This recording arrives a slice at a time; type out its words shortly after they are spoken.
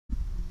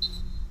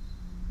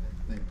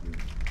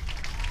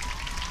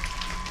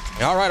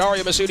All right,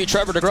 Aria Masudi,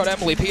 Trevor DeGroat,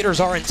 Emily Peters,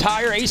 our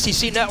entire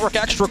ACC Network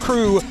Extra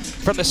crew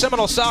from the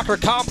Seminole Soccer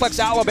Complex,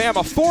 Alabama,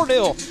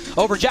 4-0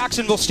 over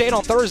Jacksonville State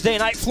on Thursday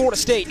night. Florida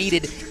State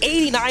needed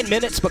 89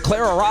 minutes, but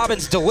Clara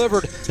Robbins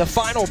delivered the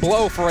final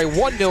blow for a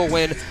 1-0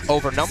 win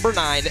over number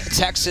 9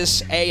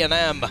 Texas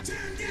A&M.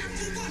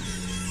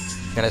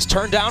 And it's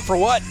turned down for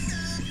what?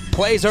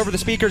 Plays over the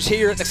speakers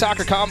here at the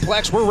Soccer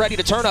Complex. We're ready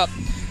to turn up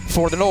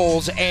for the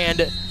Noles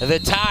and the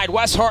Tide.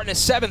 Wes Hart in his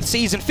 7th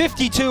season,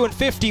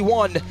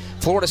 52-51.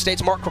 Florida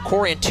State's Mark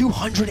Krikorian,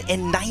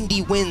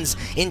 290 wins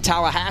in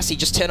Tallahassee,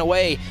 just 10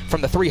 away from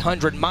the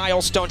 300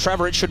 milestone.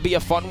 Trevor, it should be a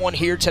fun one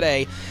here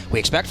today. We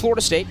expect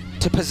Florida State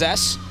to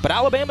possess, but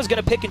Alabama's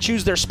going to pick and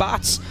choose their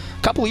spots.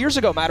 A couple of years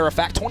ago, matter of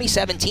fact,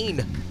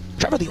 2017.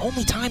 Trevor, the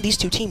only time these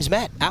two teams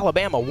met,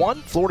 Alabama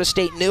 1, Florida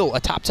State 0, a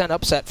top 10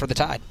 upset for the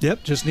Tide.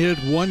 Yep, just needed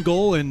one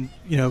goal, and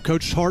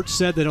Coach Hart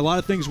said that a lot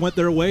of things went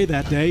their way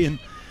that day, and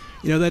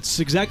that's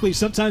exactly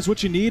sometimes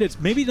what you need. It's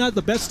maybe not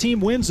the best team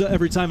wins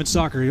every time in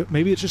soccer.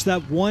 Maybe it's just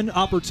that one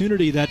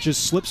opportunity that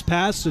just slips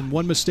past, and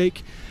one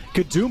mistake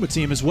could doom a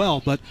team as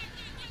well. But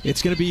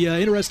it's going to be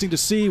interesting to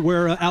see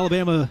where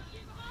Alabama,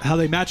 how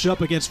they match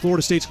up against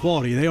Florida State's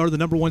quality. They are the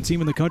 #1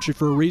 team in the country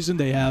for a reason.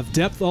 They have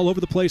depth all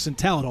over the place and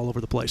talent all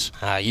over the place.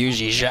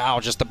 Yuji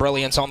Zhao, just the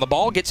brilliance on the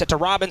ball. Gets it to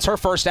Robbins, her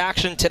first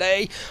action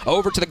today.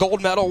 Over to the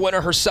gold medal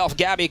winner herself,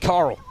 Gabby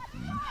Carl.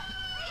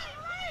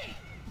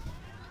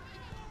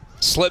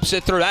 Slips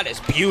it through. That is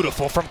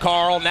beautiful from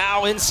Carl.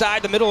 Now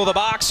inside the middle of the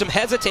box. Some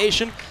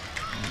hesitation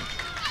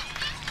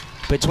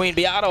between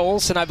Beata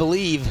Olsen, I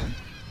believe,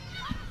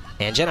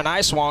 and Jenna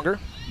Niswanger.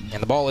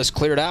 And the ball is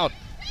cleared out.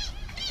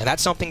 And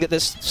that's something that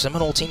this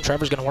Seminole team,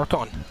 Trevor's going to work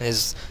on,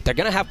 is they're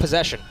going to have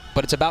possession,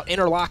 but it's about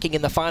interlocking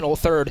in the final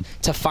third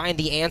to find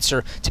the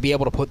answer to be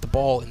able to put the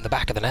ball in the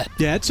back of the net.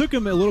 Yeah, it took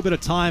them a little bit of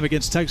time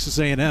against Texas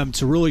A&M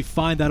to really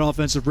find that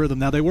offensive rhythm.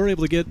 Now, they were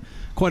able to get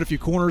quite a few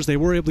corners. They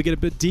were able to get a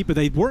bit deep, but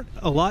they weren't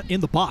a lot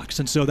in the box.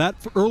 And so that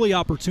early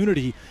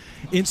opportunity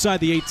inside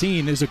the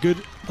 18 is a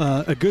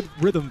good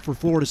rhythm for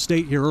Florida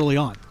State here early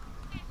on.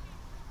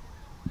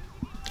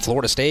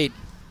 Florida State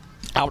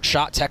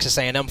outshot Texas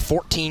A&M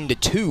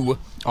 14-2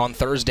 on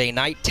Thursday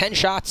night. 10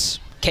 shots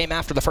came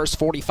after the first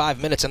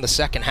 45 minutes in the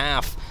second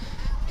half.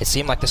 It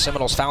seemed like the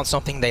Seminoles found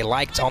something they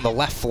liked on the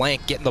left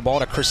flank, getting the ball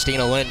to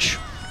Christina Lynch.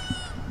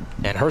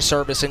 And her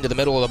service into the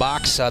middle of the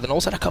box. The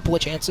Noles had a couple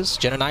of chances.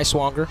 Jenna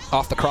Niswanger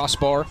off the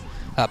crossbar.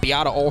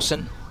 Beata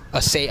Olsen,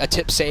 a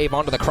tip save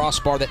onto the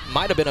crossbar that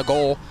might have been a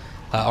goal.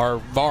 Our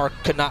VAR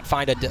could not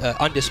find an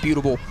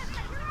undisputable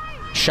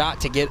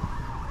shot to get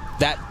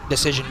that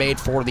decision made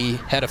for the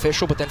head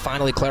official, but then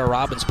finally Clara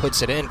Robbins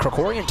puts it in.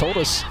 Krikorian told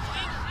us,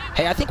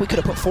 hey, I think we could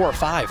have put 4 or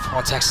 5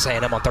 on Texas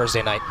A&M on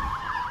Thursday night.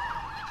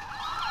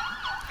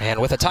 And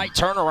with a tight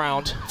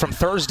turnaround from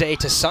Thursday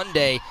to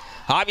Sunday,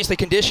 obviously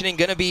conditioning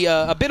going to be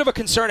a bit of a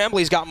concern.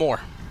 Emily's got more.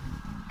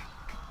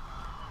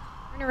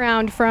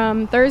 Around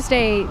from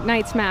Thursday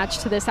night's match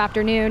to this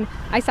afternoon,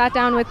 I sat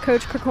down with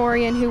Coach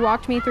Krikorian, who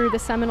walked me through the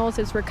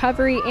Seminoles'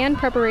 recovery and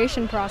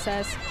preparation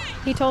process.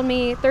 He told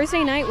me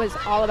Thursday night was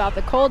all about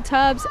the cold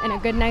tubs and a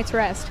good night's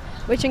rest,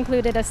 which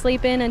included a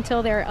sleep-in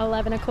until their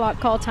 11 o'clock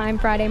call time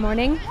Friday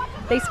morning.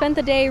 They spent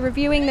the day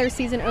reviewing their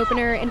season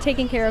opener and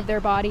taking care of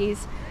their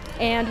bodies.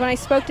 And when I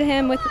spoke to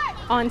him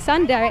on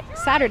Saturday,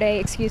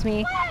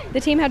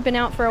 the team had been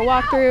out for a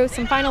walkthrough,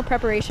 some final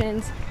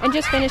preparations, and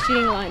just finished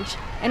eating lunch.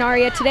 And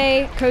Aria,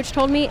 today, Coach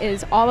told me,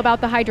 is all about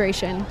the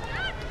hydration.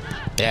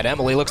 Yeah, and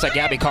Emily, looks like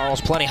Gabby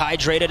Carl's plenty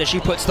hydrated as she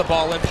puts the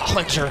ball in.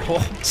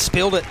 Pollinger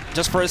spilled it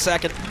just for a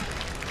second.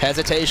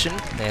 Hesitation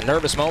and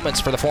nervous moments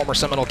for the former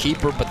Seminole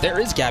keeper, but there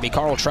is Gabby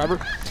Carl, Trevor.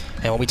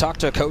 And when we talked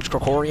to Coach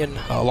Krikorian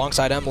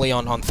alongside Emily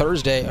on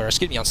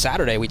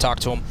Saturday, we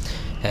talked to him.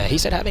 He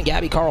said having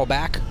Gabby Carl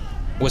back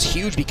was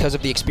huge because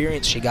of the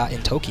experience she got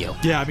in Tokyo.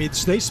 Yeah, I mean,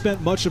 they spent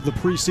much of the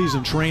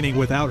preseason training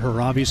without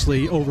her,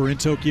 obviously, over in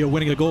Tokyo,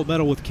 winning a gold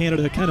medal with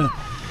Canada.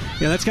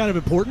 That's kind of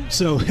important,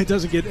 so it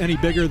doesn't get any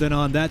bigger than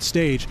on that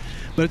stage.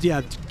 But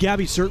yeah,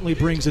 Gabby certainly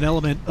brings an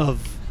element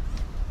of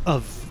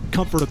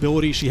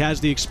comfortability. She has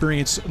the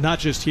experience, not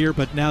just here,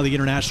 but now the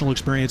international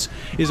experience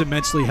is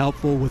immensely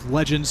helpful with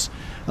legends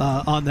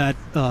on that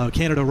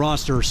Canada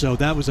roster. So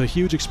that was a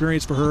huge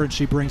experience for her, and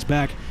she brings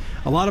back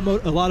a lot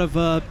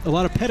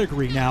of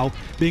pedigree now,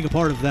 being a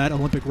part of that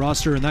Olympic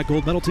roster and that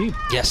gold medal team.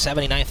 Yes,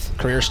 79th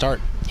career start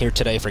here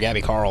today for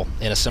Gabby Carl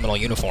in a Seminole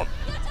uniform.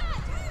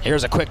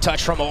 Here's a quick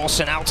touch from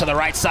Olsen out to the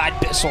right side.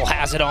 Bissell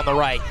has it on the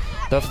right.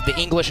 The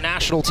English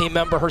national team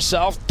member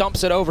herself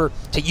dumps it over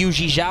to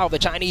Yuji Zhao, the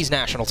Chinese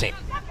national team.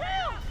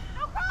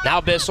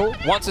 Now Bissell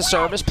wants a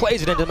service,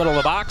 plays it into the middle of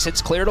the box.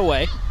 It's cleared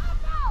away.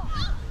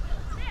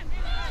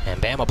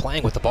 And Bama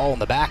playing with the ball in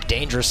the back.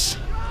 Dangerous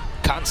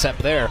concept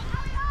there.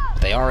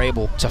 They are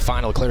able to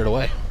finally clear it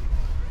away.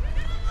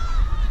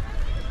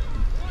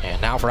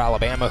 And now for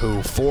Alabama, who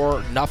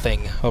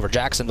 4-0 over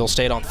Jacksonville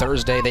State on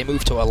Thursday. They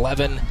move to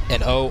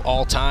 11-0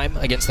 all-time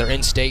against their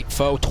in-state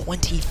foe.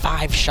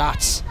 25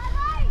 shots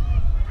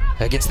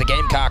against the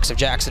Gamecocks of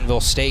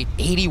Jacksonville State.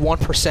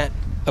 81%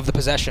 of the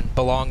possession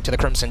belong to the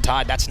Crimson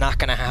Tide. That's not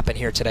going to happen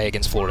here today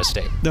against Florida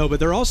State. No, but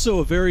they're also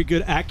a very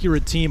good,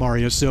 accurate team,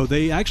 Aria. So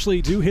they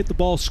actually do hit the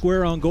ball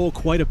square on goal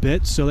quite a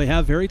bit. So they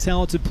have very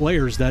talented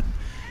players that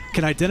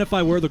can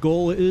identify where the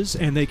goal is,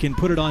 and they can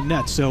put it on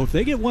net. So if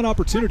they get one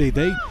opportunity,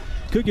 they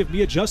could give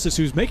Mia Justice,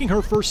 who's making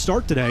her first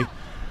start today,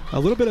 a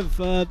little bit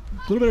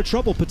of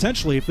trouble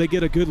potentially if they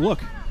get a good look.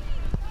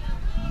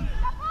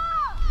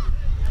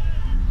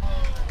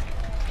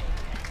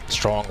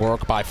 Strong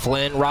work by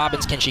Flynn.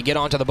 Robbins, can she get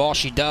onto the ball?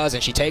 She does,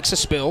 and she takes a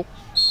spill.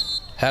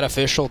 Head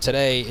official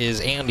today is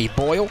Andy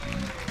Boyle.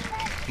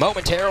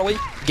 Momentarily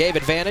gave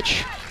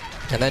advantage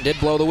and then did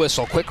blow the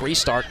whistle. Quick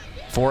restart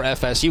for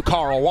FSU.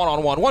 Carl,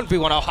 one-on-one,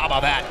 1v1. Oh, how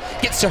about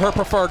that? Gets to her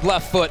preferred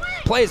left foot,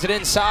 plays it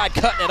inside,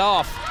 cutting it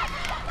off.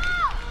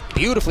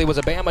 Beautifully was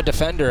a Bama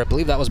defender. I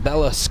believe that was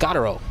Bella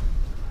Scottero.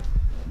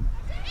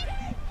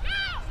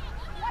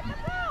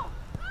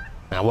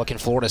 Now what can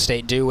Florida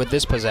State do with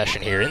this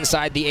possession here?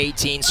 Inside the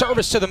 18,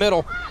 service to the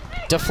middle,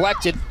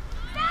 deflected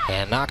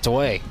and knocked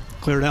away.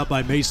 Cleared out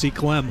by Macy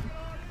Clem.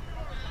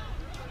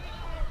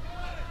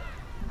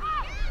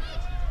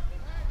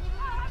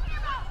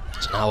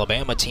 It's an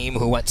Alabama team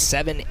who went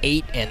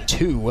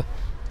 7-8-2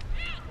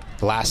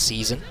 last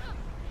season.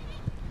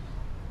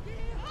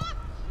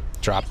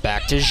 Drop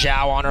back to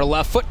Zhao on her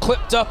left foot,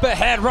 clipped up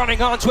ahead,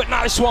 running onto it.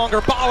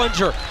 Niswanger,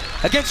 Bollinger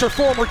against her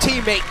former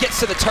teammate, gets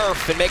to the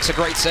turf and makes a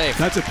great save.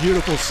 That's a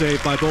beautiful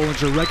save by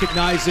Bollinger,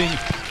 recognizing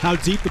how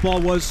deep the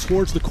ball was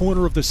towards the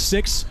corner of the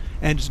 6,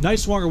 and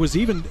Niswanger was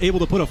even able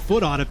to put a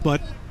foot on it,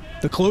 but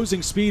the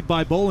closing speed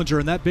by Bollinger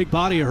and that big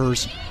body of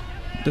hers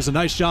does a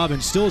nice job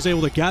and still is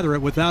able to gather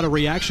it without a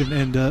reaction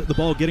and the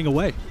ball getting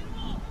away.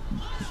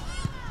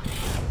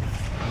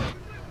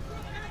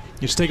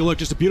 Just take a look,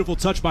 just a beautiful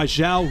touch by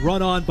Zhao,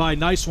 run on by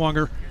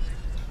Niswanger,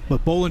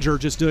 but Bollinger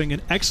just doing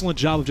an excellent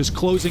job of just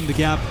closing the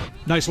gap.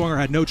 Niswanger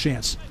had no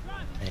chance.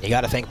 And you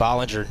got to think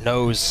Bollinger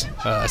knows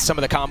some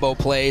of the combo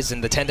plays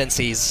and the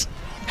tendencies,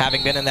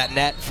 having been in that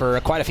net for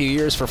quite a few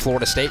years for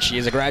Florida State. She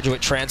is a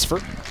graduate transfer,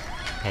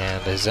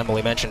 and as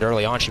Emily mentioned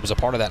early on, she was a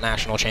part of that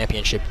national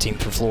championship team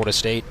for Florida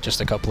State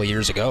just a couple of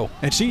years ago.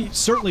 And she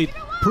certainly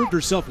proved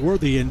herself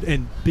worthy,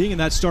 and being in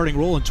that starting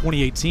role in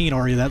 2018,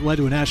 Aria, that led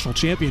to a national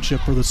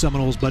championship for the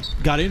Seminoles, but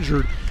got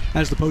injured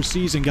as the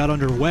postseason got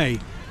underway.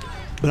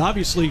 But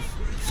obviously,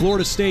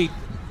 Florida State,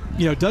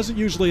 doesn't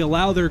usually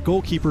allow their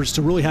goalkeepers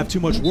to really have too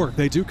much work.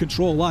 They do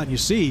control a lot, and you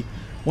see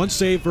one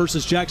save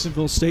versus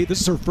Jacksonville State.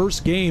 This is her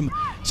first game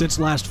since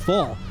last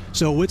fall.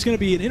 So it's going to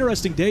be an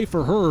interesting day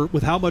for her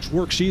with how much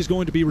work she's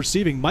going to be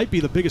receiving. Might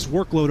be the biggest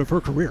workload of her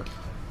career.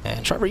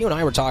 And Trevor, you and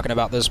I were talking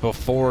about this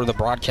before the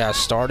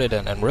broadcast started,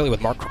 and really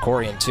with Mark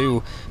Krikorian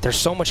too. There's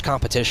so much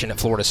competition at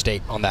Florida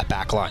State on that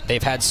back line.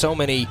 They've had so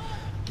many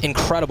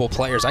incredible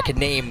players. I could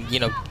name,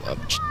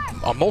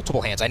 on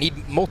multiple hands. I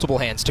need multiple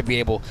hands to be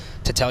able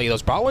to tell you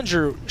those.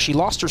 Bollinger, she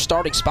lost her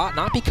starting spot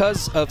not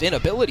because of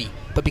inability,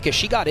 but because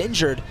she got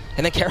injured,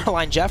 and then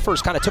Caroline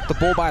Jeffers kind of took the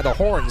bull by the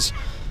horns.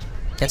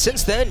 And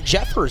since then,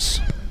 Jeffers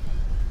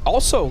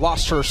also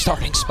lost her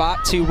starting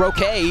spot to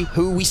Roque,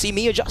 who we see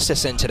Mia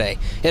Justice in today.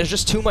 There's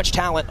just too much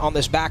talent on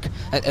this back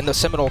and the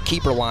Seminole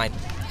keeper line.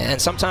 And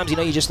sometimes,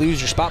 you just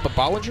lose your spot, but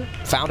Bollinger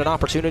found an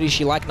opportunity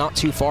she liked not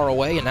too far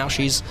away, and now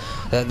she's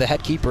the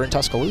head keeper in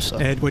Tuscaloosa.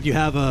 And when you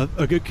have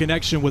a good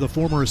connection with a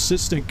former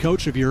assistant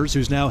coach of yours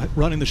who's now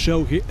running the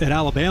show at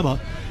Alabama,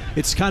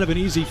 it's kind of an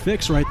easy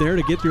fix right there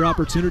to get your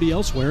opportunity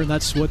elsewhere, and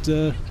that's what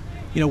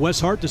Wes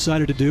Hart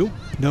decided to do,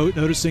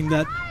 noticing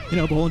that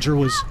Bollinger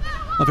was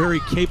a very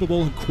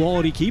capable and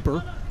quality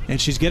keeper,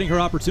 and she's getting her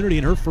opportunity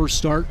in her first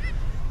start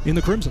in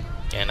the Crimson.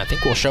 And I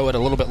think we'll show it a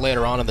little bit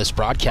later on in this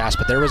broadcast,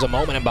 but there was a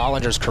moment in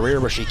Bollinger's career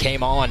where she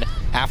came on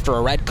after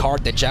a red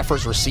card that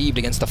Jeffers received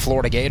against the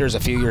Florida Gators a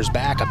few years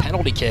back, a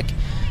penalty kick.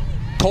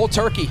 Cold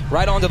turkey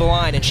right onto the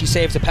line, and she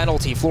saves a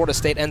penalty. Florida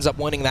State ends up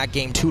winning that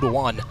game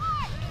 2-1.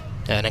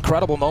 An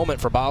incredible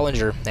moment for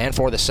Bollinger and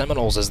for the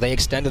Seminoles as they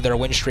extended their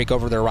win streak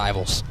over their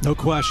rivals. No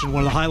question,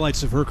 one of the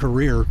highlights of her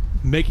career,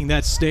 making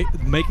that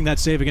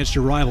save against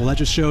your rival. That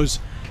just shows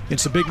in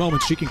some big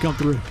moments she can come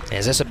through.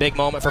 Is this a big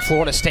moment for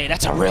Florida State?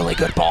 That's a really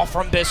good ball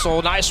from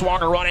Bissell.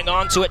 Niswanger running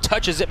onto it,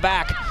 touches it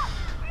back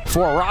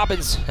for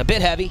Robbins. A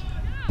bit heavy,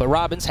 but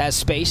Robbins has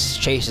space,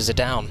 chases it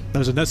down. That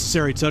was a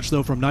necessary touch,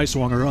 though, from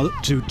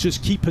Niswanger to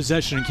just keep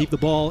possession and keep the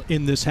ball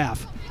in this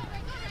half.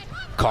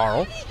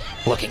 Carl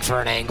looking for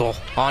an angle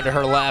onto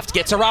her left,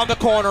 gets around the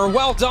corner.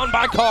 Well done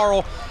by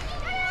Carl.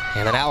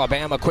 And then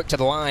Alabama quick to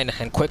the line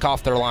and quick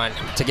off their line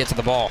to get to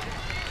the ball.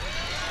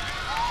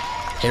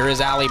 Here is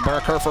Allie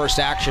Burke, her first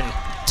action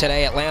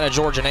today, Atlanta,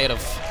 Georgia native.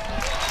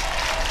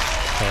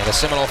 And the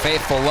Seminole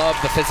faithful love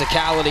the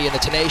physicality and the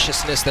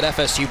tenaciousness that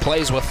FSU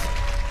plays with.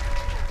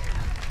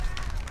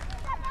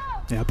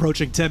 Yeah,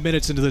 approaching 10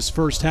 minutes into this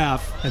first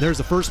half, and there's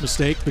the first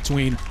mistake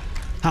between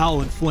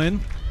Howell and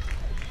Flynn.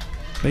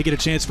 Making a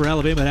chance for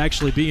Alabama to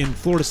actually be in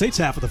Florida State's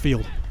half of the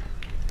field.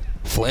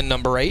 Flynn,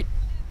 number 8,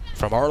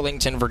 from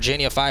Arlington,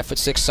 Virginia,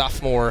 5'6"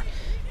 sophomore,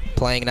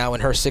 playing now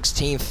in her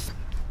 16th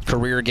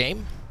career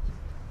game.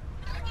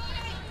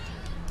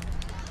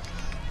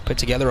 put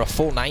together a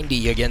full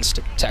 90 against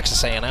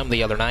Texas A&M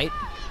the other night.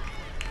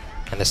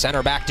 And the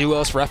center back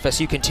duos for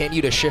FSU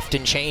continue to shift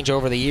and change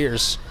over the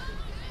years.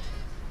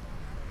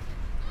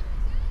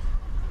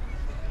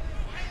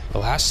 The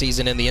last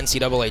season in the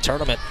NCAA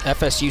tournament,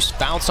 FSU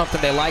found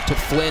something they liked with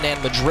Flynn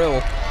and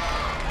Madrill,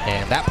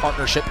 and that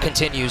partnership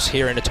continues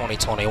here into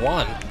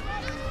 2021.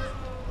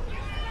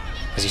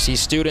 As you see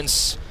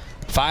students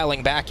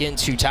filing back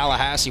into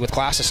Tallahassee with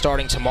classes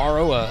starting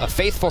tomorrow, a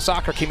faithful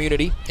soccer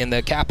community in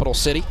the capital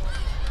city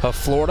of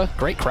Florida.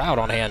 Great crowd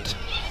on hand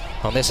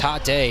on this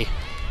hot day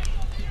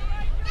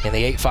in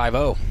the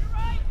 850.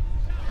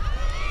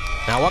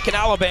 Now what can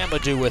Alabama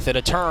do with it?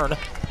 A turn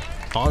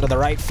onto the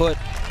right foot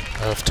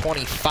of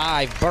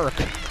 25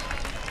 Burke.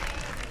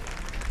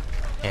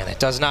 And it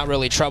does not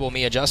really trouble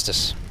Mia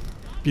Justice.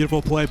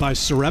 Beautiful play by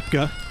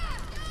Serepka,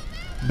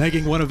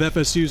 begging one of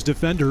FSU's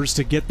defenders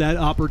to get that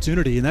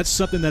opportunity. And that's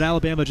something that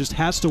Alabama just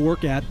has to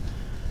work at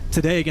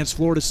today against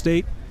Florida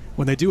State.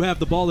 When they do have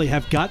the ball, they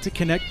have got to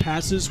connect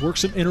passes, work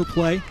some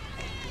interplay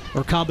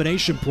or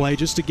combination play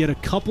just to get a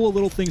couple of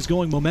little things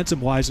going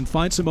momentum-wise and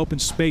find some open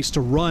space to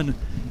run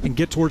and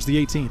get towards the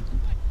 18.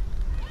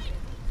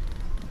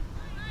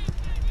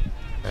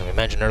 And we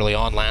mentioned early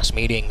on last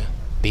meeting,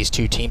 these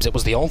two teams, it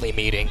was the only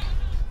meeting.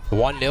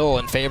 1-0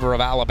 in favor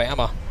of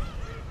Alabama.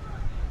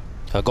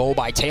 A goal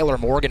by Taylor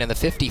Morgan in the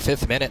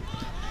 55th minute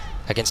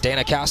against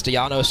Dana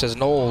Castellanos as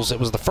Knowles. It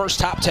was the first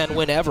top 10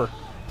 win ever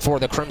for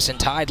the Crimson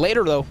Tide.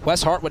 Later, though,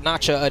 Wes Hart would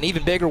notch an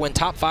even bigger win,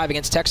 top 5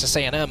 against Texas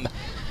A&M.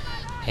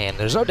 And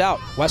there's no doubt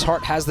Wes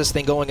Hart has this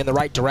thing going in the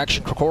right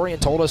direction.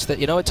 Krikorian told us that,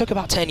 you know, it took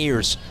about 10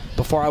 years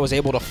before I was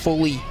able to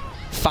fully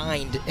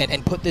find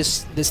and put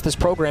this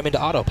program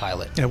into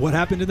autopilot. And what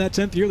happened in that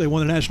 10th year? They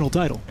won the national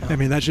title. I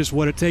mean, that's just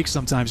what it takes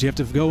sometimes. You have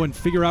to go and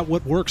figure out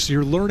what works.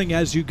 You're learning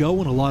as you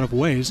go in a lot of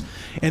ways.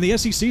 And the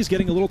SEC is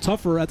getting a little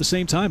tougher at the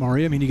same time,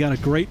 Ari. I mean, you got a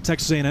great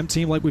Texas A&M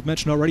team like we've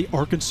mentioned already.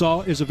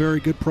 Arkansas is a very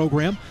good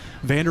program.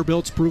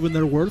 Vanderbilt's proven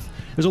their worth.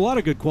 There's a lot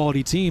of good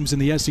quality teams in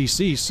the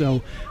SEC,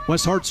 so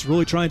Wes Hart's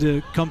really trying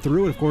to come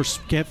through. And, of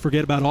course, can't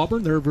forget about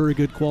Auburn. They're a very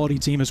good quality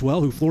team as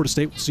well, who Florida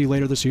State will see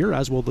later this year,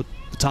 as will the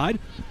Tide.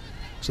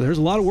 So there's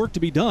a lot of work to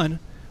be done.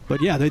 But,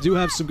 yeah, they do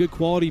have some good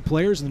quality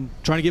players, and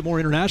trying to get more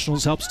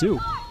internationals helps too.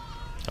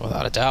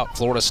 Without a doubt,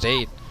 Florida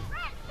State,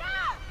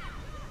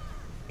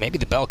 maybe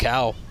the bell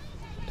cow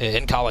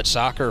in college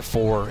soccer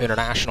for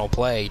international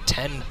play.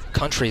 10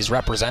 countries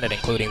represented,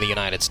 including the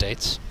United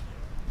States.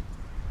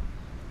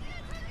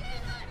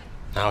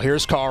 Now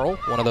here's Carl,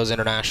 one of those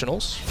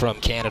internationals from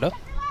Canada.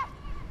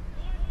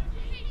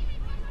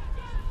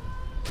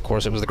 Of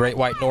course, it was the Great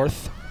White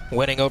North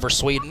winning over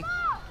Sweden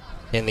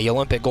in the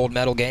Olympic gold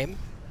medal game.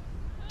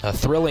 A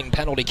thrilling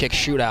penalty kick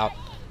shootout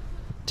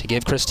to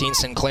give Christine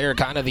Sinclair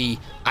kind of the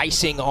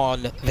icing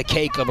on the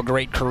cake of a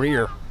great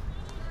career.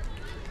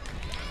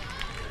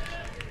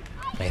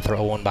 They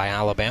throw one by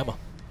Alabama.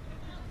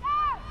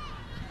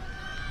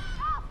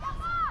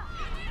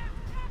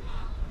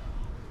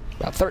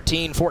 About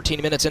 13, 14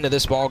 minutes into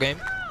this ball game.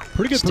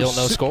 Pretty good Still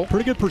no score.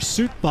 Pretty good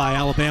pursuit by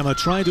Alabama,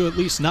 trying to at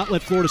least not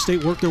let Florida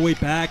State work their way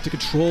back to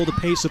control the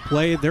pace of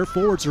play. Their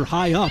forwards are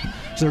high up,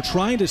 so they're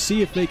trying to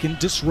see if they can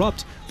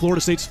disrupt Florida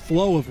State's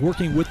flow of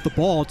working with the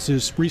ball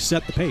to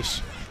reset the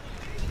pace.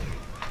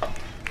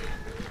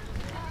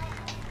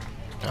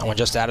 That one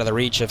just out of the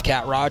reach of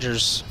Kat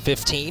Rogers,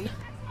 15.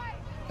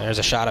 There's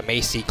a shot of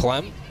Macy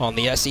Clem on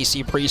the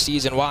SEC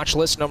preseason watch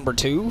list, number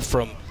 2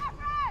 from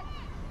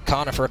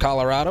Conifer,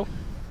 Colorado.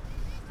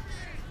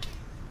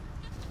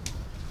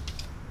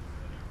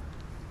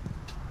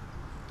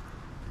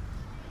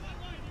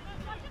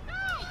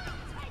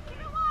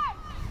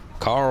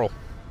 Carl.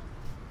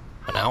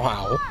 And now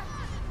Howell.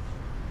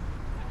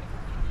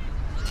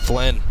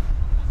 Flynn.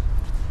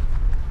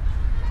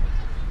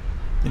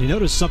 And you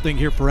notice something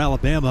here for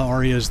Alabama,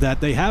 Ari, is that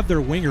they have their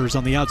wingers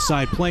on the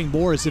outside playing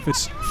more as if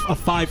it's a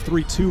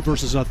 5-3-2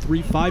 versus a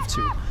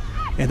 3-5-2.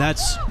 And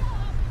that's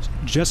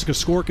Jessica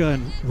Skorka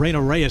and Reina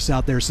Reyes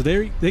out there. So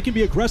they can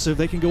be aggressive.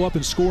 They can go up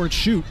and score and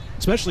shoot,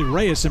 especially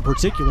Reyes in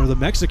particular, the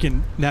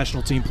Mexican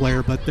national team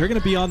player. But they're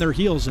going to be on their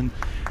heels, and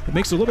it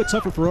makes it a little bit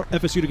tougher for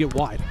FSU to get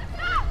wide.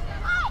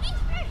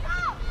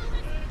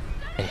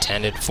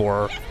 Intended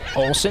for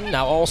Olsen.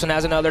 Now Olsen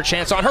has another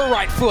chance on her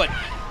right foot.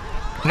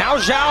 Now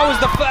Zhao, as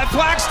the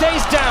flag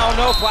stays down.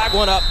 No, flag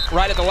went up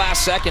right at the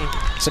last second.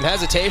 Some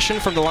hesitation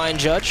from the line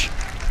judge.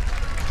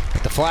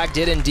 But the flag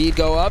did indeed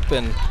go up,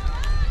 and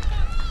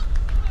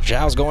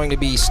Zhao's going to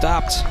be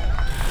stopped.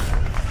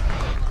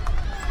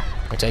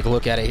 We'll take a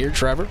look at it here,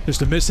 Trevor.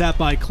 Just a mishap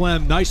by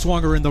Clem.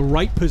 Neiswanger in the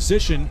right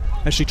position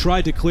as she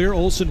tried to clear.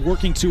 Olsen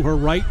working to her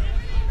right.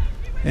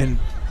 And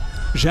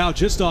Zhao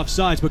just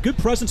offsides, but good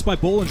presence by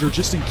Bollinger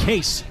just in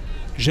case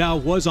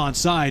Zhao was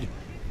onside.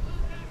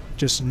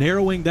 Just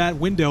narrowing that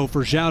window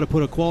for Zhao to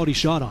put a quality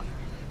shot on.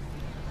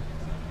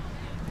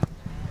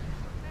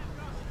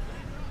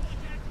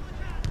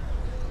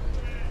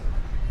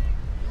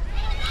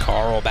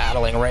 Carl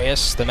battling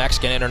Reyes, the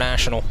Mexican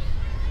international.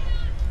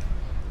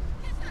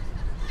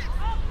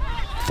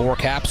 4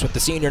 caps with the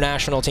senior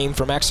national team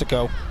for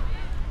Mexico.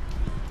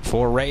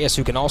 for Reyes,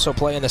 who can also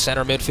play in the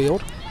center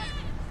midfield,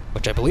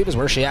 which I believe is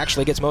where she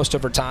actually gets most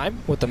of her time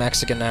with the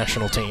Mexican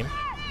national team.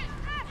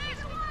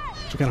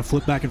 She kind of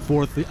flip back and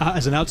forth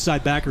as an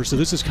outside backer, so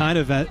this is kind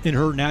of in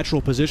her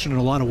natural position in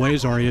a lot of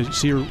ways, Aria. You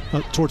see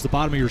her towards the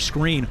bottom of your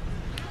screen.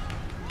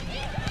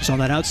 So on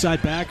that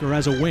outside back or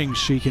as a wing,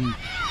 she can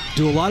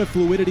do a lot of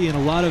fluidity and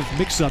a lot of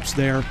mix-ups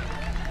there,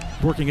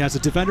 working as a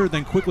defender,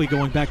 then quickly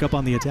going back up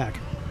on the attack.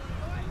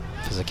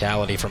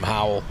 Physicality from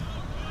Howell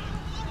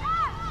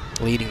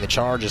leading the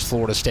charge as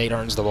Florida State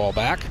earns the ball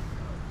back.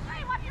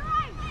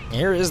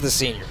 Here is the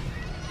senior.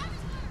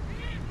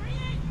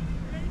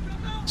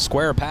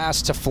 Square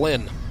pass to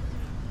Flynn.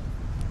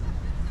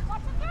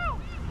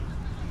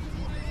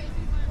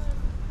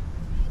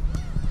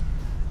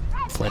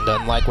 Flynn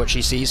doesn't like what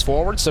she sees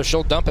forward, so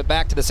she'll dump it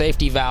back to the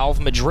safety valve,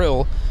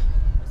 Madrill,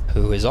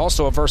 who is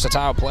also a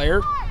versatile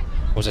player,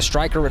 was a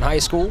striker in high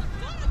school,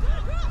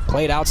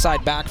 played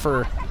outside back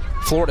for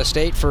Florida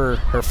State for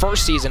her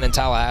first season in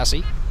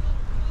Tallahassee,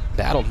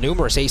 battled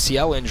numerous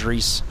ACL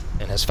injuries,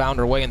 and has found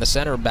her way in the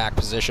center back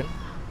position.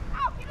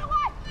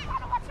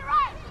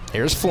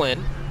 Here's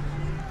Flynn.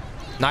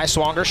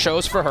 Niswanger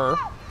shows for her.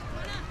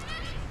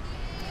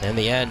 In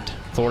the end,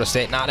 Florida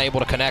State not able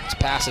to connect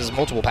passes,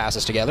 multiple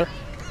passes together.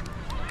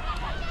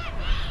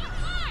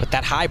 But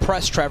that high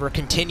press, Trevor,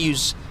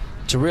 continues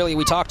to really,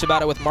 we talked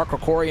about it with Mark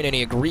Krikorian and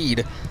he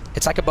agreed,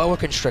 it's like a boa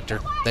constrictor.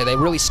 They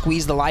really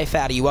squeeze the life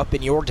out of you up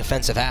in your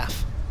defensive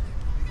half.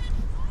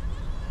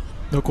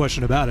 No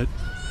question about it.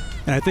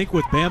 And I think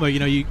with Bama, you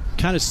know, you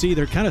kind of see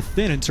they're kind of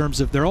thin in terms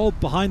of they're all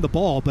behind the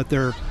ball, but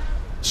they're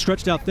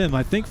stretched out thin.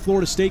 I think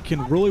Florida State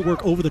can really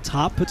work over the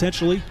top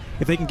potentially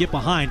if they can get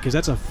behind, because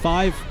that's a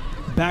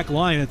 5-back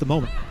line at the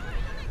moment.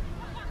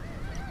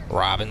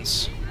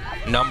 Robbins,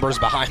 numbers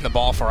behind the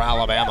ball for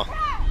Alabama.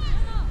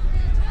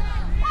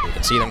 You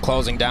can see them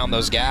closing down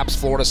those gaps.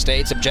 Florida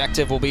State's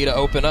objective will be to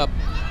open up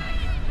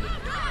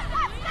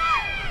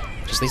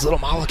just these little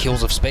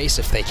molecules of space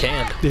if they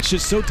can. It's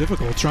just so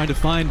difficult trying to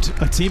find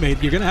a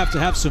teammate. You're going to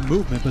have some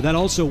movement, but that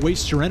also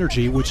wastes your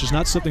energy, which is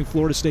not something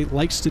Florida State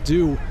likes to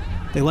do.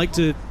 They like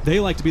to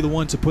be the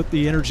one to put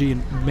the energy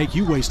and make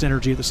you waste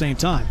energy at the same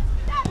time.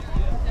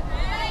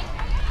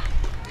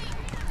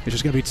 It's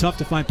just going to be tough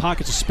to find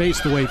pockets of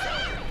space the way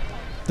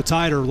the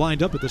Tide are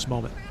lined up at this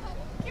moment.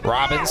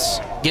 Robbins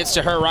gets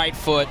to her right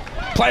foot,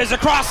 plays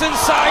across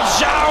inside,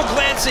 Zhao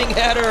glancing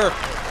header,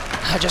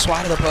 just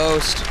wide of the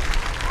post.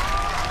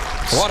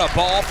 What a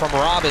ball from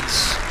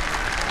Robbins.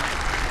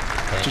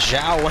 And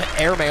Zhao went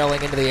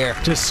airmailing into the air.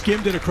 Just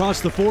skimmed it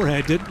across the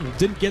forehead,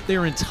 didn't get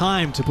there in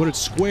time to put it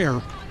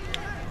square.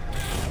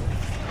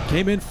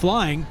 Came in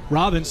flying.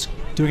 Robbins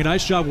doing a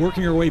nice job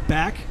working her way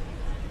back.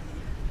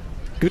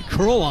 Good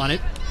curl on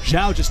it.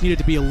 Zhao just needed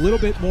to be a little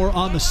bit more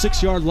on the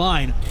 6-yard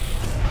line,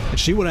 and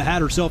she would have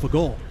had herself a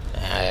goal.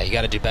 You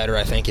got to do better,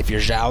 I think, if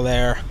you're Zhao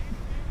there.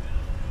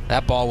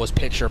 That ball was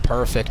picture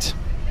perfect.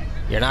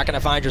 You're not going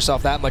to find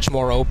yourself that much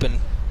more open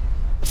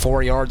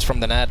 4 yards from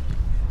the net.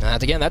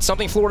 Again, that's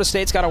something Florida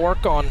State's got to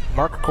work on.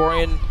 Mark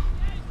Krikorian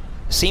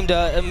seemed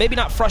maybe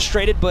not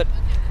frustrated, but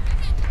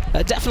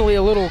definitely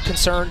a little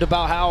concerned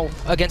about how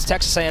against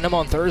Texas A&M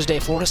on Thursday,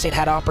 Florida State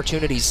had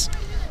opportunities.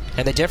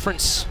 And the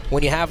difference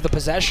when you have the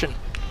possession,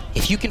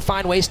 if you can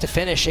find ways to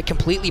finish, it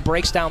completely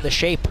breaks down the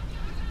shape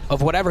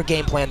of whatever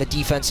game plan the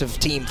defensive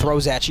team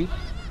throws at you.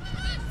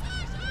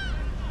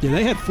 Yeah,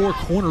 they had 4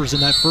 corners in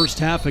that first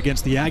half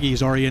against the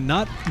Aggies, Ari, and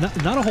not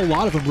a whole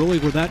lot of them really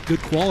were that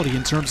good quality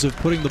in terms of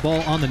putting the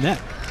ball on the net.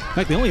 In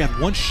fact, they only had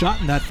 1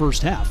 shot in that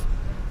first half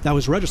that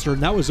was registered,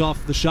 and that was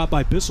off the shot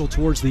by Bissell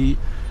towards the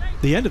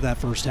end of that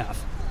first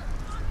half.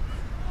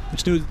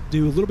 Just do a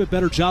little bit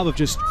better job of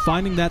just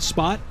finding that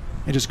spot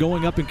and just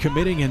going up and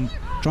committing and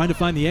trying to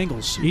find the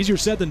angles. Easier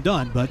said than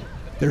done, but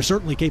they're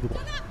certainly capable.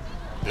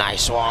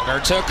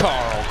 Niswanger to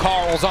Carl.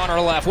 Carl's on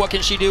her left. What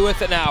can she do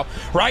with it now?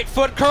 Right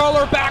foot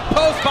curler, back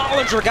post.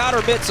 Bollinger got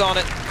her mitts on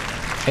it.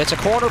 It's a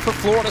corner for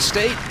Florida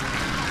State,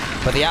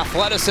 but the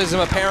athleticism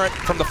apparent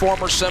from the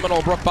former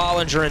Seminole Brooke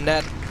Bollinger in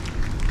net.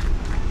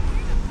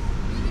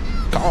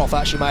 Carl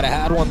thought she might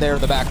have had one there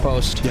in the back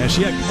post. Yeah,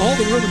 she had all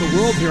the room in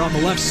the world here on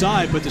the left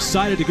side, but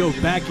decided to go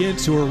back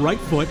into her right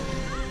foot.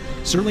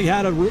 Certainly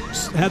had the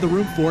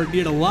room for it.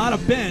 Needed a lot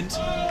of bend.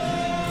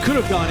 Could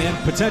have gone in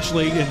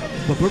potentially,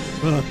 but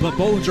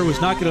Bollinger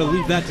was not going to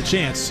leave that to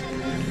chance.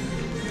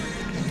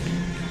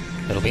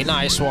 It'll be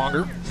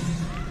Niswanger.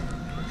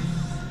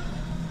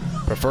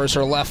 Prefers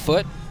her left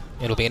foot.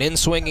 It'll be an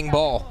in-swinging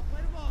ball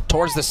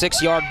towards the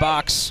 6-yard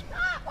box.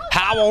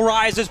 Howell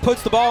rises,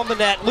 puts the ball in the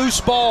net. Loose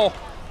ball.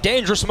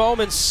 Dangerous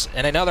moments.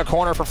 And another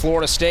corner for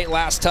Florida State.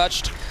 Last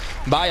touched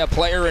by a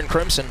player in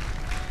crimson.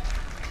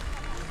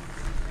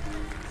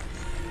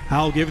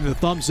 Howell giving the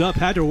thumbs up,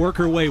 had to work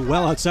her way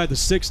well outside the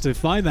 6 to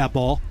find that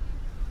ball.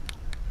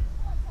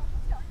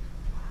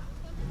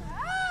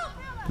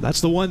 That's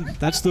the one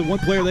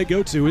player they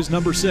go to is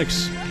number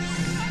 6.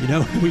 You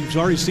know, we've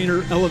already seen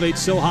her elevate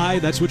so high.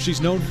 That's what she's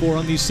known for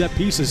on these set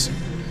pieces.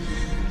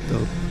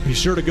 So be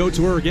sure to go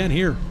to her again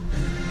here.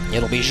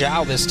 It'll be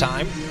Zhao this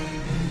time.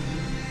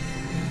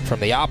 from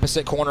the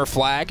opposite corner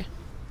flag.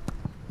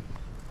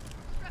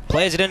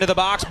 Plays it into the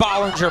box.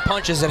 Bollinger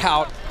punches it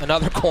out.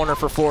 Another corner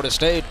for Florida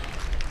State.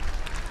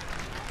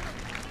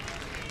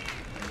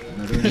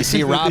 You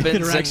see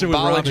Robbins and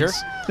Bollinger,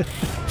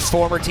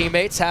 former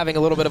teammates, having a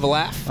little bit of a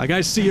laugh. Like,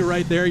 I see you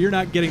right there. You're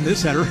not getting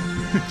this header.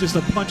 Just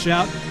a punch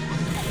out.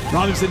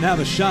 Robbins didn't have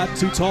a shot.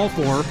 Too tall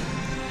for her.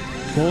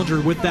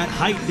 Bollinger with that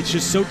height, it's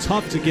just so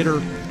tough to get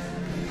her.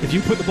 If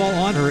you put the ball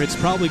on her, it's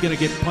probably going to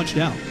get punched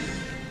out.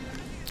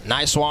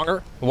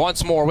 Niswonger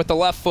once more with the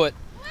left foot.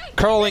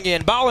 Curling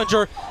in.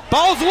 Bollinger.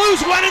 Ball's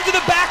loose. Went into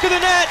the back of the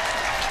net.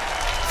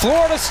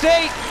 Florida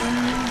State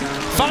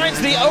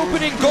finds the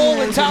opening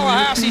goal in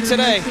Tallahassee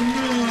today.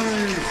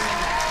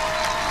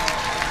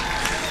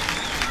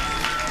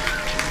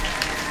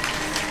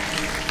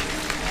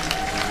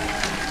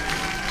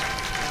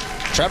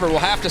 Trevor, will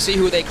have to see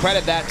who they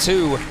credit that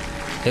to.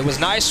 It was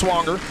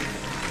Niswonger.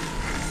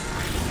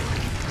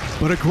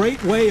 But a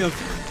great way of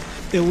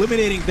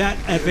eliminating that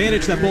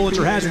advantage that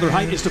Bollinger has with their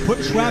height is to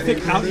put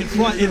traffic out in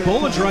front. In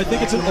Bollinger, I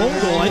think it's an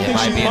own goal. I think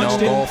she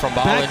punched it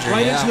back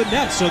right into the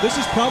net. So this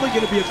is probably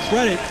going to be a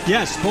credit.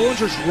 Yes,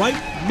 Bollinger's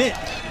right mitt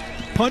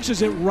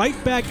punches it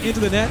right back into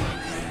the net.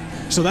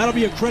 So that'll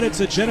be a credit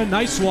to Jenna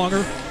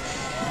Niswonger.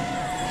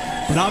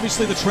 But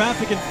obviously the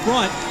traffic in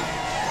front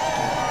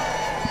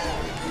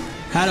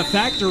had a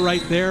factor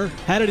right there,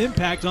 had an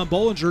impact on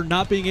Bollinger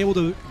not being able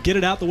to get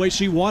it out the way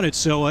she wanted.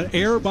 So an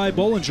error by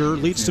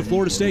Bollinger leads to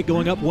Florida State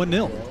going up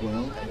 1-0.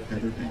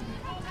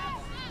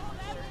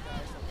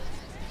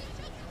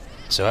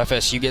 So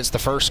FSU gets the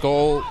first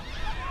goal.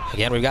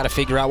 Again, we've got to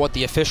figure out what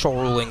the official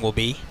ruling will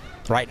be.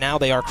 Right now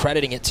they are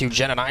crediting it to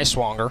Jenna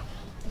Niswonger.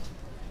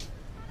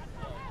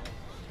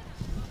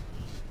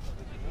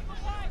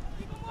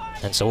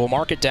 And so we'll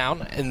mark it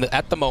down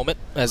at the moment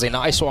as a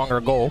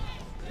Niswonger goal.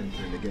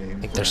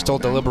 I think they're still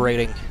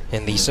deliberating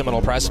in the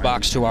Seminole press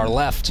box to our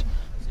left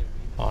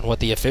on what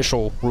the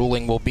official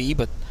ruling will be,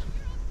 but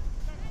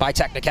by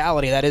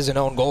technicality, that is an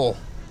own goal.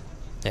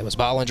 It was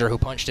Bollinger who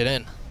punched it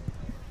in.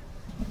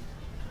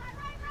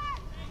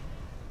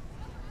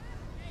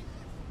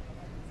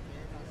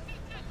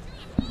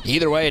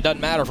 Either way, it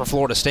doesn't matter for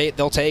Florida State.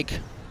 They'll take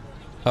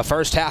a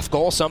first half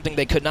goal, something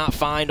they could not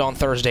find on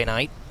Thursday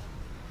night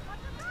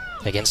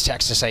against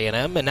Texas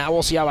A&M, and now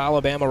we'll see how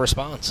Alabama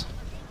responds.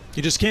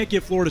 You just can't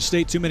give Florida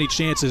State too many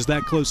chances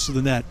that close to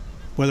the net,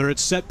 whether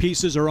it's set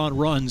pieces or on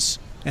runs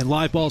and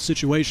live ball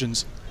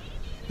situations.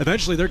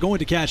 Eventually, they're going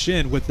to cash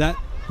in with that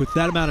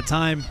amount of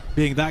time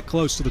being that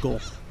close to the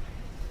goal.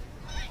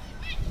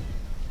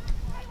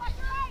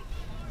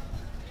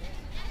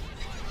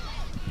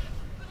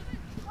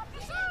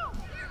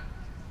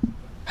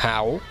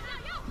 Howell.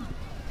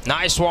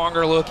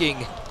 Niswonger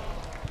looking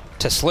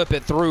to slip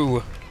it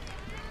through.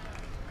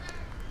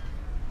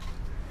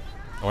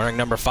 Wearing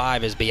number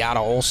 5 is Beata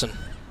Olson.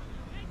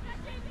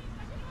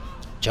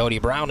 Jody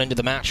Brown into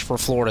the match for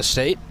Florida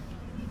State.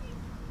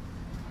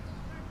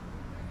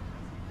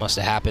 Must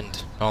have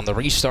happened on the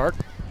restart.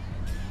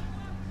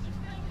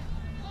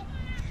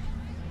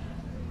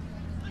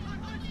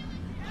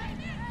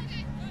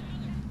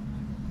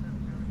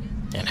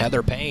 And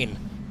Heather Payne,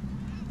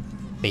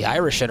 the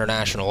Irish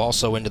international,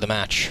 also into the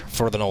match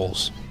for the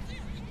Noles.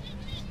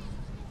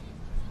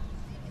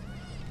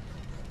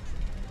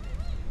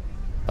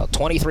 About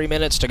 23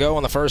 minutes to go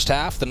in the first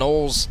half. The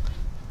Noles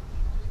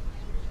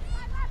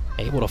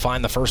able to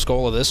find the first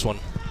goal of this one.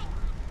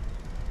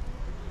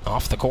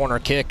 Off the corner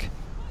kick.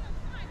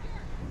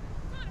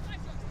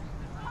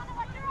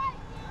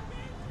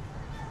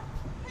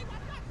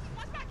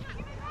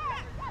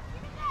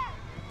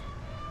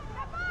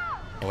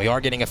 And we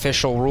are getting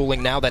official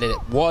ruling now that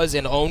it was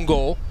an own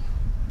goal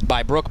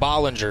by Brooke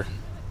Bollinger.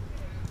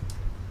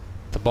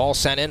 The ball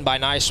sent in by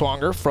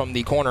Niswonger from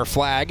the corner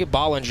flag.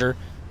 Bollinger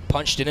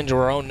punched it into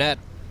her own net.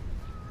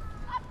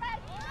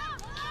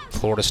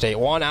 Florida State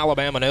 1,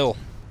 Alabama 0.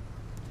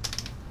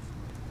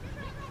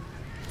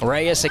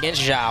 Reyes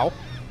against Zhao.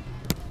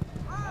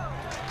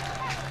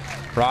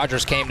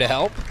 Rogers came to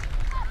help.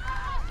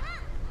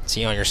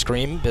 See on your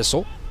screen,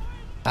 Bissell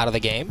out of the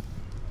game,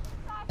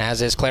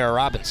 as is Clara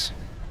Robbins.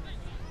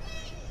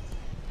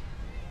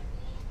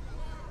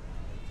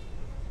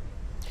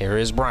 Here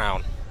is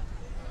Brown.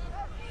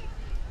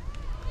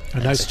 A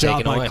nice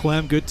job by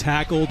Clem. Good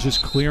tackle,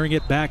 just clearing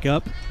it back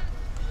up.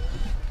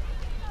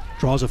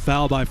 Draws a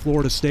foul by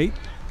Florida State.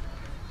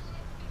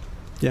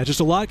 Yeah, just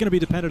a lot going to be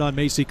dependent on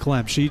Macy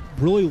Clem. She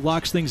really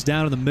locks things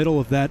down in the middle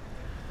of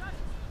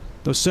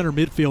those center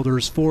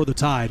midfielders for the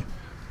Tide.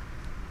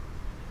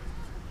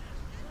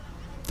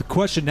 The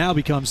question now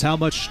becomes how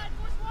much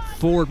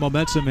forward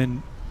momentum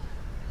and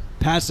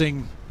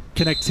passing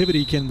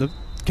connectivity can the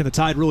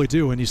Tide really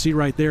do? And you see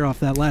right there off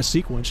that last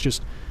sequence,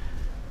 just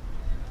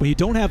when you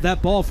don't have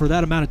that ball for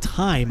that amount of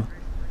time,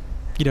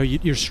 you know,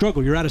 you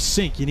struggle. You're out of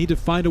sync. You need to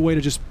find a way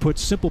to just put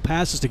simple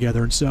passes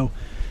together. And so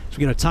we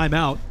get a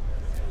timeout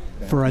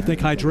for, I think,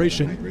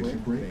 hydration.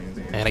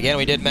 And again,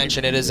 we did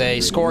mention it is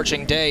a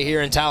scorching day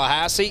here in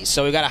Tallahassee,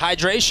 so we've got a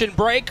hydration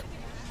break.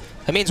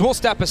 That means we'll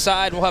step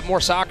aside and we'll have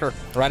more soccer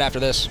right after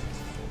this.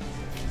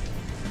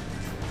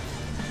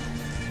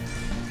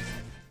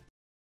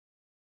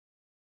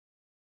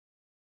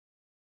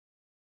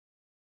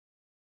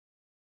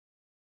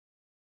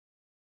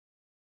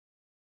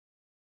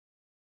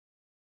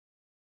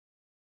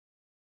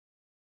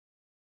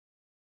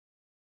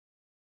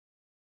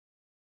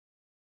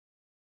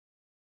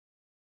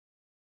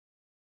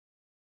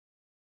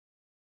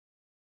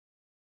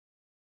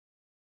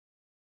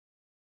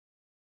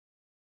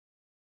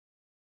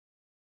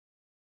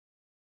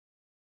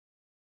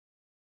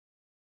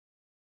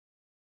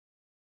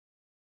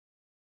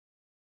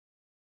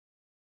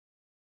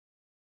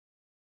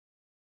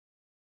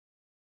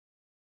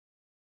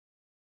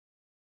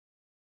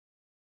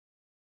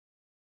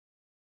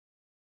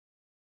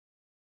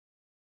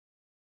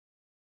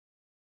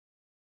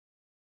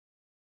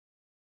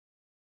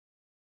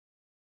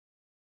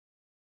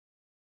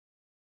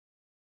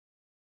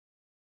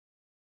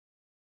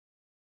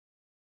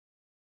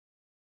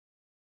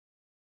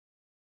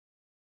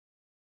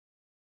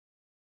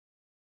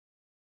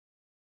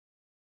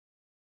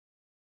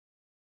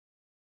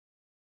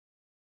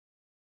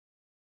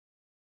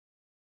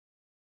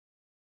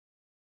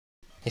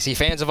 You see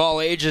fans of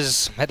all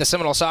ages at the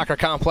Seminole Soccer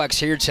Complex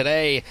here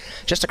today.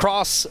 Just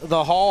across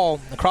the hall,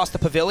 across the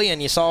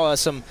pavilion, you saw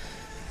some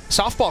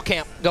softball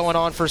camp going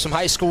on for some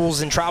high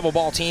schools and travel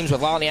ball teams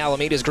with Lani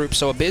Alameda's group.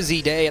 So a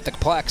busy day at the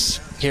complex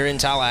here in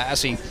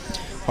Tallahassee.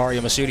 Aria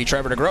Masudi,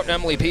 Trevor DeGroat, and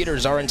Emily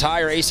Peters, our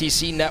entire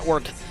ACC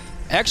Network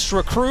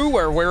extra crew,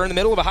 where we're in the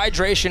middle of a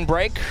hydration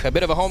break. A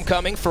bit of a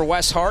homecoming for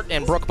Wes Hart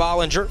and Brooke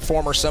Bollinger,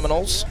 former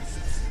Seminoles.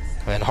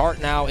 And Hart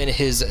now in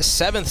his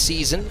 7th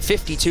season,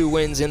 52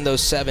 wins in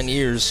those 7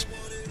 years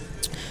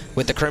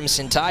with the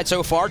Crimson Tide.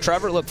 So far,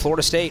 Trevor, look,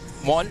 Florida State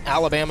 1,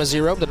 Alabama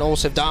 0. The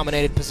Noles have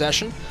dominated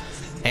possession.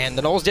 And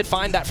the Noles did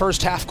find that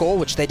first half goal,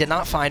 which they did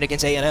not find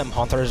against A&M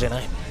on Thursday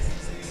night.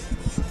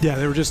 Yeah,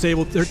 they were just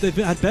able, they've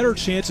had better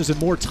chances and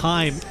more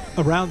time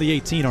around the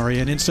 18 area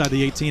and inside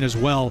the 18 as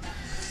well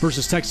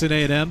versus Texas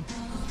A&M.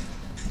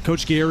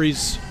 Coach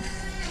Gary's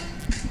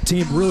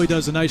team really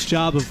does a nice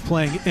job of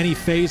playing any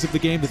phase of the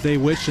game that they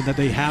wish and that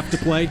they have to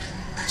play.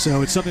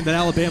 So it's something that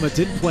Alabama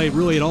didn't play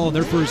really at all in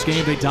their first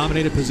game. They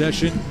dominated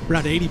possession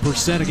around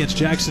 80% against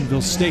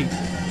Jacksonville State.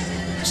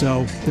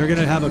 So they're going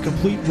to have a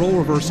complete role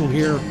reversal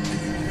here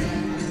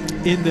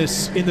in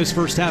this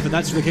first half, and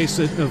that's the case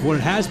of what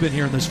it has been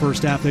here in this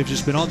first half. They've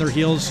just been on their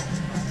heels,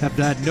 have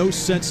had no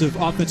sense of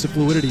offensive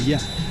fluidity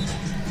yet.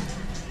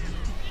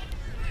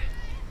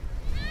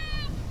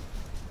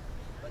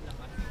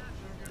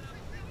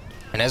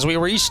 And as we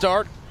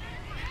restart,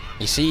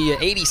 you see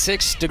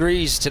 86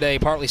 degrees today,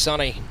 partly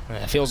sunny.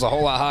 It feels a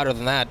whole lot hotter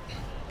than that.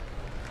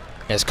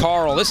 As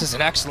Carl, this is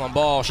an excellent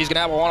ball. She's going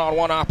to have a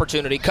one-on-one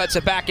opportunity. Cuts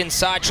it back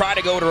inside, try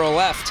to go to her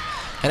left.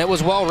 And it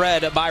was well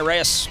read by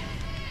Reyes.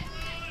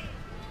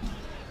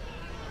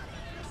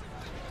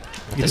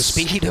 The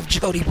speed of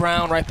Jody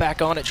Brown right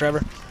back on it,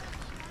 Trevor.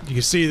 You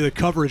can see the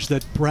coverage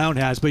that Brown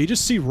has, but you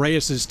just see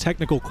Reyes'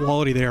 technical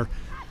quality there.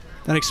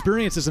 That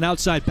experience as an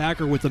outside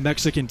backer with the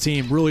Mexican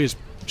team really is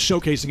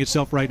showcasing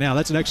itself right now.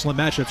 That's an excellent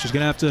matchup. She's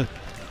going to have to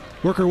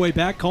work her way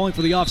back, calling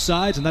for the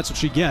offsides, and that's what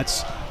she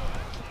gets.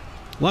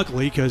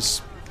 Luckily,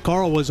 because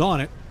Carl was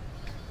on it.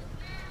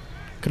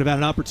 Could have had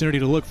an opportunity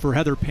to look for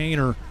Heather Payne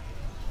or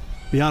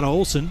Beata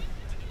Olson.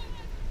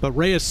 But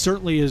Reyes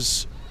certainly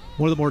is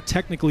one of the more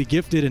technically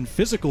gifted and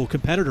physical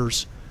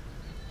competitors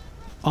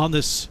on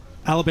this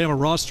Alabama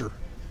roster.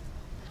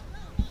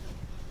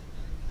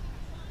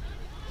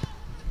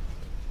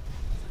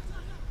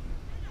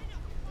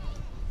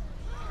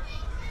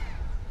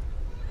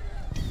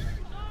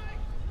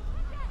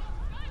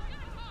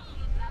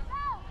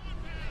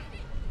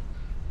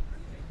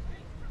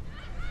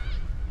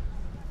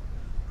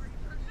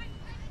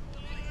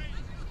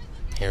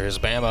 Here is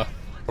Bama.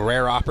 A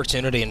rare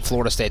opportunity in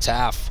Florida State's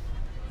half.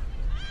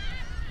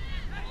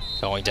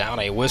 Going down,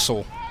 a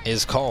whistle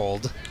is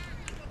called.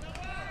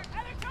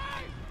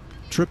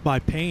 Trip by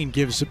Payne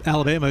gives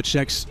Alabama a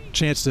chance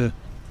to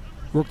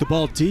work the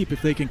ball deep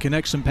if they can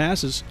connect some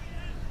passes.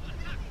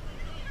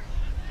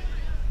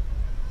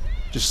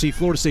 Just see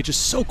Florida State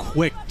just so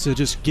quick to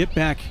just get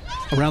back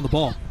around the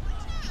ball.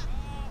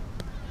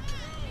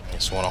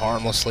 This one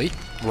harmlessly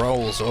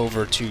rolls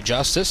over to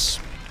Justice.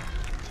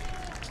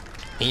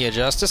 Nia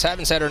Justice,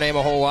 haven't said her name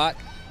a whole lot.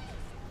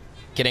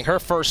 Getting her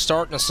first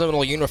start in a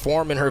Seminole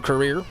uniform in her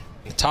career.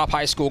 The top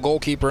high school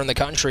goalkeeper in the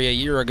country a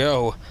year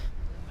ago.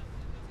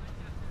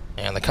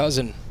 And the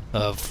cousin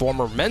of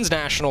former men's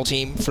national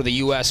team for the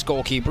U.S.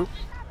 goalkeeper,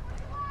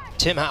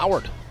 Tim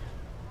Howard.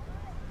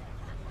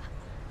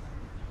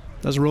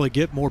 Doesn't really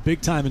get more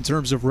big time in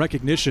terms of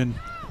recognition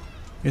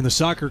in the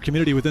soccer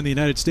community within the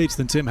United States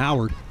than Tim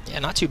Howard. Yeah,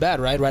 not too bad,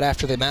 right? Right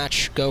after the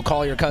match, go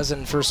call your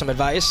cousin for some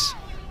advice.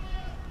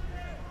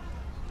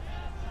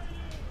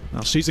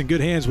 Well, she's in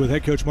good hands with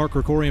head coach Mark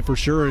Krikorian for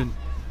sure, and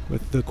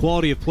with the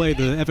quality of play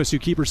the FSU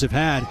keepers have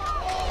had.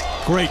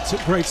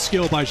 Great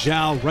skill by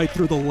Zhao, right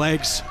through the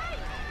legs.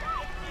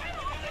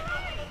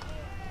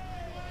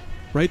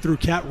 Right through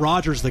Kat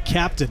Rogers, the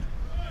captain.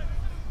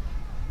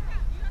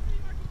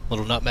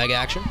 Little nutmeg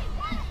action.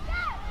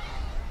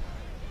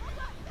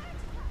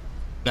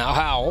 Now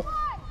Howell.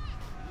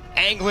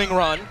 Angling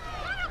run.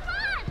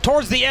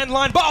 Towards the end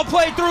line. Ball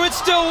played through. It's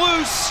still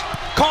loose.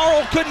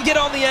 Carl couldn't get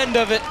on the end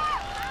of it.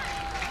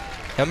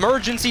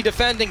 Emergency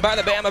defending by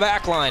the Bama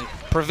backline.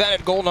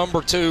 Prevented goal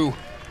number 2.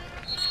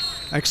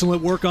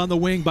 Excellent work on the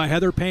wing by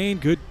Heather Payne.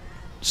 Good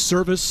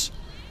service.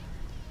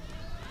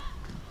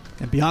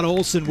 And Beata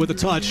Olson with a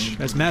touch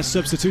as mass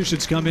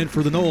substitutions come in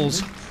for the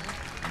Noles.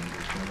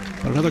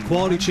 But another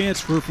quality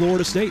chance for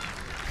Florida State.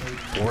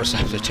 4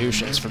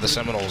 substitutions for the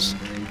Seminoles.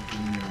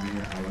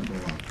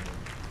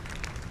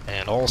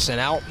 And Olson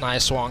out.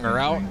 Nice swung her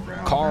out.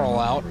 Carl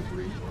out.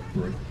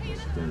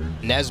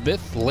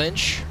 Nesbeth,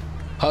 Lynch,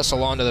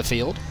 hustle onto the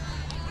field.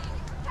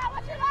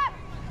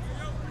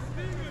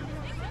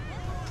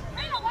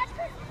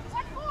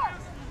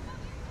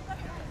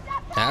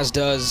 As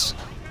does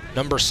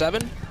number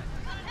 7,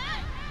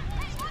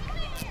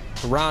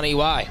 Ronnie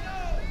Y.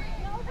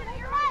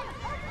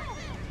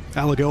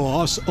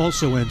 Alagoa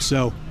also in,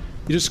 so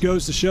it just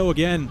goes to show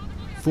again,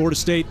 Florida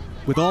State,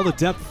 with all the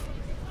depth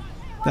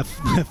that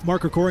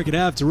Mark Krikorian could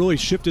have to really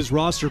shift his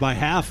roster by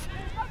half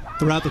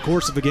throughout the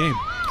course of the game.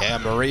 Yeah,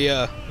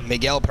 Maria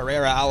Miguel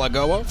Pereira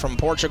Alagoa from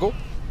Portugal.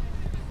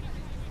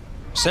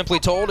 Simply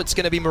told, it's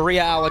going to be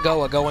Maria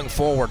Alagoa going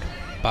forward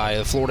by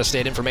the Florida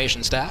State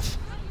information staff.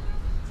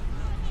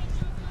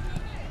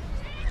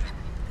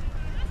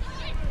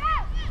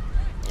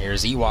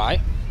 Here's EY.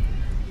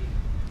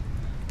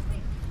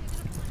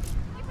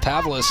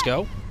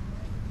 Pavlisko.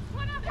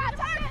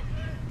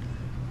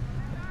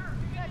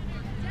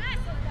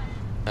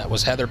 That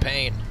was Heather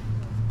Payne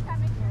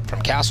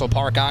from Castle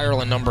Park,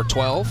 Ireland, number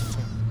 12.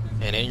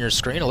 And in your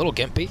screen, a little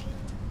gimpy.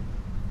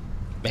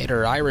 Made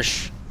her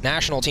Irish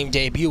national team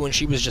debut when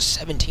she was just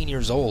 17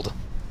 years old.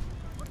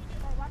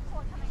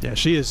 Yeah,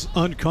 she is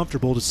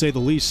uncomfortable to say the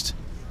least.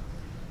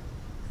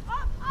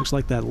 Looks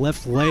like that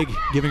left leg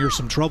giving her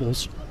some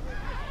troubles.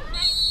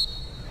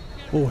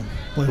 Oh, and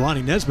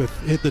Leilani Nesbitt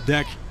hit the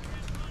deck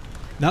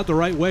not the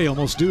right way,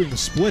 almost doing the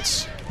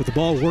splits with the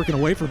ball working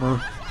away from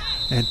her,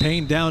 and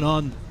Payne down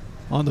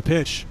on the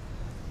pitch.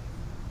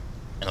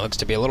 And it looks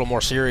to be a little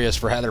more serious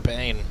for Heather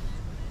Payne,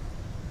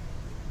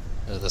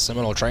 as the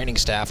Seminole training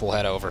staff will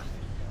head over.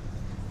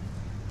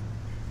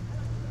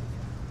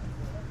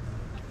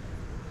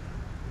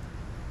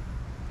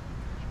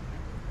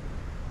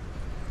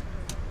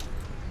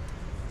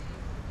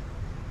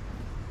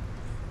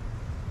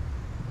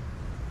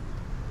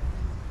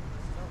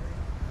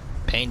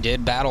 Payne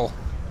did battle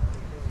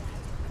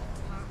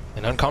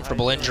an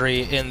uncomfortable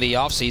injury in the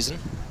offseason.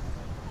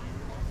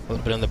 A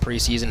little bit in the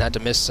preseason, had to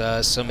miss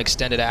some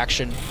extended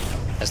action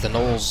as the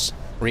Noles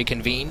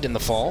reconvened in the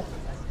fall.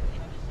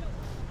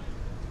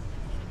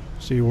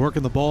 So you're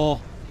working the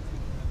ball.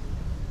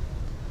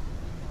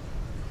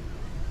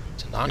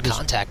 It's a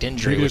non-contact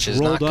injury, which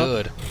is not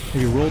good.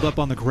 Maybe rolled up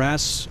on the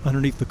grass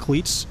underneath the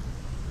cleats.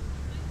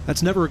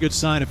 That's never a good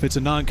sign if it's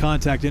a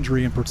non-contact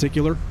injury in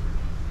particular.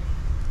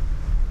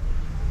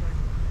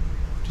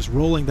 Just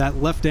rolling that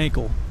left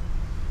ankle.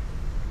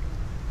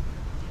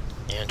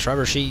 And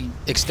Trevor, she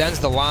extends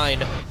the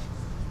line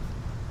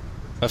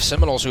of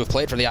Seminoles who have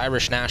played for the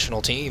Irish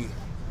national team.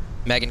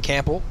 Megan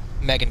Campbell,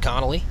 Megan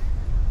Connolly.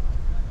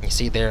 You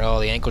see there, oh,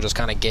 the ankle just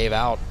kind of gave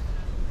out.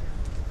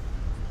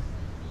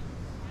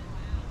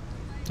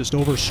 Just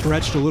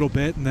overstretched a little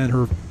bit, and then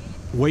her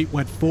weight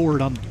went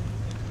forward on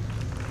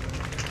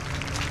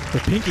the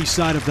pinky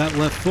side of that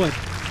left foot,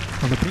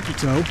 on the pinky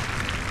toe.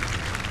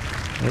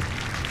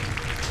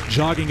 But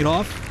jogging it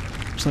off.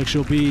 Looks like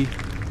she'll be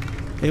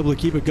able to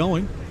keep it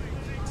going.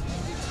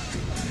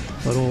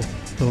 But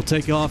it'll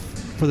take off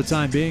for the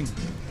time being.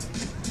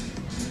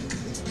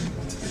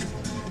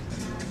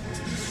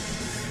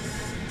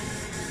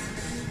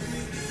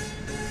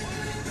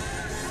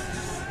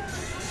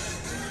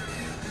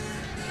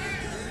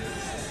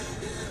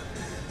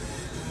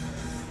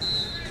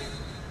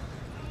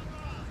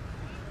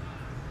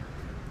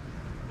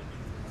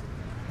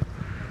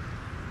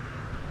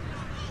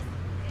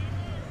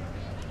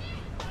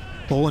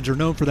 Bollinger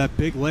known for that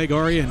big leg,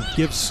 Ari, and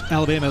gives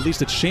Alabama at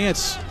least a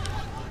chance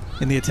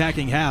in the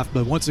attacking half.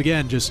 But once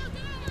again, just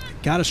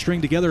got to string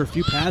together a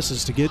few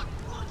passes to get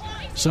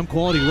some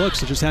quality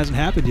looks. It just hasn't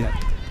happened yet.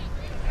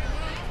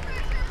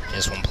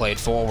 This one played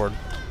forward.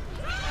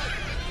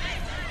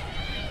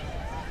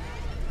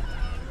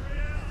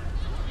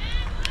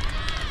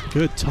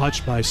 Good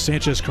touch by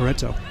Sanchez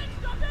Correto.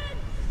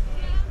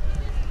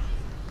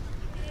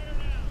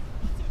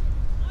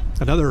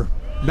 Another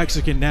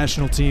Mexican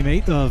national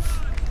teammate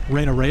of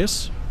Reina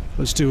Reyes.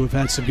 Those two have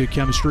had some good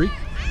chemistry.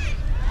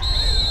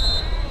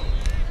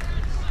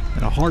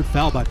 And a hard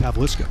foul by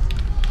Pavliska.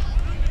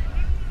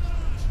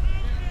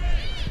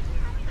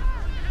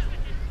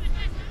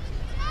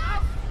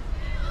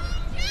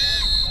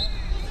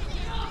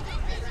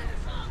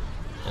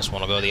 This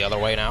one will go the other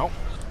way now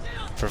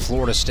for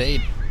Florida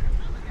State.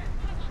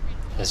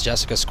 As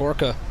Jessica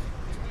Skorka,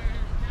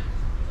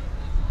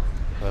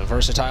 a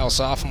versatile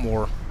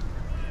sophomore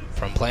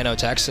from Plano,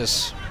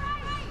 Texas.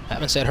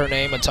 Haven't said her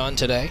name a ton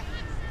today.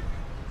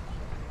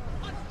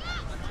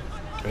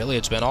 Really,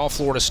 it's been all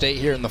Florida State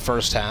here in the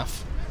first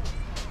half.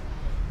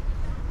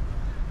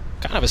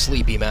 Kind of a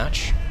sleepy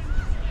match.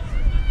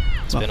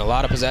 It's been a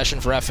lot of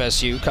possession for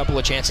FSU, couple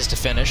of chances to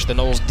finish. The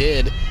Noles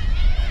did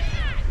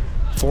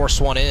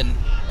force one in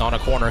on a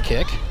corner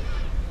kick.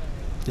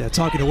 Yeah,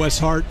 talking to Wes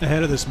Hart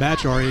ahead of this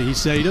match, Ari, he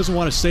said he doesn't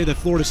want to say that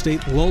Florida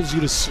State lulls you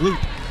to sleep,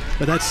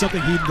 but that's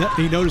something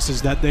he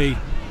notices, that they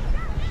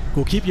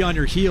will keep you on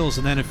your heels,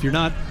 and then if you're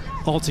not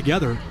all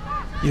together,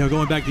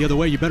 going back the other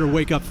way, you better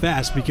wake up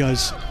fast,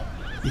 because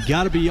you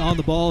got to be on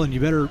the ball, and you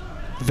better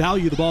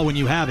value the ball when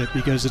you have it,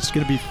 because it's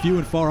going to be few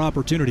and far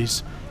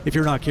opportunities if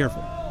you're not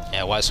careful.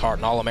 Yeah, Wes Hart,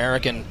 an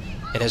All-American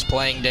in his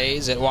playing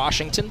days at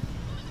Washington.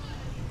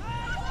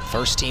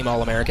 First team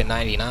All-American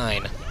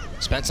 99.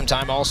 Spent some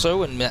time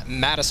also in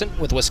Madison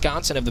with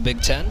Wisconsin of the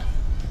Big Ten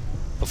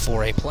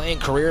before a playing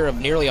career of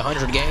nearly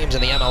 100 games in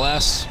the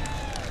MLS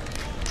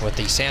with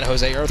the San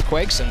Jose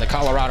Earthquakes and the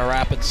Colorado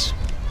Rapids.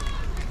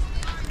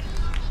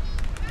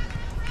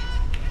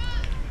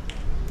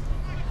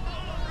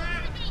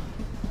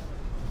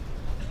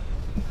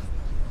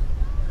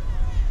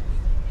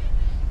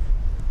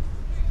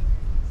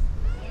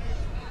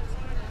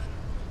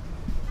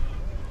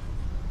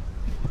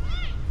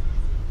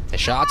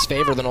 shots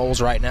favor the Noles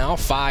right now,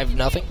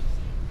 5-0.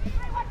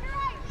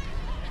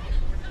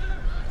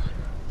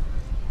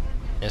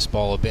 This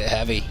ball a bit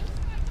heavy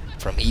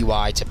from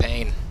EY to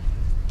Payne.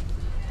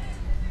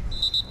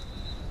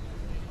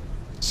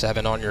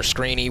 7 on your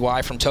screen,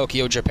 EY from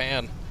Tokyo,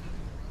 Japan.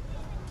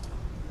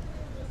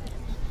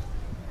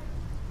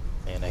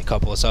 And a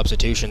couple of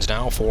substitutions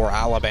now for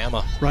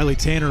Alabama. Riley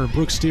Tanner and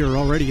Brooke Steer are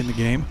already in the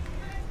game.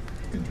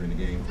 Entering the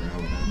game for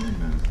Alabama,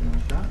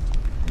 Madison Scott.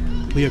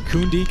 And Leah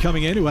Kundi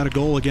coming in, who had a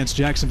goal against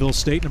Jacksonville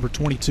State, number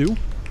 22.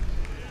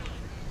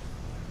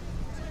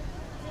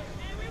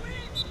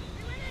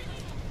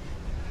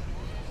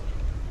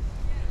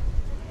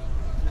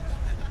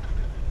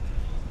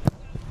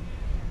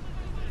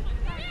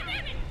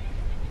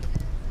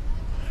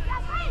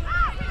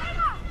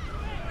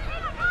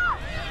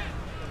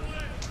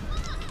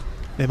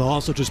 They've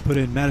also just put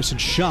in Madison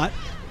Schott,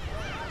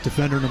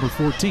 defender number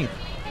 14.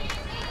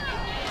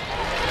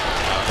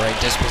 Great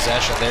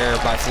dispossession there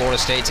by Florida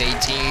State's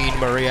 18,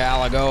 Maria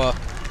Alagoa.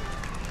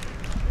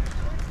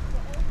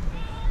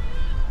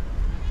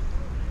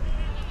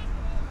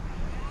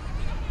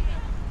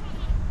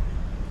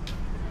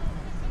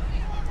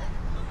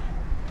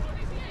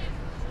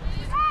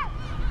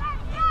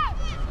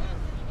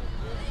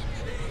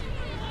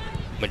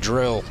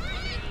 Madrill.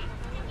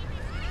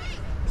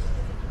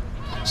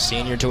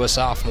 Senior to a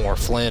sophomore,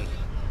 Flynn.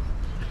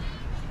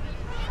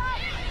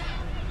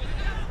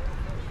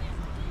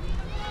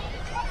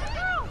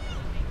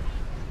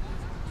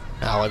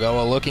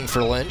 Alagoa looking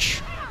for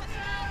Lynch.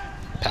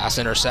 Pass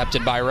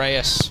intercepted by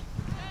Reyes.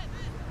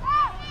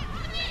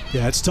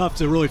 Yeah, it's tough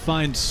to really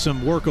find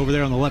some work over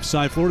there on the left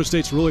side. Florida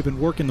State's really been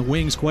working the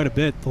wings quite a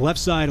bit. The left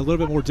side a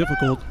little bit more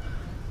difficult,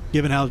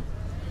 given how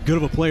good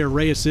of a player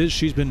Reyes is.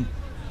 She's been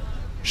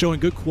showing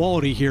good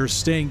quality here,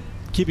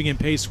 keeping in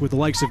pace with the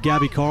likes of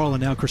Gabby Carl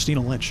and now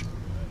Christina Lynch.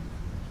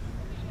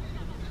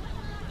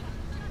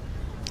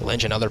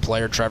 Lynch, another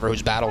player, Trevor,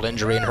 who's battled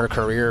injury in her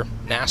career.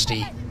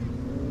 Nasty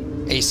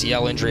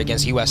ACL injury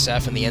against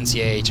USF in the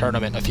NCAA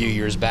tournament a few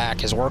years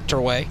back, has worked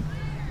her way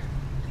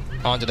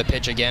onto the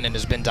pitch again and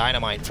has been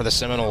dynamite for the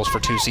Seminoles for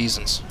 2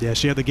 seasons. Yeah,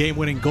 she had the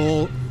game-winning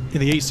goal in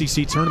the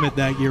ACC tournament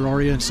that year,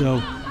 Aria, and so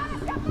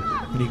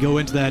when you go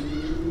into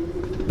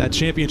that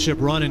championship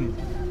run and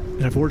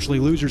unfortunately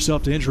lose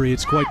yourself to injury,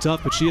 it's quite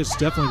tough, but she has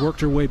definitely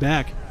worked her way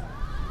back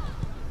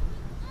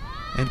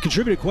and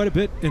contributed quite a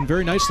bit and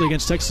very nicely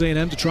against Texas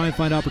A&M to try and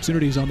find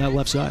opportunities on that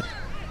left side.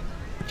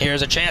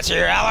 Here's a chance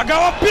here,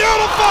 Alagoa,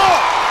 beautiful!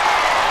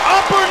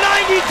 Upper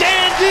 90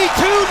 dandy,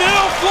 2-0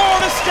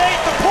 Florida State,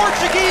 the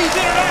Portuguese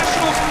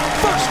international's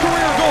first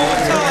career goal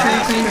in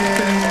Tallahassee.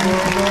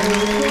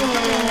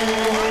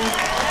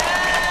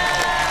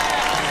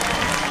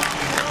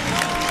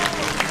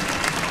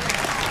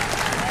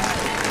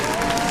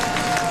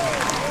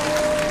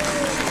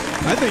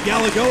 I think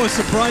Alagoa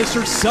surprised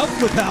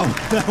herself with how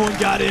that one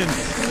got in.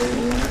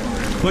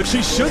 But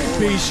she shouldn't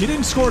be. She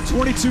didn't score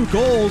 22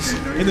 goals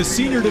in the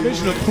senior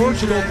division of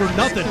Portugal for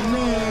nothing.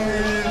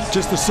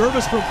 Just the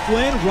service from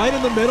Flynn right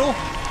in the middle.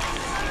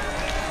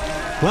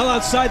 Well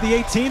outside the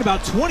 18,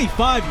 about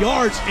 25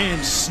 yards,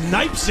 and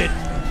snipes it.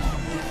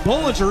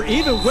 Bollinger,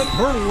 even with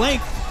her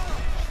length,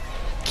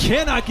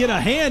 cannot get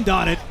a hand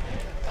on it.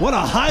 What a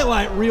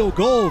highlight reel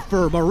goal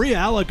for Maria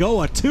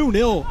Alagoa,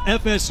 2-0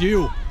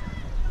 FSU.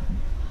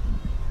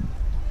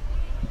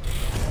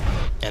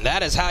 And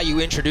that is how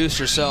you introduce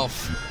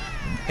yourself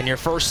in your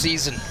first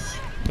season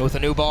with a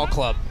new ball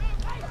club.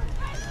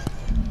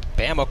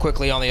 Bama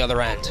quickly on the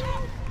other end.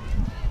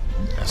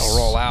 That'll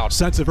roll out.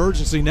 Sense of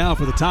urgency now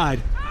for the Tide.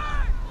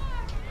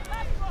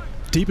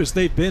 Deepest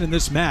they've been in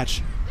this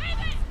match.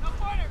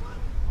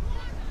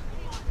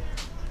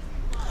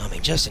 I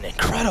mean, just an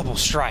incredible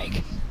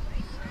strike.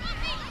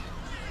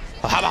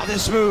 Well, how about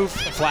this move?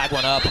 The flag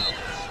went up.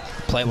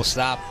 Play will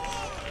stop.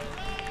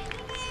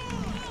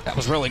 That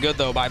was really good,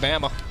 though, by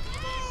Bama.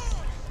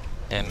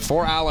 And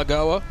for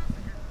Alagoa,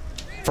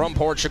 from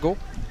Portugal,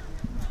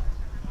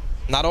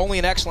 not only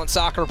an excellent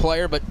soccer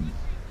player, but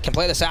can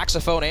play the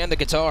saxophone and the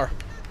guitar.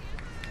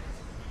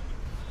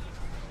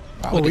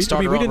 Well, we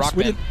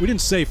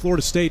didn't say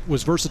Florida State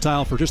was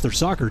versatile for just their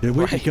soccer, did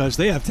we? Right. Because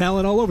they have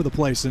talent all over the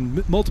place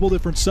and multiple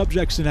different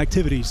subjects and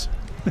activities.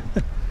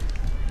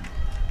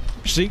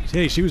 She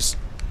was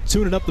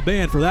tuning up the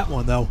band for that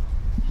one, though.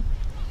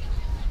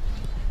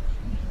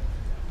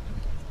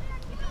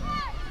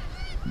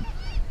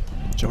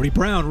 Jody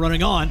Brown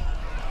running on.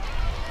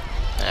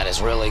 That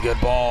is really good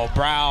ball.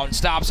 Brown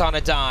stops on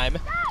a dime,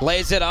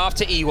 lays it off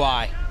to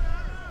EY.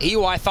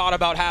 EY thought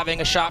about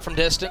having a shot from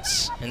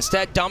distance,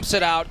 instead dumps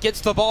it out, gets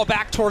the ball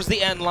back towards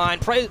the end line,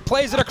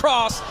 plays it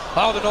across.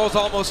 Oh, the Noles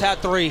almost had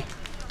 3.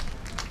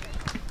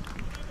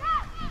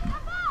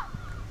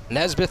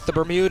 Nesbitt, the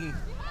Bermudan,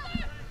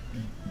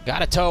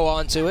 got a toe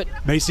onto it.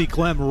 Macy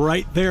Clem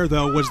right there,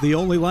 though, was the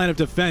only line of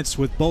defense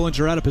with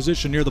Bollinger out of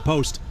position near the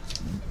post.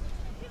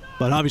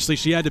 But obviously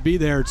she had to be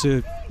there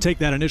to take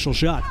that initial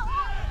shot.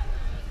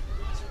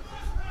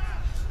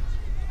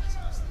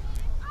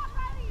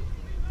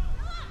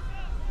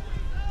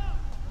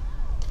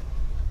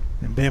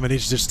 And Bama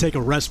needs to just take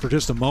a rest for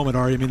just a moment,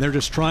 Ari. I mean, they're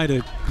just trying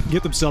to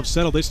get themselves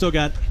settled. They still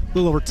got a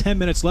little over 10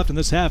 minutes left in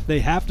this half. They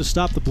have to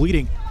stop the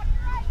bleeding,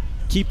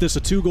 keep this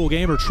a 2-goal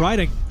game, or try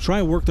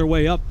and work their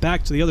way up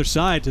back to the other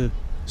side to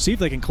see if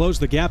they can close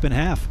the gap in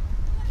half.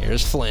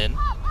 Here's Flynn.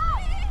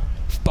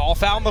 Ball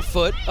found the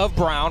foot of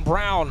Brown.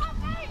 Brown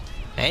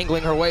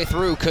angling her way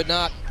through, could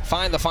not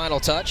find the final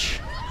touch.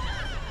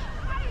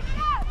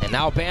 And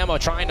now Bama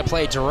trying to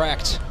play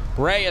direct.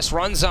 Reyes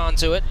runs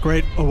onto it.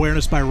 Great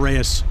awareness by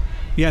Reyes.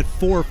 He had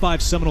 4 or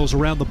 5 Seminoles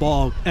around the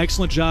ball.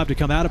 Excellent job to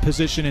come out of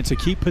position and to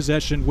keep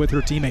possession with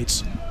her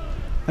teammates.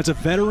 That's a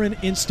veteran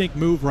instinct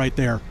move right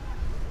there.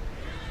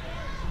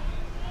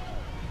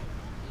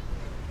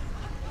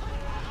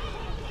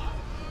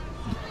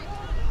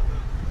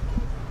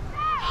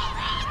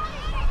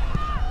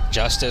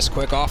 Justice,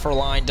 quick off her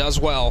line, does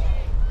well.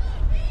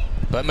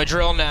 But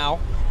Madrill now.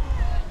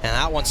 And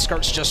that one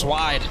skirts just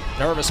wide.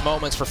 Nervous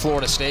moments for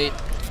Florida State.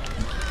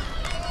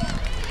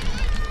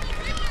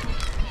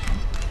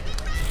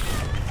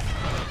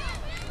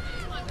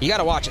 You got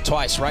to watch it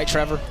twice, right,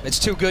 Trevor? It's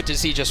too good to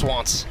see just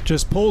once.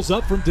 Just pulls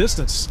up from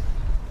distance.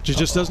 She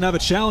just doesn't have a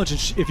challenge.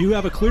 And if you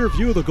have a clear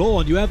view of the goal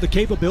and you have the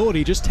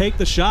capability, just take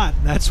the shot.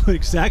 And that's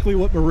exactly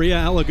what Maria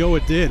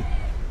Alagoa did.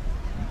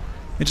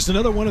 And just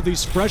another one of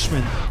these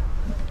freshmen.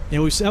 You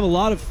know, there's a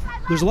lot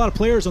of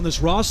players on this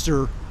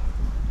roster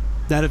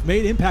that have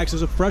made impacts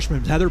as a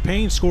freshman. Heather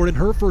Payne scored in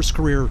her first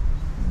career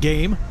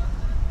game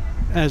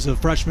as a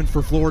freshman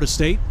for Florida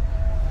State.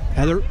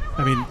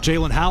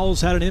 Jalen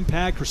Howells had an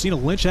impact. Christina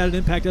Lynch had an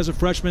impact as a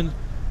freshman.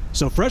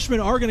 So freshmen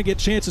are going to get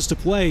chances to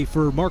play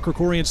for Mark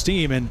Krikorian's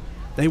team, and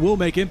they will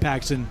make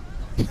impacts. And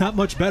not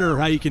much better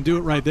how you can do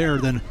it right there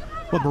than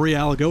what Maria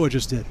Alagoa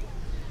just did.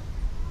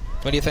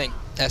 What do you think?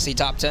 SC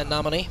Top 10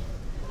 nominee?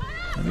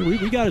 I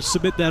mean, we got to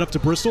submit that up to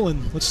Bristol,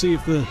 and let's see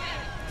if the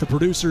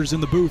producers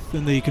in the booth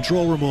in the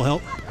control room will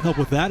help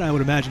with that. I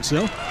would imagine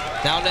so.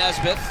 Now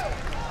Nesbitt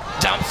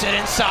dumps it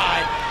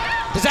inside.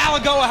 Does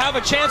Alagoa have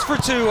a chance for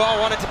 2?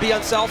 Oh, wanted to be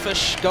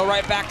unselfish. Go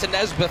right back to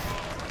Nesbitt.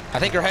 I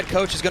think her head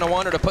coach is going to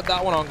want her to put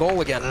that one on goal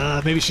again.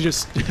 Maybe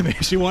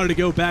she wanted to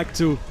go back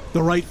to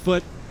the right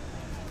foot.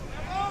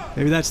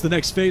 Maybe that's the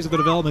next phase of the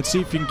development.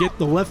 See if you can get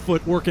the left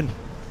foot working,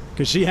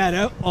 because she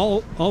had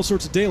all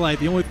sorts of daylight.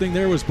 The only thing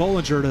there was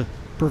Bollinger to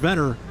prevent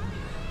her.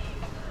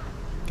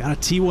 Got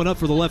to tee one up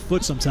for the left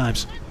foot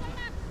sometimes.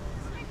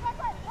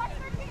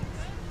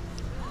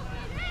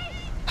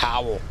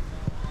 Howell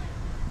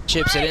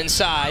chips it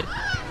inside.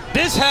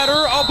 This header,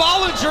 a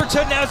Bollinger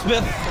to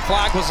Nesbitt. The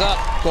flag was up.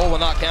 Goal will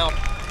not count.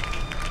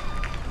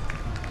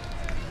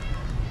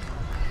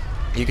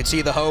 You can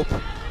see the hope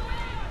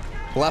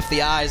left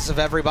the eyes of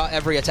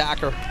every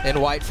attacker in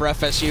white for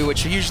FSU,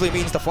 which usually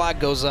means the flag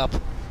goes up.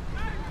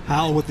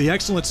 Howell with the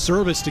excellent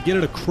service to get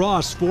it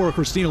across for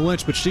Christina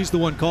Lynch, but she's the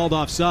one called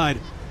offside.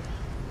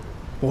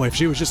 Boy, if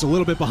she was just a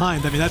little bit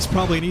behind, I mean, that's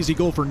probably an easy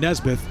goal for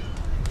Nesbitt.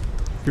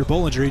 If you're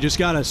Bollinger, you just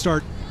got to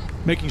start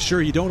making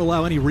sure you don't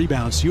allow any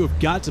rebounds. You have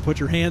got to put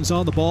your hands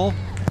on the ball,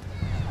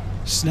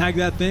 snag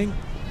that thing,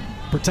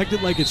 protect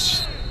it like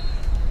it's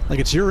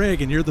your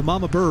egg and you're the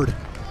mama bird.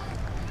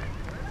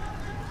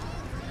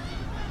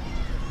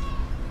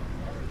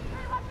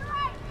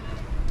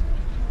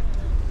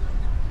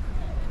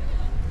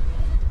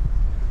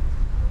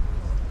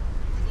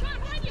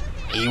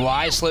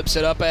 EY slips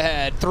it up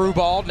ahead. Through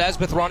ball.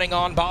 Nesbitt running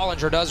on.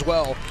 Bollinger does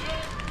well.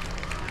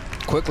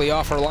 Quickly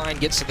off her line,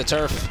 gets to the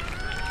turf.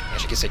 I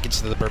should say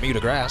gets to the Bermuda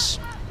grass.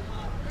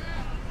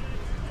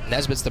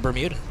 Nesbitt's the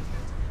Bermuda.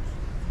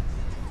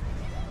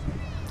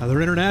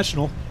 Another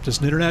international.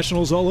 Just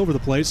internationals all over the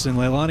place. And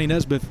Leilani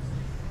Nesbitt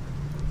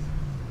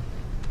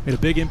made a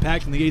big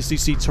impact in the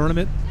ACC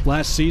tournament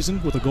last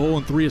season with a goal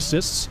and 3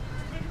 assists.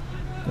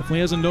 Definitely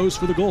has a nose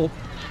for the goal.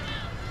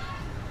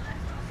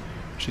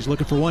 She's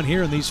looking for one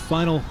here in these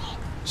final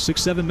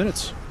 6-7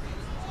 minutes.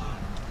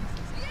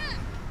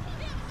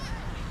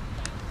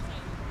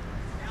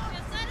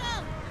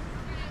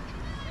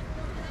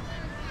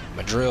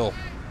 Madrill.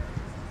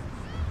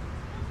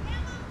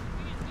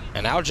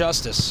 And now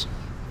Justice.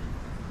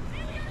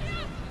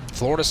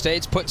 Florida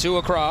State's put 2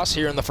 across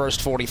here in the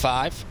first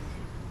 45.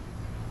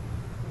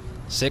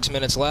 6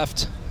 minutes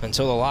left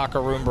until the locker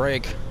room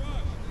break.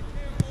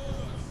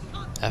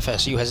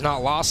 FSU has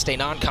not lost a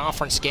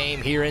non-conference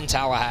game here in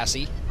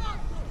Tallahassee.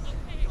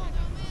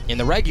 In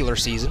the regular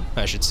season,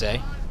 I should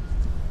say,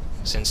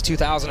 since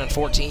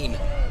 2014.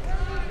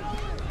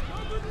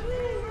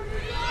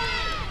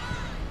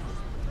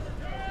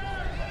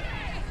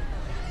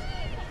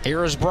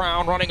 Here is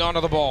Brown running onto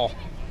the ball.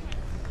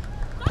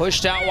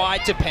 Pushed out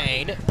wide to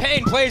Payne.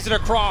 Payne plays it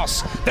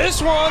across.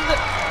 This one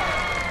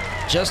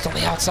just on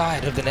the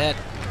outside of the net.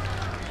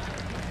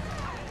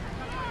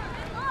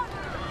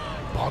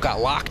 Ball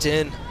got locked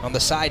in on the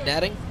side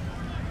netting.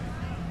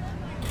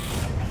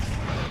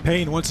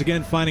 Payne once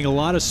again finding a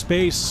lot of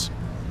space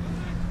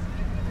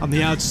on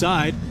the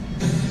outside.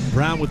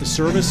 Brown with the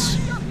service.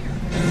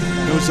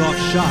 Goes off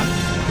shot.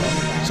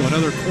 So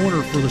another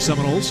corner for the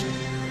Seminoles.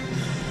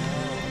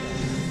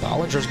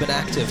 Bollinger's been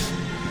active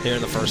here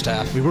in the first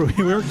half. We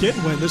weren't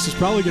kidding when this is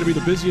probably going to be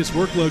the busiest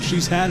workload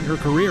she's had in her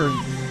career.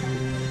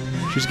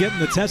 And she's getting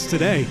the test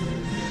today.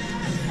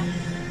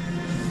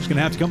 She's going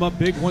to have to come up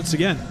big once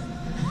again.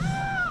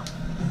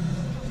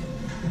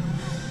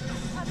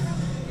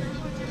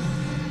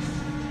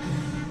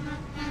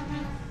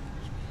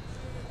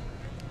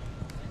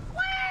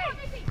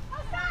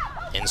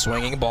 In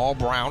swinging ball,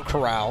 Brown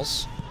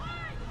corrals.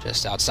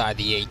 Just outside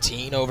the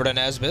 18, over to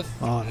Nesbeth.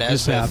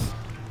 Nesbeth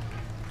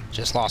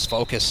just lost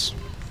focus.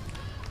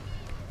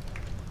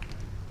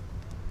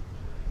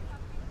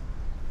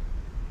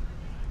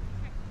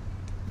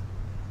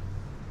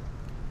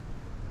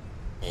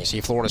 You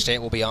see Florida State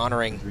will be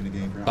honoring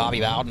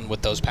Bobby Bowden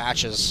with those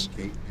patches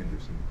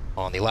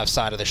on the left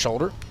side of the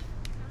shoulder.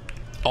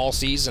 All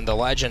season, the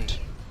legend,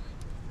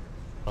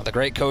 one of the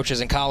great coaches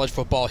in college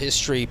football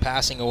history,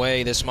 passing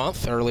away this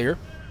month earlier.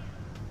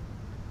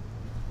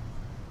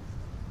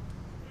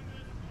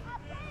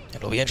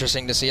 It'll be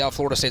interesting to see how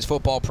Florida State's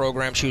football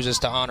program chooses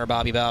to honor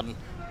Bobby Bowden.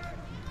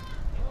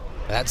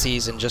 That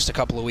season just a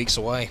couple of weeks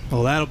away.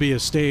 Well, that'll be a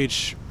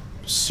stage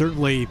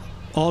certainly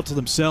all to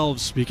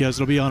themselves, because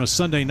it'll be on a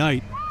Sunday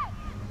night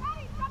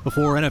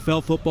before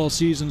NFL football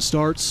season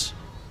starts.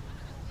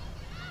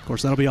 Of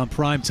course, that'll be on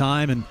prime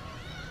time, and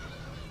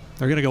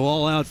they're going to go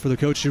all out for the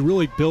coach who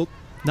really built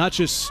not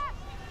just,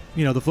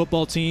 the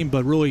football team,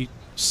 but really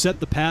set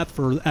the path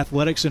for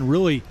athletics, and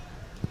really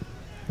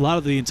a lot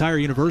of the entire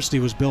university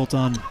was built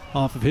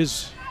off of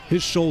his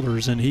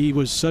shoulders, and he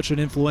was such an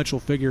influential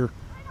figure.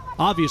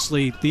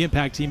 Obviously, the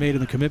impact he made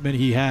and the commitment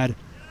he had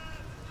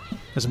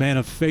as a man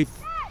of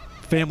faith,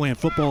 family, and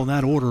football in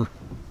that order.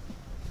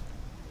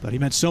 But he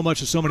meant so much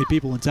to so many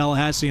people in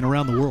Tallahassee and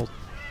around the world.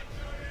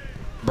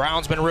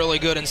 Brown's been really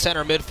good in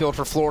center midfield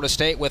for Florida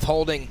State with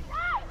holding.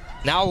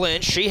 Now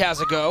Lynch, she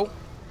has a go.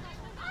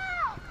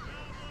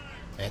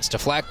 It's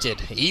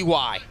deflected.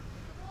 EY.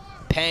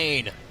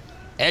 Payne.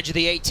 Edge of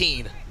the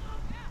 18.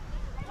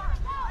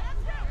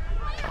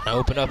 Trying to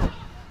open up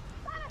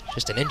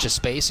just an inch of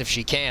space if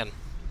she can.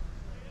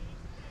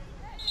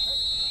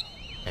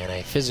 And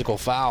a physical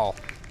foul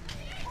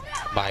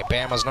by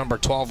Bama's number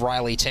 12,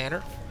 Riley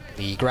Tanner,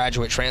 the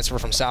graduate transfer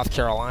from South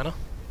Carolina.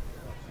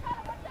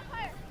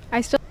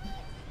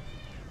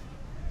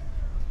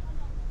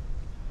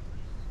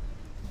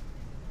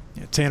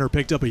 Tanner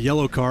picked up a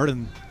yellow card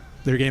in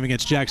their game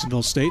against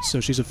Jacksonville State, so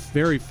she's a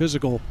very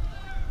physical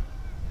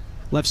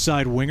left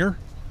side winger,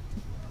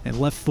 and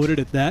left-footed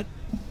at that.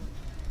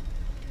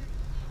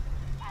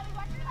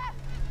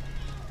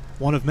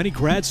 One of many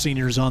grad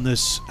seniors on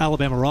this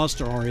Alabama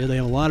roster, Aria. They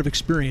have a lot of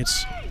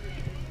experience.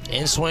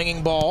 In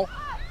swinging ball.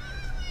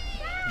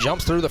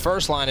 Jumps through the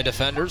first line of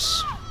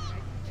defenders.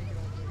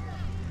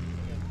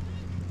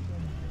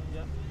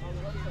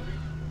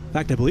 In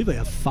fact, I believe they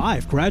have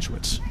 5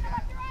 graduates.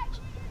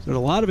 There's a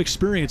lot of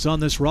experience on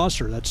this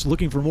roster that's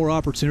looking for more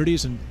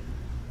opportunities and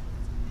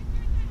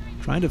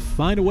trying to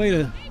find a way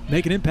to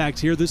make an impact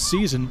here this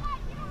season.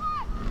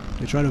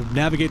 They try to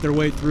navigate their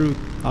way through,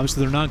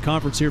 obviously, their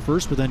non-conference here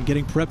first, but then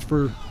getting prepped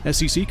for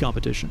SEC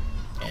competition.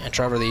 And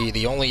Trevor,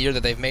 the only year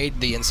that they've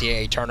made the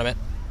NCAA tournament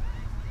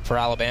for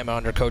Alabama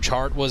under Coach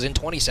Hart was in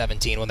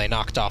 2017 when they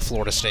knocked off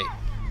Florida State.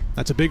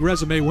 That's a big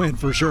resume win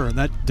for sure, and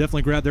that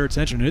definitely grabbed their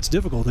attention. And it's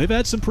difficult. They've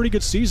had some pretty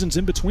good seasons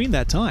in between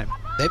that time.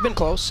 They've been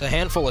close a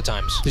handful of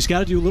times. Just got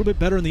to do a little bit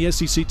better in the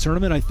SEC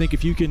tournament. I think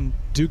if you can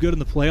do good in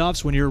the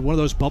playoffs when you're one of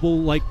those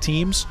bubble-like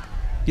teams,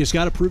 you just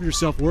got to prove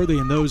yourself worthy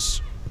in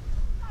those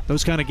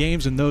kind of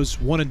games and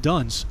those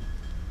one-and-dones.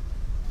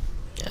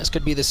 Yeah, this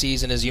could be the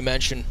season, as you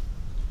mentioned.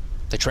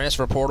 The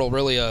transfer portal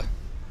really a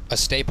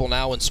staple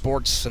now in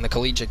sports and the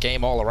collegiate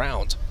game all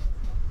around.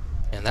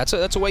 And that's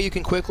a way you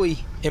can quickly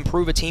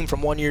improve a team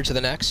from one year to the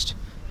next.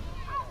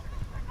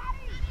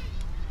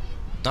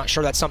 Not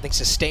sure that's something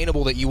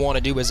sustainable that you want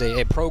to do as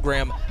a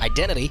program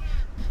identity.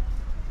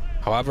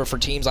 However, for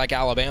teams like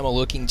Alabama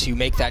looking to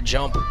make that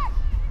jump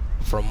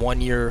from one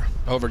year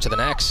over to the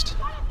next,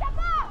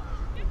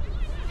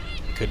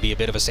 it could be a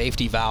bit of a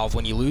safety valve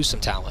when you lose some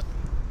talent.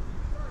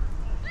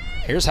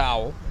 Here's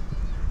Howell.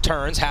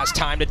 Turns, has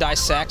time to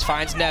dissect,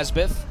 finds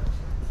Nesbeth.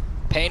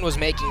 Payne was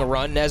making a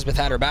run. Nesbeth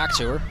had her back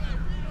to her.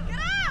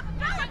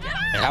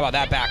 And how about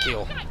that back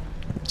heel?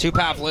 To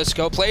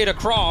Pavlisco, played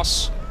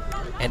across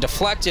and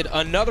deflected.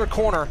 Another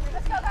corner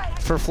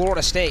for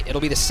Florida State. It'll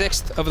be the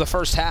 6th of the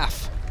first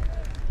half.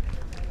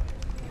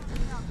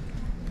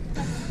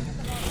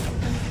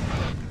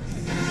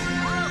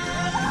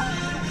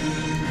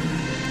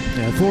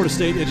 Yeah, Florida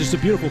State, just a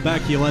beautiful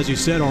back heel, as you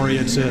said,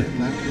 Aria, to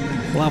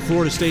allow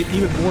Florida State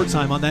even more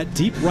time on that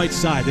deep right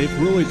side. They've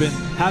really been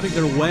having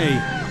their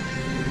way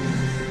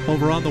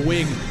over on the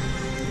wing,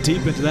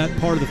 deep into that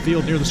part of the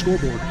field near the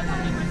scoreboard.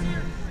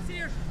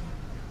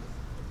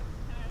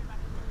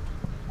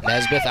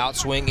 Nesbeth out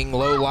swinging,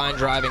 low line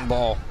driving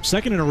ball.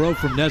 Second in a row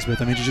from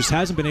Nesbeth. I mean, she just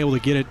hasn't been able to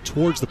get it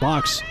towards the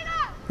box,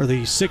 or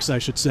the 6, I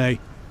should say,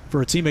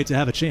 for a teammate to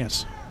have a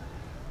chance.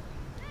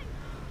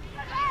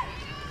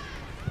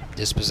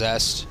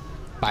 Dispossessed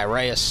by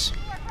Reyes.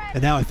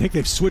 And now I think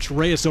they've switched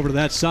Reyes over to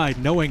that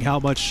side, knowing how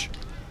much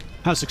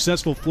how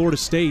successful Florida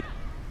State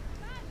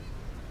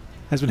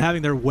has been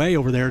having their way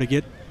over there to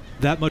get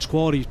that much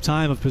quality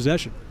time of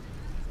possession.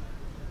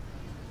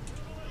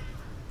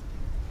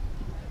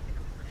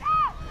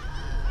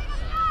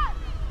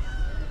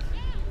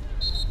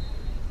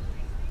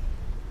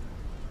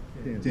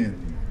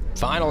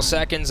 Final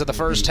seconds of the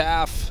first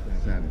half,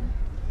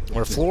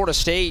 where Florida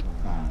State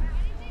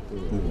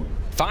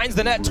finds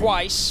the net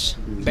twice.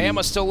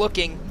 Bama still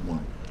looking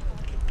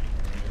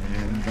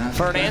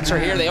for an answer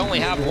here. They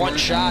only have one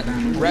shot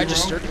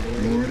registered.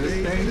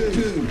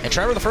 And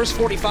Trevor, the first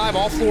 45,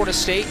 all Florida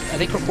State. I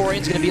think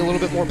Krikorian's going to be a little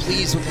bit more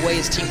pleased with the way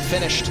his team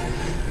finished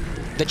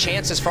the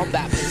chances from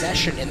that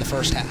possession in the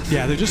first half.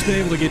 Yeah, they've just been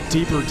able to get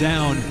deeper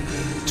down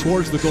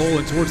towards the goal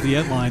and towards the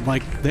end line.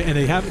 They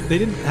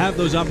didn't have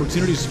those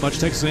opportunities as much.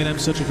 Texas A&M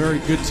is such a very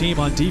good team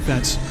on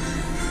defense.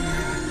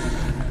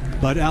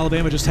 But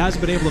Alabama just hasn't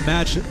been able to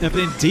match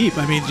everything deep.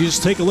 I mean, you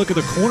just take a look at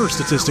the corner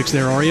statistics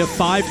there, Aria.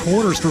 5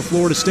 corners for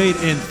Florida State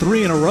and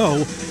 3 in a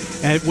row,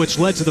 which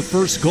led to the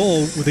first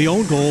goal with the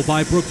own goal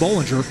by Brooke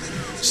Bollinger.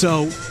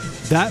 So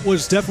that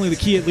was definitely the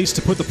key, at least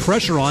to put the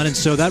pressure on, and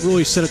so that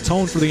really set a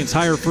tone for the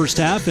entire first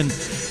half. And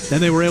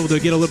then they were able to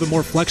get a little bit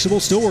more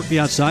flexible, still work the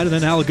outside, and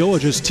then Alagoa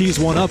just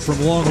teased one up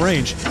from long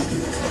range.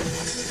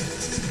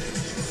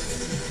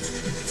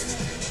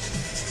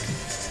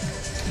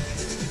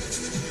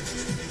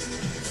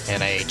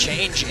 And a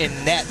change in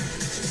net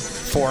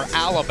for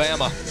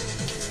Alabama.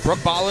 Brooke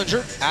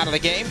Bollinger out of the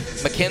game.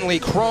 McKinley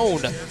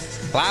Crone,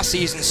 last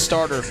season's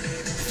starter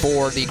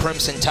for the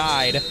Crimson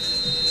Tide.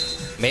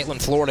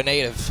 Maitland, Florida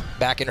native,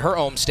 back in her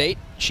home state.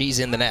 She's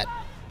in the net.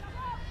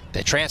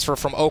 The transfer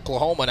from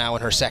Oklahoma now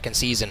in her second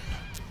season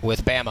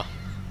with Bama.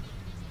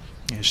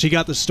 Yeah, she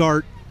got the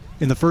start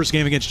in the first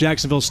game against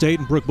Jacksonville State,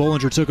 and Brooke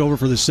Bollinger took over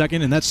for the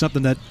second, and that's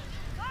something that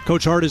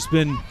Coach Hart has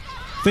been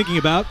thinking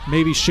about,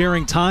 maybe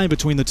sharing time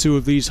between the two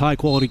of these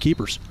high-quality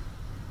keepers.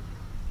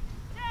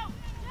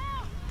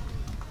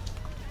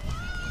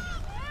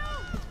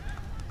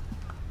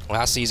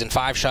 Last season,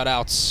 5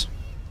 shutouts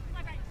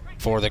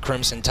for the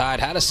Crimson Tide.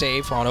 Had a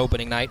save on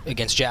opening night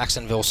against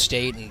Jacksonville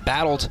State and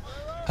battled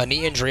a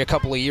knee injury a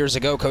couple of years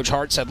ago. Coach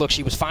Hart said, look,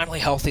 she was finally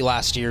healthy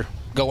last year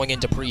going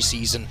into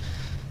preseason.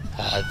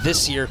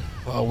 This year,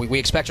 well, we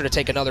expect her to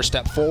take another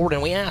step forward,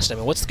 and we asked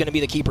him, what's going to be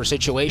the keeper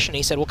situation?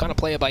 He said, we'll kind of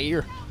play it by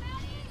ear.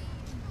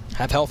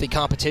 Have healthy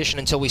competition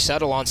until we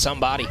settle on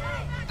somebody.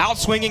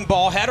 Outswinging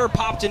ball, header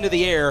popped into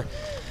the air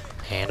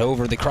and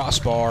over the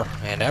crossbar,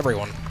 and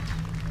everyone.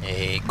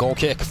 A goal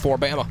kick for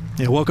Bama.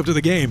 Yeah, welcome to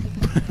the game.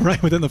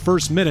 Right within the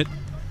first minute,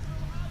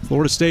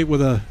 Florida State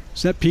with a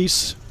set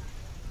piece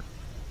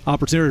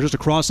opportunity, just a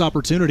cross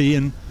opportunity,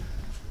 and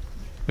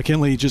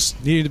McKinley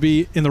just needed to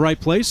be in the right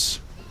place.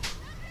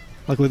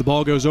 Luckily, the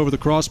ball goes over the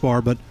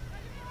crossbar, but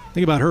the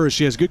thing about her is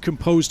she has good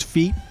composed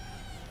feet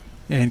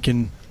and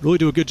can really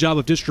do a good job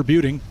of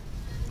distributing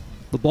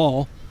the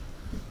ball.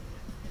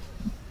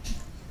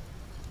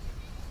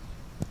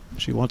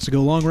 She wants to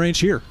go long range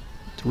here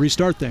to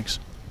restart things.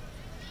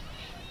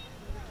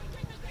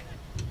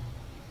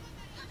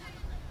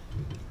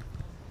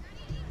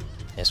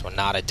 This one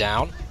knotted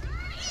down.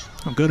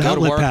 Good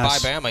outlet work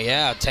pass by Bama.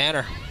 Yeah,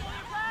 Tanner.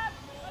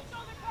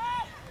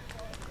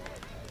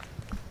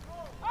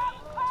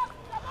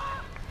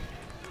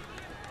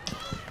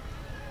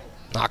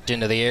 Knocked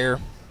into the air.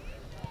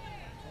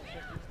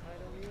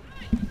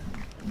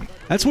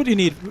 That's what you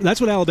need. That's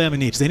what Alabama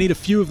needs. They need a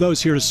few of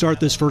those here to start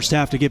this first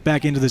half to get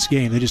back into this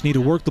game. They just need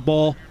to work the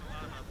ball,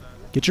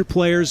 get your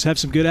players, have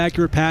some good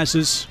accurate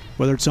passes,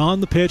 whether it's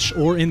on the pitch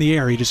or in the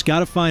air. You just got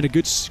to find a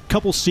good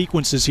couple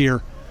sequences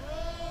here.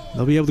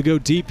 They'll be able to go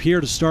deep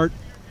here to start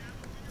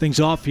things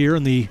off here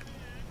in the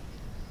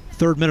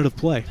 3rd minute of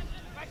play.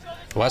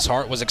 Wes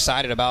Hart was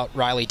excited about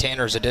Riley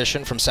Tanner's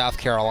addition from South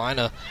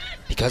Carolina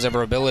because of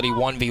her ability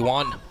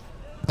 1v1.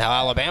 Now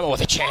Alabama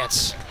with a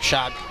chance.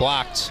 Shot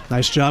blocked.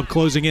 Nice job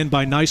closing in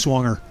by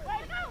Neiswanger.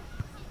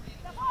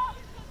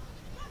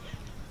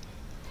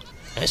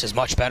 This is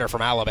much better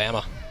from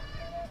Alabama.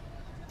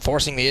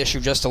 Forcing the issue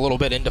just a little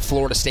bit into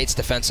Florida State's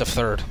defensive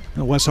third.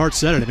 Well, Wes Hart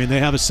said it. I mean, they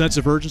have a sense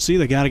of urgency.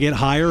 They got to get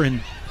higher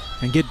and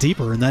get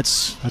deeper, and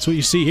that's what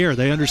you see here.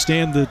 They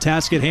understand the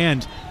task at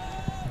hand.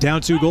 Down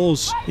 2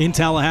 goals in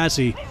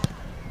Tallahassee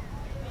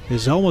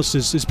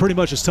is pretty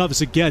much as tough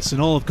as it gets in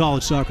all of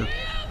college soccer.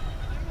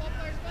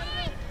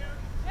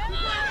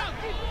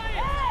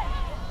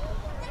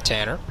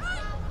 Tanner.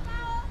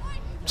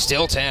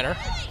 Still Tanner.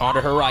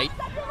 Onto her right.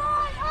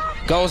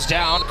 Goes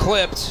down,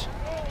 clipped.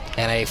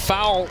 And a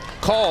foul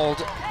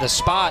called. The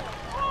spot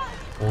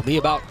will be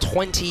about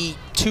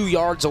 22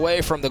 yards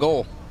away from the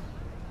goal.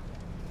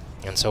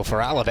 And so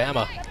for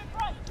Alabama,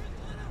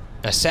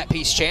 a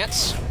set-piece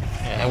chance.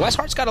 And Wes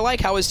Hart's got to like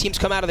how his team's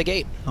come out of the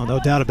gate. Oh, no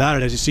doubt about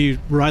it. As you see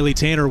Riley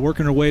Tanner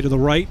working her way to the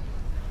right.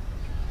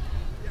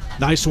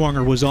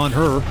 Neiswanger was on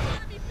her.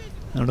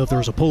 I don't know if there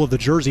was a pull of the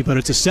jersey, but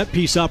it's a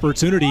set-piece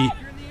opportunity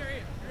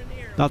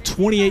about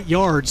 28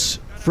 yards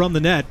from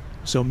the net.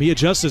 So Mia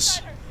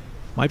Justice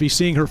might be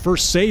seeing her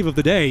first save of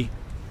the day.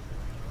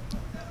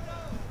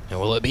 And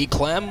will it be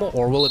Clem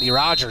or will it be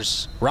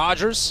Rogers?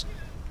 Rogers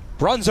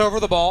runs over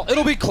the ball.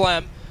 It'll be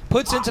Clem.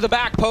 Puts into the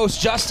back post.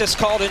 Justice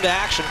called into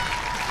action.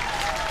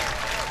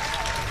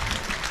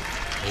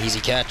 Easy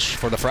catch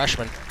for the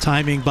freshman.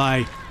 Timing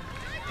by,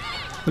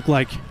 looked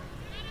like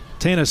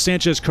Tana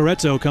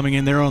Sanchez-Corretto coming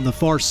in there on the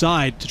far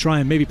side to try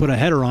and maybe put a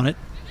header on it.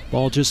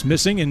 Ball just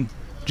missing, and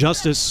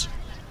Justice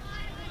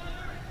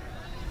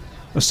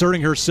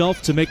asserting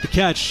herself to make the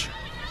catch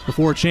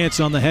before a chance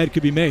on the head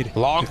could be made.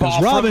 Long ball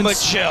from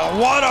Mitchell.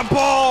 What a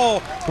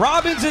ball!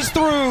 Robbins is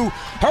through.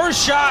 Her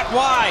shot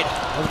wide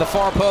of the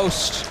far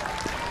post.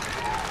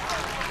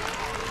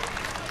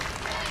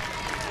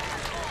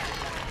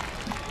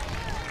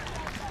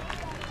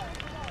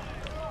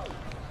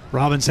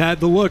 Robbins had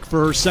the look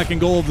for her second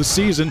goal of the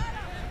season.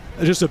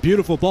 Just a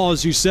beautiful ball,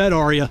 as you said,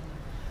 Aria.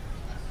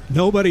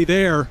 Nobody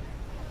there.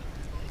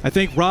 I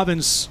think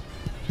Robbins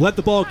let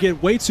the ball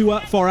get way too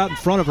far out in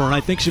front of her, and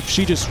I think if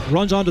she just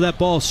runs onto that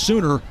ball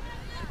sooner,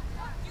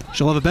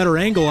 she'll have a better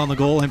angle on the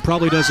goal and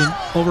probably doesn't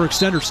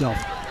overextend herself.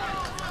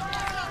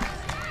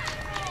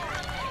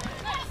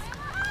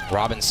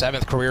 Robbins'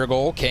 7th career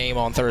goal came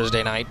on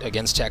Thursday night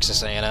against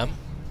Texas A&M.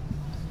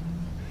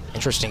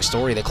 Interesting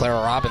story that Clara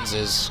Robbins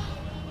is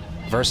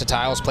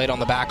versatile, has played on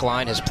the back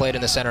line, has played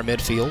in the center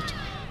midfield.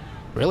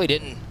 Really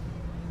didn't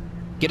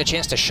get a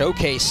chance to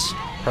showcase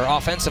her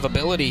offensive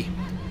ability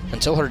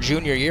until her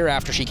junior year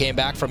after she came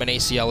back from an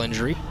ACL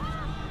injury.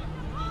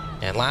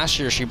 And last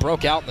year she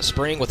broke out in the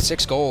spring with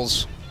 6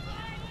 goals.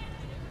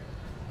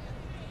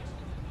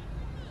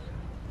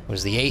 It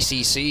was the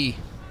ACC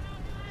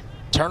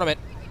tournament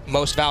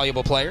most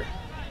valuable player.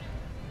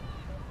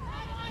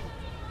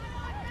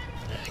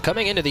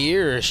 Coming into the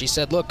year, she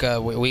said, look,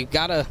 we've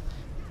got to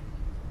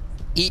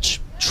each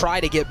try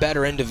to get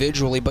better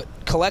individually, but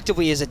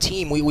collectively as a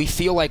team, we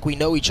feel like we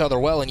know each other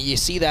well, and you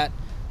see that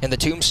in the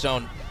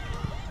tombstone.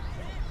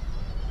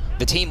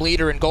 The team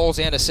leader in goals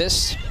and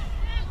assists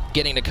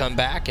getting to come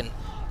back, and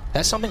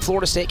that's something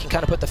Florida State can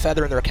kind of put the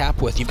feather in their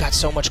cap with. You've got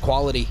so much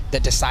quality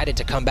that decided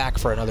to come back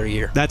for another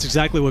year. That's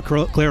exactly what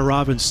Clara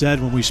Robbins said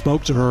when we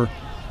spoke to her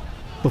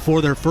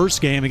before their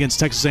first game against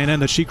Texas A&M,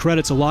 that she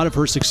credits a lot of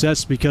her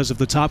success because of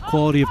the top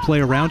quality of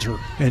play around her.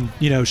 And,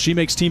 you know, she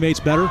makes teammates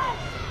better,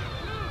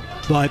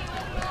 but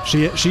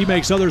she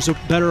makes others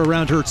better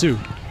around her too.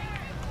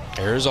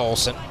 Here's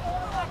Olsen.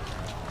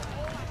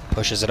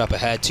 Pushes it up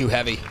ahead, too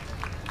heavy.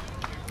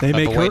 They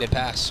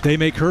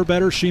make her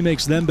better, she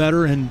makes them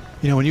better, and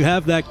you know, when you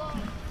have that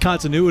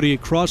continuity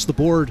across the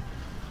board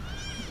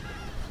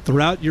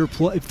throughout your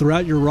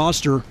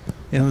roster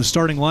and the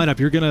starting lineup,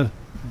 you're going to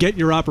get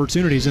your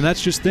opportunities, and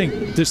that's just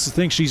the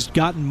thing. She's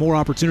gotten more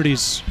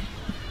opportunities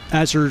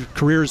as her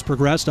career has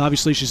progressed.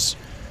 Obviously, she's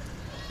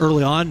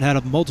early on had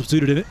a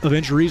multitude of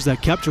injuries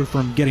that kept her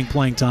from getting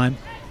playing time,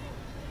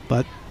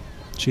 but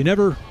she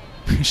never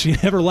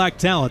lacked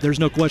talent. There's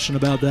no question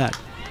about that.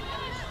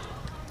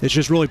 It's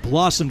just really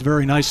blossomed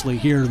very nicely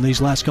here in these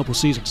last couple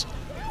seasons.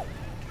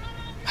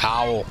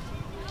 Howell,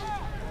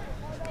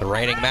 the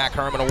reigning Mac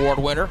Herman Award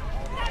winner,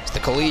 is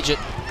the collegiate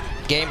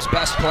game's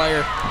best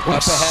player. What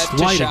up ahead to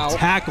Shao. Sliding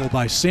tackle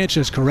by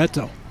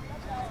Sanchez-Corretto.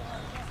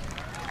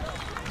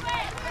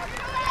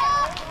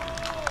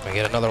 We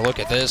get another look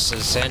at this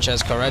as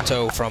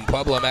Sanchez-Corretto from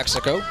Puebla,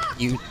 Mexico,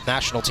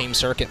 national team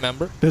circuit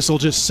member. Bissell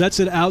just sets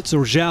it out to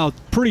Zhao.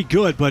 Pretty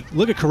good, but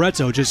look at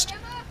Corretto just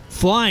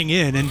flying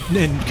in and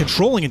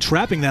controlling and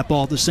trapping that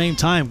ball at the same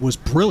time was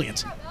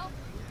brilliant.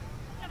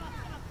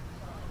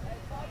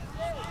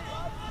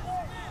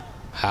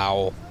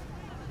 Howell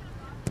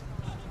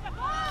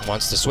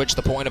wants to switch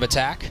the point of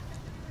attack,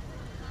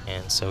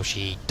 and so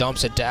she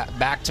dumps it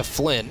back to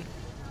Flynn,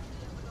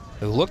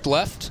 who looked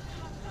left,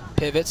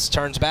 pivots,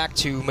 turns back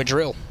to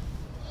Madrill.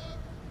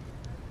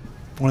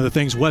 One of the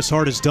things Wes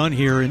Hart has done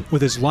here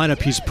with his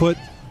lineup, he's put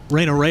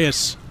Reina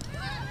Reyes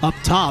up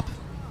top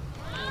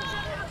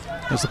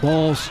as the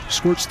ball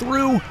squirts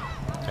through.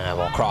 And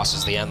ball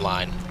crosses the end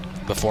line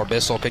before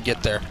Bissell could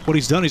get there. What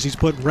he's done is he's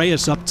put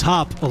Reyes up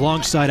top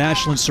alongside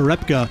Ashlyn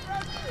Serepka.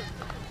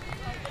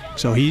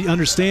 So he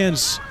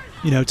understands,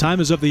 you know, time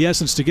is of the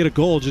essence to get a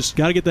goal. Just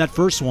got to get that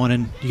first one,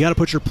 and you got to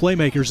put your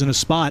playmakers in a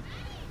spot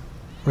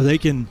where they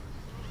can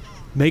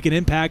make an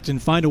impact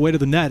and find a way to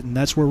the net, and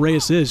that's where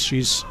Reyes is.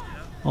 She's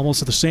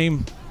almost at the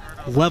same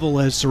level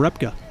as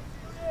Serepka,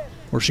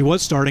 where she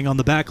was starting on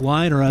the back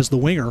line or as the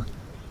winger.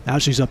 Now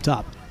she's up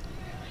top.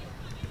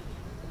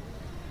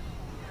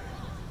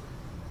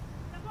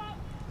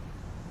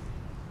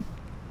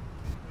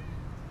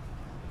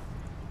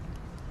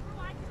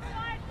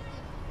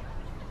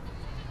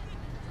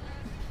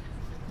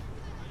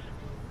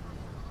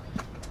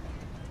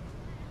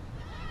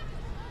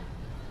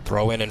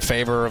 Throw in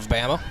favor of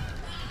Bama.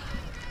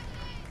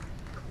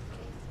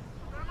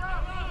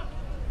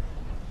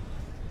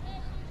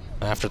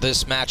 After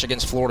this match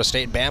against Florida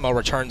State, Bama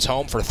returns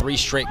home for 3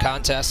 straight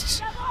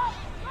contests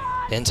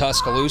in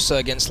Tuscaloosa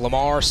against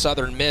Lamar,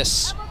 Southern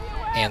Miss,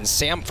 and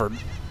Samford.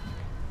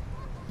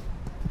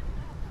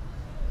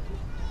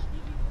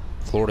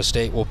 Florida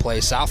State will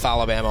play South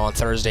Alabama on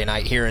Thursday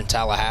night here in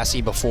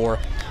Tallahassee before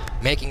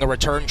making a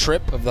return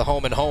trip of the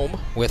home and home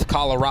with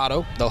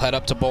Colorado. They'll head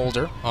up to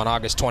Boulder on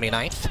August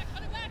 29th.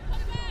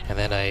 And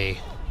then a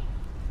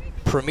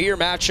premier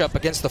matchup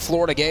against the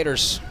Florida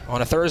Gators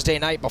on a Thursday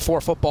night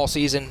before football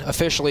season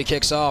officially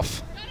kicks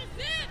off.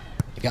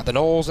 You've got the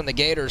Noles and the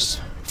Gators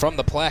from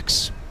the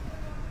Plex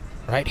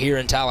right here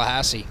in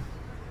Tallahassee.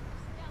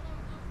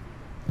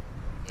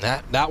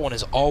 That one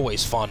is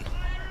always fun.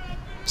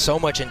 So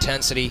much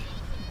intensity.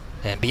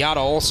 And Beata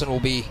Olson will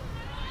be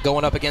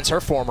going up against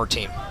her former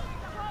team.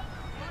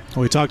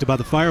 We talked about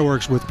the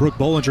fireworks with Brooke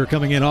Bollinger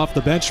coming in off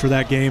the bench for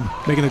that game,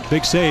 making a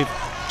big save.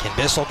 Can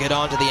Bissell get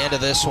on to the end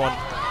of this one?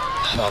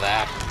 Oh,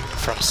 that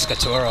from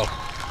Scaturo.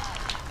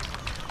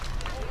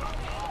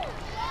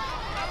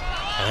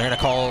 And they're going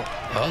to call,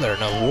 they're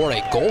going to award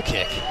a goal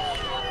kick.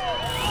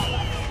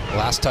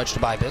 Last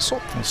touched by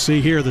Bissell. We'll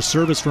see here the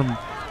service from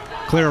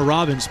Clara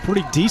Robbins.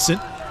 Pretty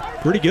decent.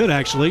 Pretty good,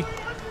 actually.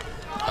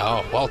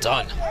 Oh, well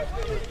done.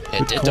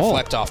 It did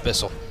deflect off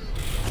Bissell.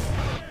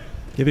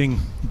 Giving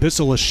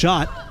Bissell a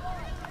shot,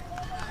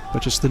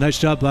 but just a nice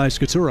job by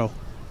Scaturo.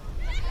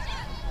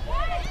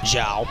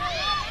 Zhao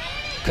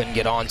couldn't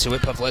get onto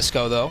it.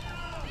 Pavlisco, though.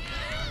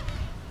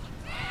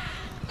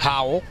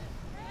 Howell.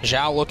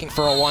 Zhao looking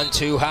for a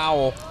 1-2.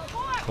 Howell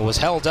was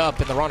held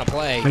up in the run of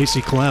play.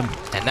 Macy Clem.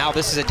 And now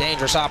this is a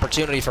dangerous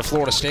opportunity for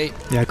Florida State.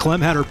 Yeah,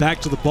 Clem had her back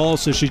to the ball,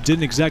 so she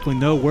didn't exactly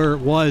know where it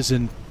was,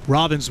 and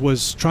Robbins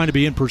was trying to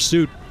be in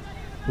pursuit,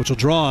 which will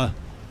draw a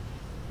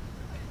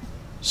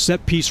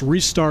set-piece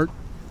restart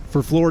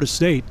for Florida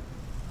State.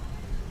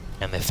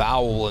 And the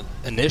foul will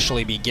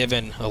initially be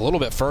given a little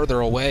bit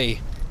further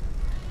away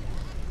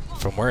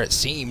from where it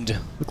seemed.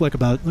 Looks like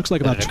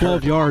about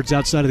 12 yards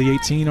outside of the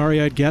 18,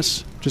 Ari, I'd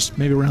guess. Just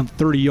maybe around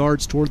 30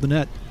 yards toward the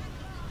net.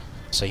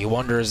 So you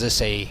wonder, is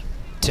this a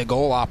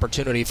to-goal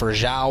opportunity for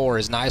Zhao, or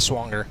is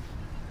Niswanger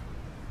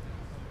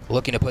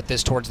looking to put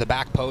this towards the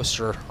back post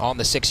or on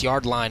the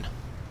 6-yard line?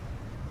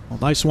 Well,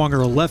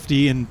 Niswanger a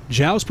lefty, and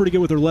Zhao's pretty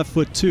good with her left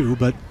foot too,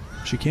 but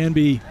she can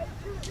be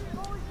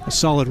a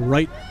solid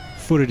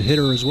right-footed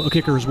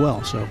kicker as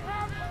well. So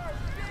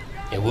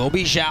it will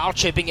be Zhao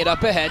chipping it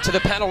up ahead to the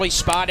penalty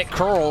spot. It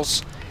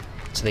curls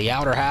to the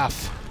outer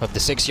half of the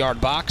 6-yard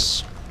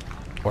box,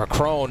 where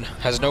Crone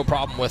has no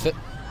problem with it.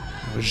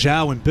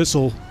 Zhao and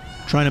Bissell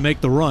trying to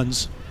make the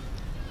runs.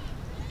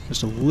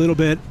 Just a little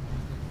bit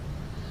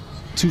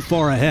too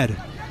far ahead,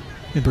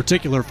 in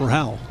particular for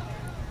Howell.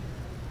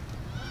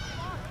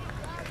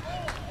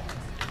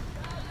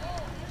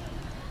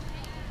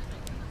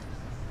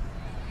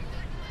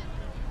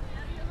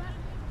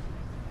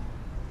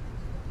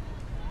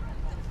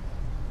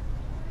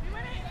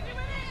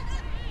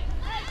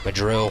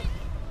 Madrill.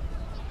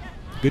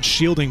 Good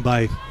shielding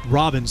by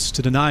Robbins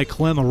to deny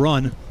Clem a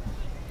run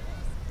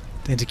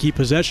and to keep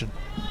possession.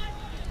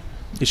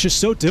 It's just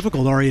so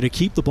difficult, Ari, to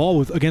keep the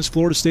ball against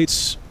Florida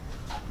State's,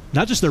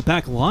 not just their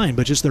back line,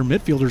 but just their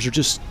midfielders are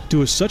just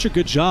doing such a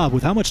good job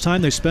with how much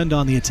time they spend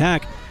on the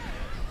attack.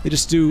 They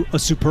just do a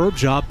superb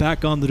job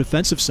back on the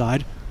defensive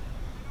side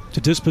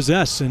to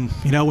dispossess. And,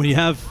 you know, when you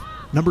have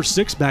number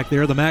 6 back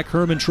there, the Mac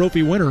Herman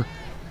Trophy winner,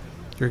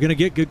 you're going to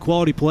get good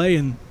quality play,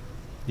 and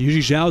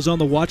usually Zhao's on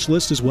the watch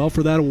list as well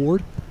for that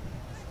award.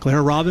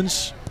 Clara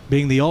Robbins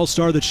being the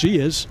all-star that she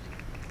is.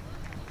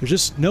 There's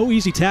just no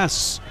easy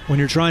tasks when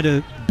you're trying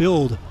to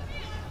build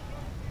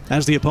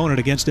as the opponent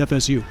against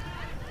FSU.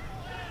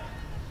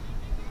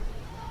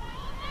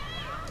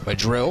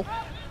 Madrill.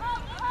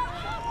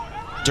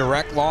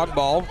 Direct long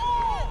ball.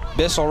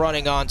 Bissell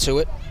running onto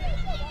it.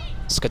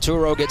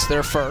 Scaturo gets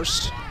there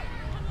first.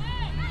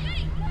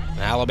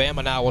 And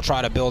Alabama now will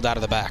try to build out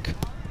of the back.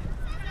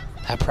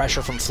 That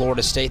pressure from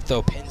Florida State,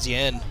 though, pins you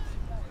in.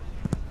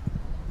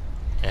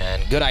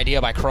 And good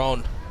idea by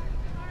Crone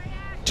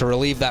to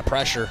relieve that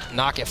pressure,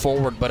 knock it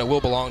forward, but it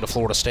will belong to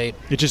Florida State.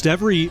 It just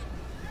every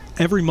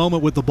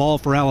moment with the ball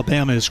for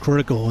Alabama is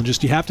critical, and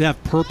just you have to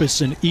have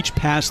purpose in each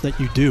pass that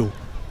you do.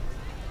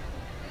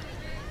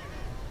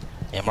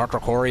 And Mark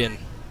Krikorian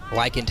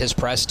likened his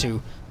press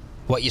to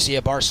what you see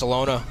at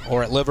Barcelona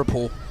or at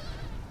Liverpool.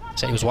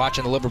 Said he was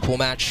watching the Liverpool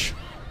match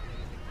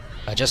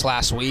just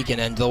last week,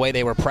 and the way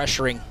they were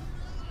pressuring,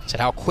 said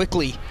how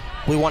quickly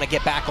we want to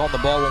get back on the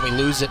ball when we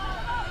lose it.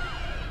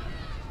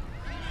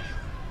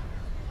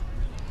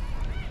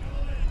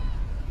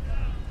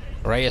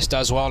 Reyes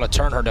does well to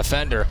turn her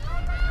defender,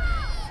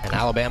 and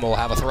Alabama will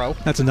have a throw.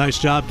 That's a nice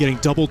job getting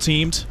double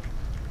teamed.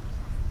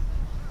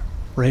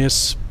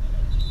 Reyes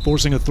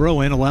forcing a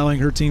throw in, allowing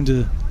her team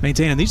to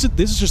maintain. And this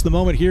is just the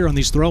moment here on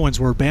these throw-ins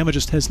where Bama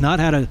just has not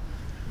had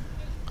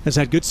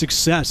had good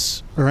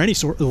success, or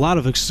a lot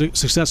of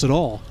success at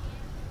all,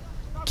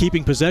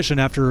 keeping possession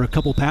after a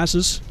couple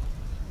passes.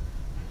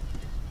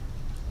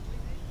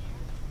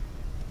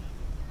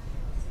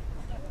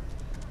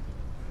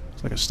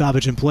 It's like a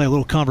stoppage in play, a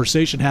little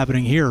conversation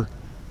happening here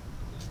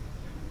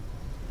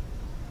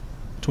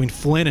between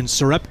Flynn and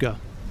Serepka.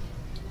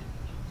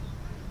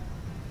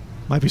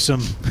 Might be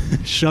some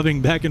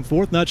shoving back and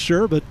forth, not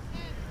sure, but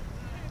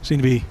seem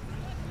to be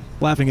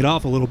laughing it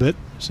off a little bit.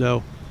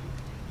 So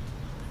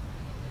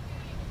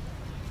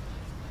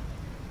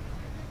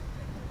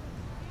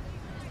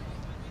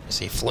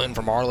See Flynn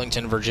from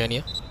Arlington,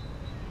 Virginia.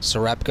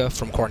 Sarepka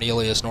from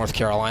Cornelius, North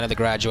Carolina, the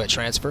graduate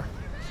transfer.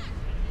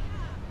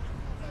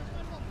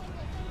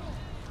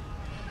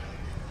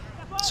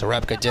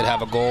 Sarepka did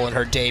have a goal in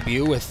her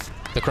debut with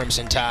the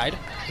Crimson Tide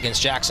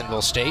against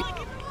Jacksonville State.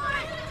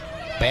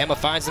 Bama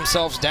finds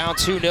themselves down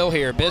 2-0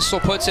 here. Bissell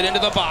puts it into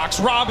the box.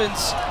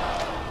 Robbins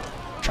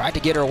tried to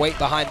get her weight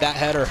behind that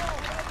header,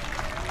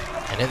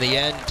 and in the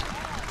end,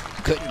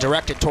 couldn't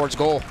direct it towards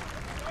goal.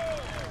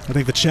 I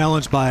think the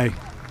challenge by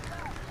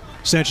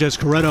Sanchez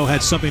Corretto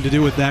had something to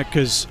do with that,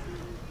 because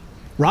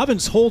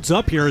Robbins holds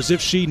up here as if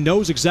she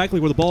knows exactly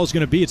where the ball is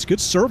going to be. It's good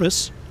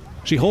service.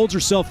 She holds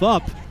herself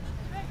up,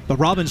 but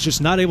Robbins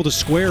just not able to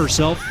square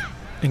herself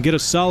and get a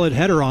solid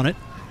header on it.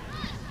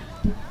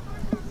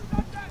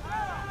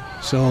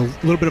 So a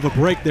little bit of a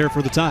break there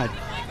for the Tide.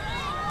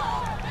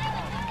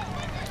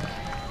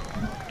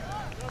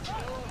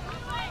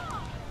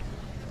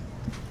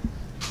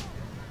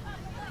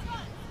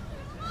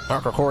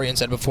 Mark Krikorian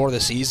said before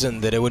the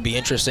season that it would be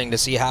interesting to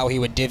see how he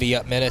would divvy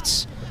up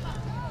minutes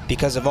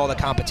because of all the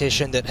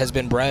competition that has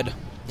been bred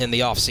in the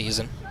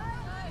offseason.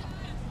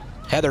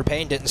 Heather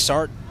Payne didn't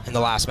start in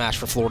the last match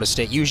for Florida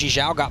State. Yuji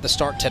Zhao got the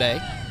start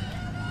today,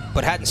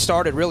 but hadn't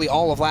started really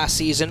all of last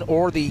season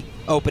or the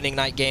opening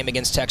night game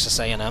against Texas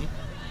A&M.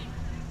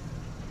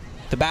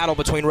 The battle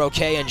between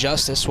Roque and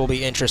Justice will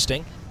be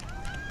interesting.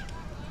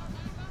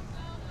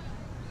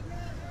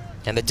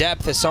 And the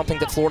depth is something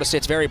that Florida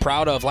State's very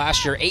proud of.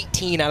 Last year,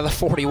 18 out of the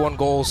 41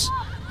 goals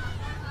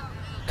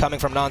coming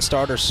from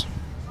non-starters.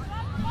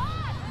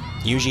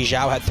 Yuji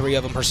Zhao had 3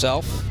 of them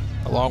herself,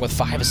 along with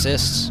 5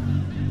 assists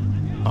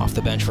off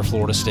the bench for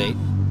Florida State.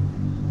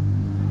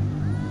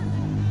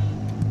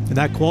 And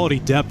that quality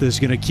depth is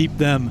going to keep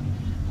them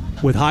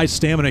with high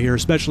stamina here,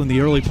 especially in the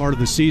early part of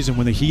the season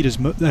when the heat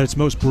is at its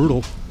most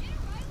brutal.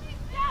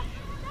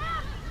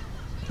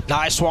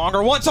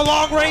 Niswanger wants a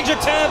long-range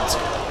attempt.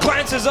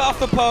 Glances off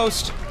the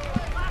post.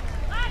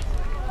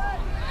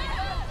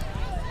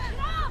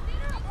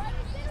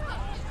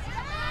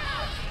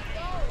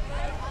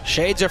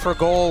 Shades of her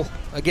goal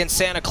against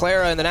Santa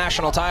Clara in the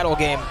national title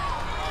game.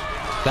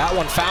 That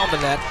one found the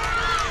net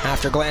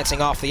after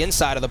glancing off the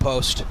inside of the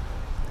post.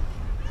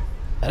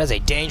 That is a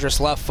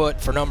dangerous left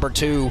foot for number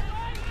 2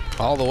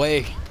 all the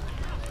way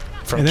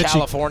from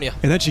California.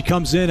 And then she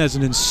comes in as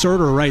an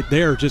inserter right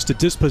there just to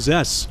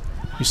dispossess.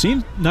 You've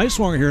seen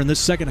Niswanger here in this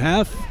second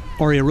half,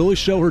 Aria, really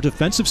show her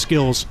defensive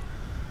skills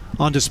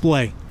on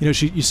display. You know,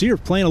 you see her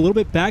playing a little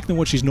bit back than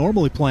what she's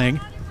normally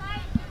playing.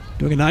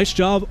 Doing a nice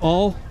job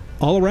all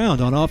around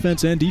on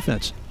offense and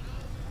defense.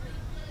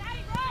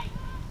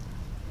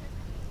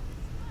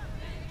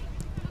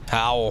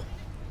 Howell.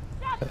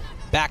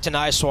 Back to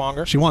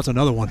Niswanger. She wants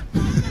another one.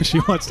 She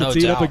wants to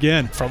tee it up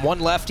again. From one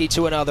lefty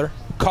to another.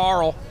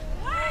 Carl.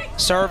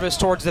 Service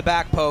towards the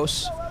back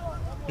post.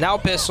 Now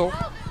Bissell.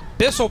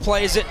 Bissell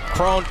plays it.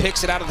 Crone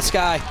picks it out of the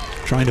sky.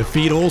 Trying to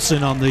feed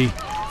Olsen on the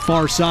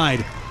far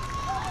side.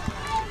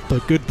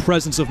 But good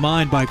presence of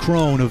mind by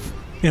Crone of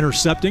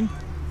intercepting.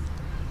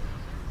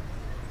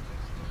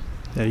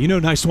 Yeah, you know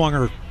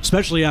Niswanger,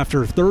 especially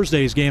after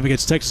Thursday's game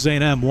against Texas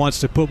A&M, wants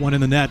to put one in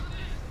the net.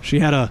 She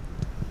had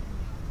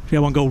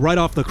one go right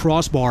off the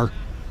crossbar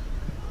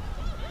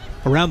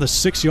around the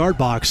 6-yard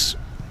box.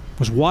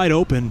 Was wide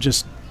open,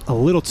 just a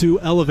little too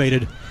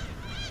elevated.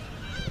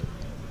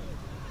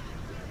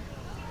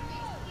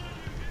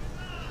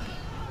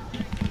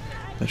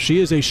 She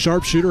is a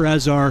sharpshooter,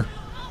 as are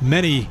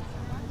many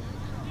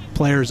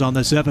players on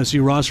this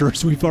FSU roster,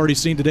 as we've already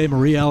seen today,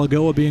 Maria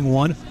Alagoa being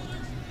one.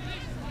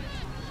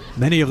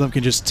 Many of them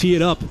can just tee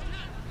it up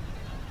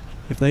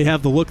if they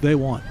have the look they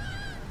want.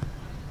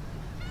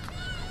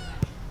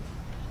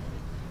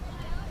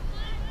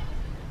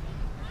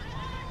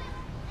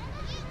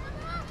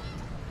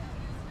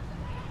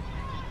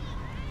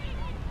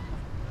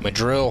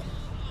 Madrill.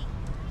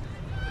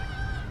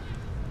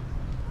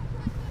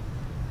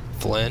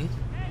 Flynn.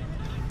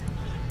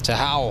 To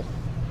Howell.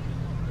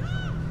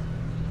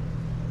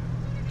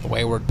 A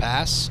wayward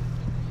pass,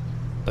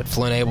 but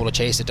Flynn able to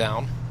chase it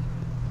down.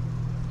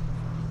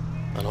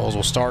 And Holes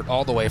will start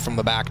all the way from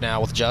the back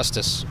now with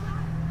Justice.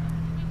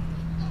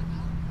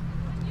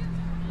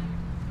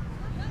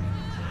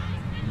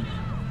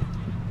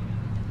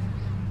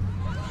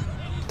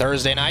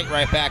 Thursday night,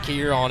 right back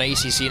here on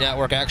ACC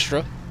Network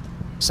Extra.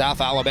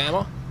 South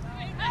Alabama,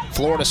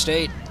 Florida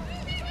State.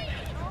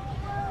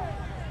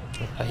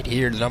 Right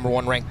here, the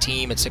 #1 ranked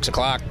team at 6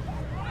 o'clock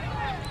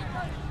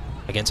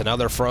against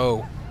another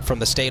fro from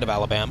the state of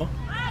Alabama.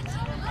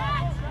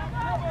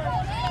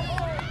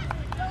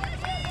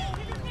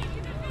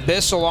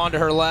 Bissell onto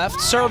her left.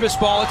 Service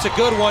ball, it's a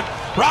good one.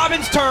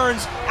 Robbins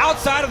turns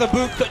outside of the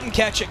boot, couldn't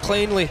catch it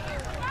cleanly.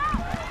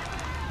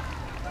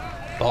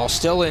 Ball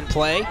still in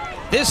play.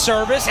 This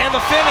service and the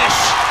finish.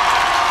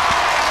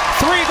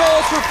 3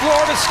 goals for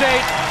Florida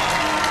State.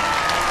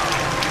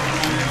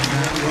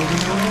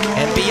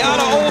 And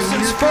Beata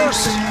Olsen's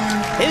first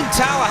in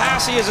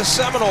Tallahassee as a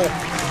Seminole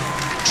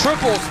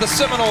triples the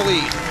Seminole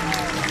lead.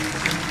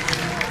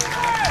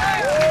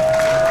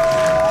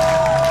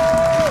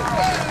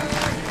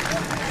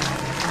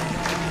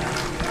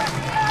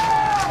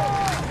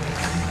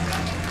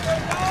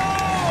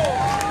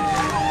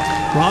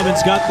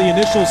 Robbins got the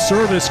initial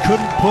service,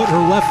 couldn't put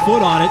her left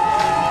foot on it,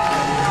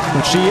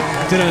 but she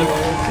did a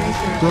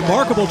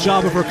remarkable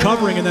job of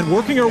recovering and then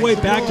working her way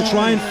back to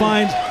try and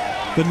find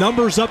the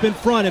numbers up in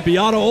front. And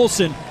Beata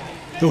Olson,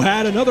 who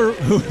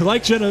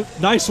like Jenna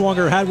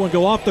Neiswanger, had one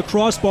go off the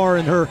crossbar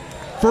in her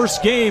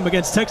first game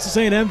against Texas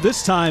A&M.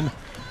 This time,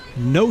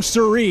 no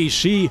siree.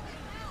 She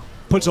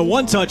puts a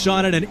one-touch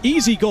on it, an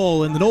easy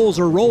goal, and the Noles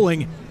are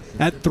rolling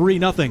at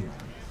 3-0.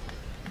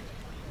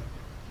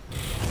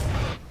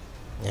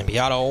 And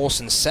Beata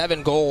Olson,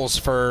 7 goals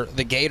for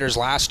the Gators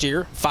last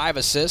year, 5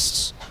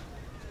 assists,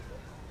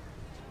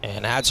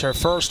 and adds her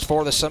first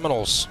for the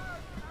Seminoles.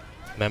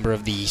 Member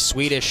of the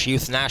Swedish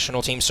youth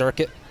national team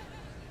circuit.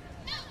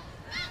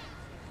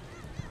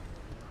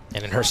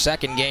 And in her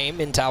second game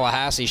in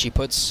Tallahassee, she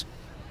puts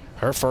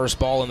her first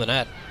ball in the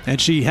net. And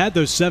she had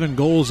those 7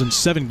 goals in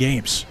 7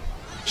 games.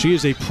 She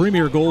is a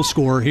premier goal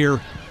scorer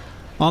here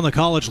on the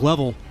college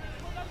level.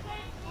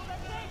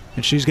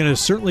 And she's going to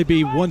certainly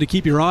be one to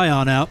keep your eye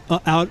on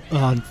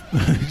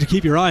to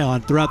keep your eye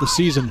on throughout the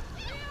season.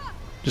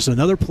 Just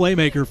another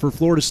playmaker for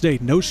Florida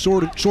State. No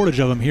shortage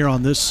of them here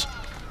on this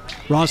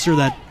roster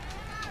that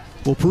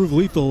will prove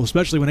lethal,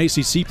 especially when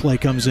ACC play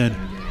comes in.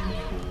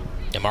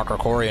 And Mark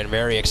Krikorian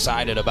very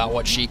excited about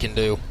what she can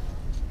do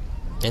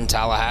in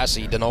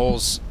Tallahassee. The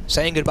Noles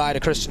saying goodbye to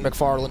Kristen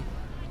McFarland,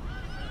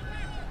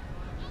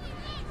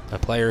 a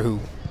player who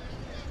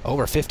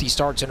over 50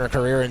 starts in her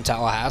career in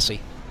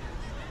Tallahassee.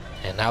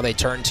 And now they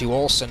turn to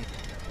Olson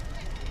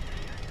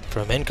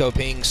from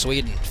Enköping,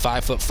 Sweden,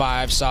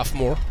 5'5"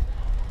 sophomore.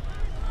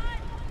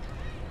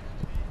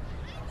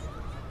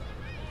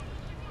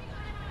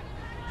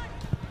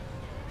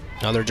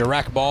 Another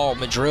direct ball,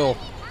 Madrill.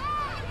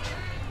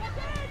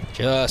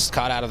 Just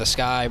caught out of the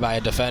sky by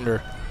a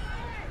defender.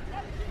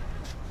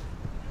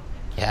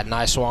 You had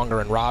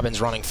Neiswanger and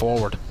Robbins running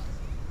forward,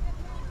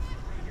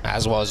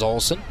 as was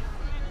Olson.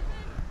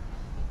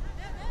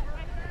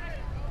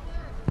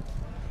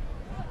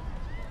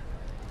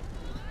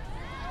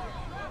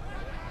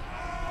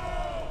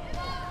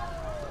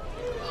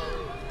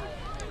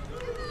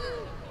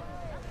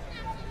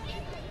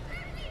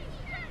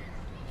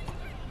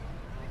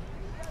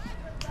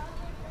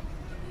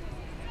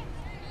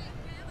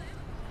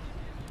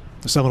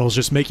 The Seminoles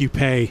just make you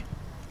pay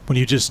when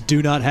you just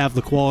do not have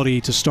the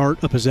quality to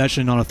start a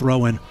possession on a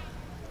throw-in.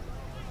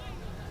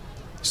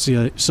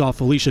 Saw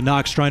Felicia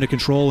Knox trying to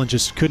control and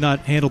just could not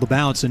handle the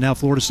bounce, and now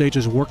Florida State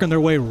is working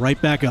their way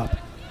right back up.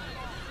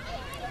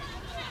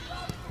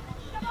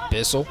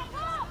 Bissell.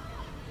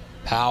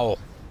 Powell.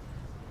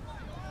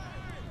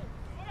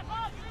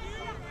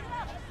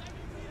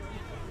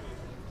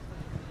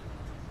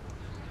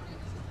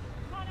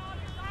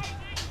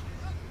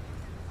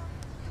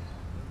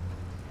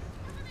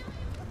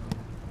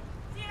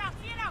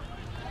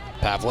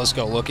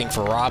 Pavlisko looking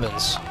for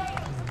Robbins.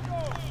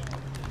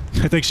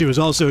 I think she was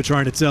also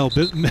trying to tell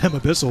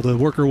Emma Bissell to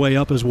work her way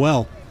up as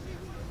well.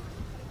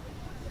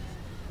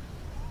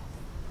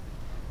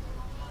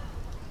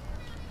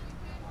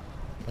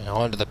 And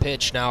onto the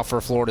pitch now for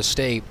Florida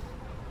State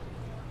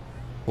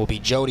will be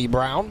Jody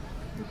Brown.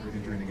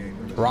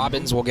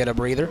 Robbins will get a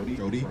breather.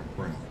 Jody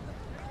Brown.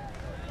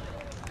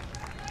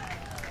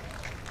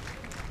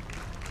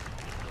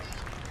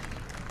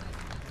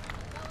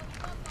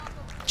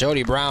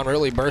 Jody Brown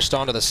really burst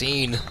onto the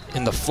scene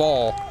in the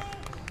fall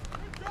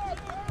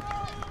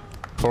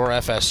for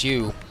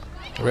FSU.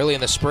 Really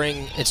in the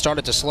spring, it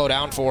started to slow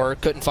down for her.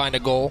 Couldn't find a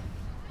goal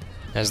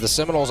as the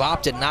Seminoles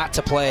opted not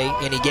to play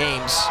any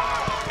games.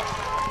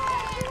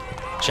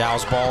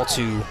 Chow's ball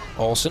to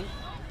Olson.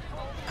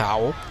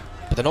 Howell.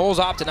 But the Noles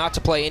opted not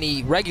to play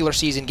any regular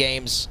season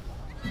games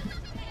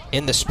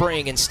in the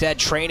spring, instead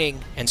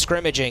training and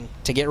scrimmaging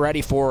to get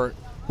ready for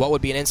what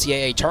would be an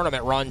NCAA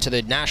tournament run to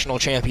the national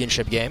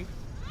championship game.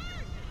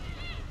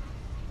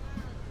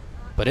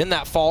 But in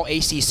that fall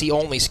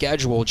ACC-only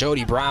schedule,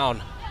 Jody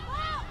Brown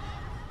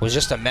was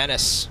just a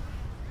menace.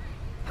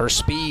 Her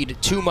speed,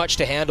 too much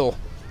to handle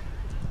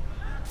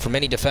for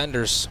many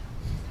defenders.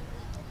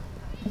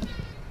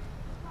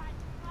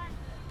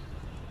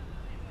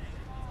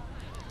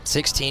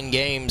 "16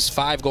 games,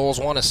 5 goals,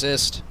 1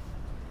 assist,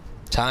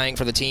 tying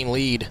for the team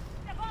lead,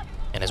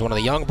 and is one of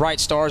the young bright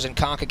stars in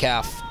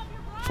CONCACAF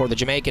for the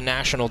Jamaican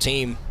national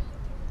team.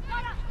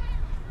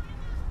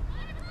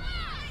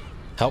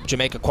 Helped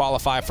Jamaica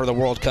qualify for the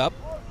World Cup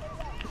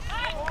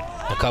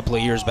a couple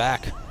of years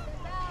back.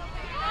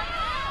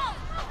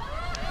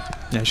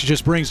 Yeah, she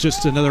just brings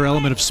just another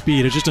element of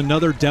speed. It's just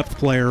another depth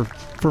player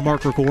for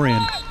Mark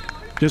Krikorian.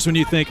 Just when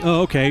you think,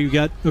 oh,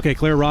 okay,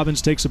 Claire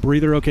Robbins takes a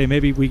breather. Okay,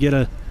 maybe we get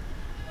a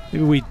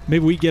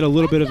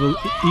little bit of an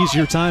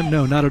easier time.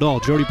 No, not at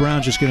all. Jody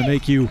Brown's just going to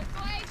make you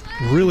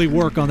really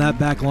work on that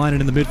back line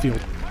and in the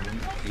midfield.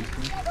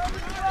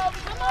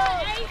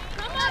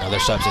 Another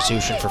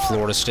substitution for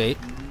Florida State.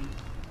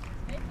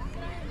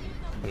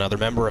 Another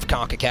member of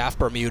CONCACAF,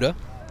 Bermuda,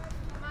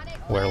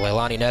 where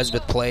Leilani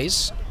Nesbitt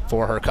plays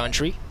for her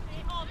country.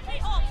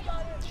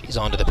 She's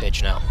onto the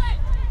pitch now.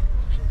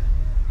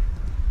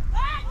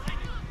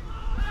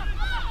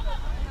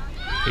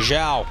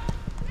 Zhao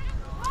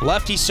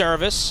Lefty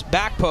service,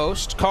 back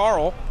post,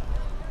 Carl.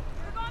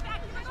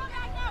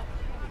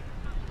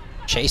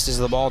 Chases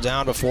the ball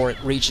down before it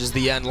reaches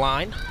the end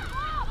line.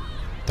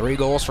 3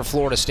 goals for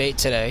Florida State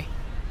today.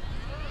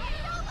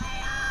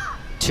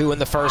 2 in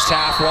the first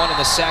half, 1 in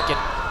the second.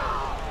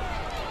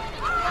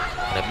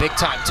 And a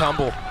big-time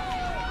tumble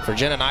for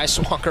Jenna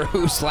Neiswanger,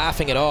 who's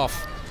laughing it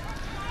off.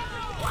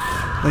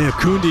 They have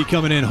Kundi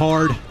coming in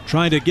hard,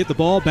 trying to get the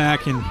ball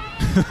back, and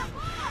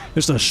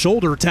just a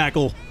shoulder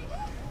tackle.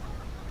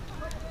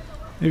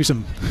 Maybe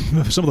some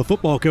of the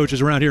football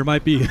coaches around here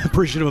might be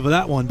appreciative of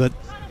that one, but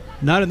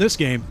not in this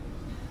game.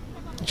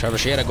 Trevor,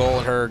 she had a goal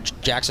in her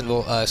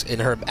Jacksonville,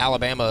 in her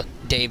Alabama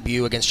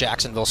debut against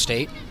Jacksonville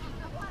State.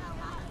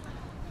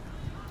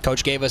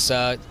 Coach gave us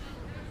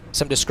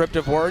some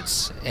descriptive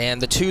words,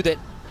 and the 2 that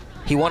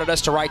he wanted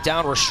us to write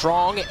down were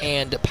strong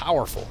and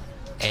powerful,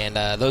 and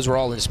those were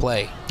all in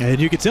display.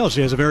 And you can tell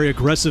she has a very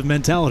aggressive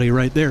mentality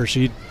right there.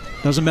 She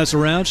doesn't mess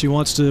around. She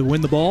wants to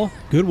win the ball.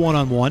 Good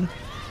one-on-one.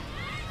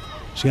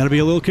 She's got to be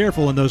a little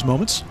careful in those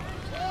moments.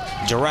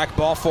 Direct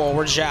ball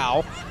forward,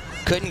 Zhao.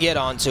 Couldn't get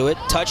onto it.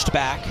 Touched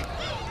back.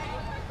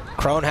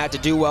 Crone had to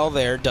do well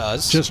there,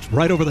 does. Just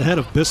right over the head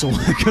of Bissell.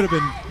 It could have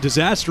been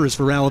disastrous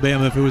for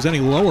Alabama if it was any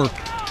lower.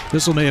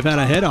 Bissell may have had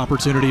a head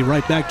opportunity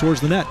right back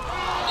towards the net.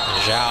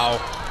 Zhao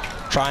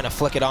trying to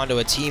flick it onto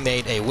a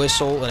teammate, a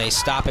whistle and a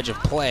stoppage of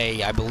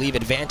play. I believe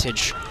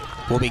advantage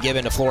will be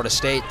given to Florida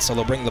State, so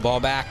they'll bring the ball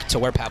back to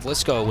where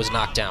Pavlisko was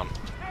knocked down.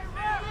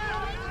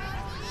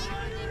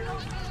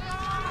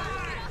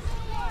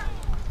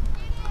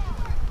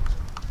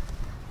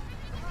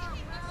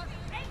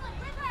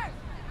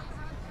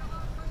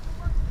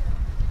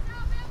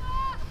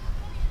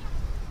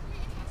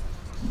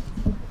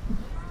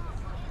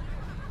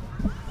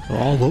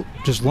 All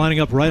just lining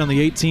up right on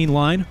the 18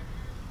 line.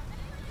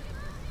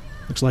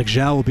 Looks like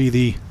Zhao will be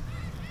the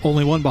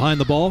only one behind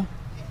the ball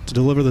to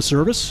deliver the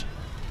service.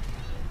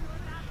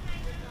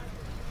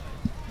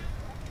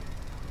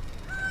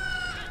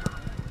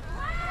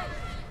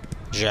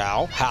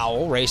 Zhao,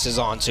 Howell races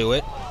onto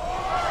it,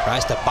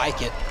 tries to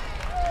bike it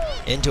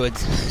into it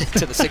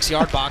to the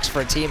 6-yard box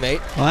for a teammate.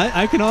 Well,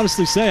 I can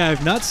honestly say I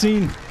have not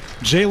seen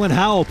Jalen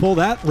Howell pull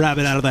that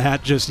rabbit out of the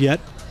hat just yet.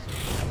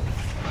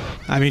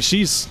 I mean,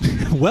 she's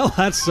well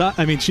outside.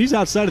 I mean, she's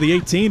outside of the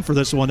 18 for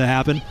this one to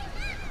happen.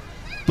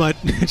 But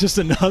just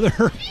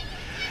another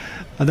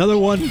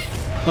one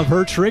of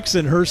her tricks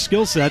and her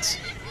skill sets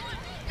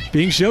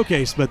being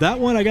showcased. But that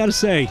one, I got to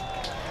say,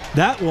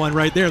 that one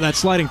right there, that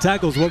sliding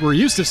tackle is what we're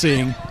used to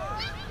seeing.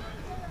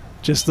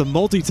 Just the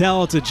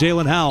multi-talented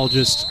Jalen Howell.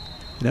 Just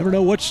you never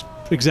know what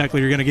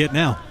exactly you're going to get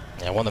now.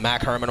 Yeah, won the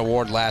Mac Herman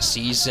Award last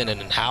season,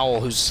 and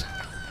Howell, who's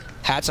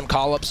had some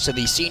call-ups to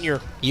the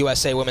senior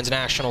USA Women's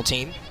National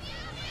Team.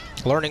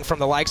 Learning from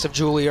the likes of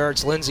Julie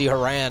Ertz, Lindsey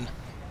Horan,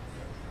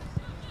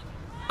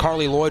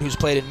 Carly Lloyd, who's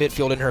played in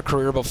midfield in her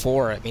career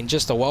before. I mean,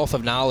 just a wealth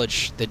of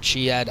knowledge that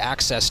she had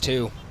access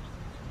to.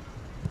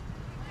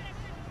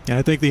 And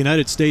I think the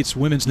United States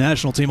Women's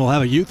National Team will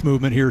have a youth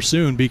movement here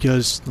soon,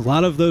 because a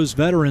lot of those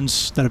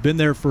veterans that have been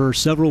there for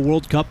several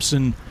World Cups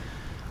and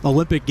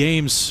Olympic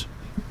Games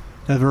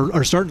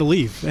are starting to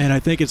leave. And I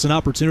think it's an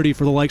opportunity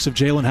for the likes of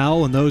Jalen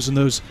Howell and those in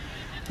those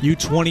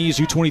U20s,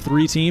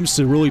 U23 teams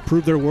to really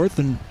prove their worth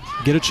and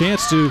get a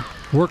chance to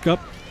work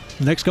up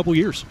the next couple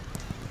years.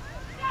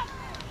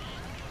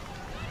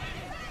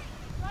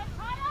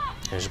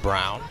 There's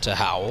Brown to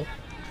Howell.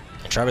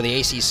 And Trevor,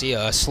 the ACC,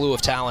 a slew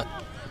of talent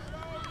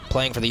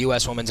playing for the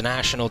U.S. Women's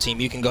National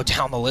Team. You can go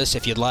down the list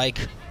if you'd like.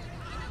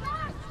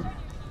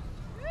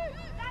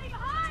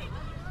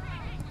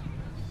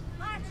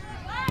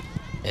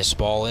 This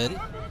ball in.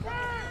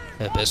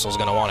 Bissell's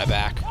going to want it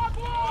back.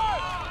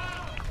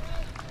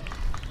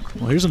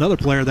 Well, here's another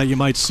player that you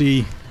might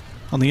see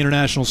on the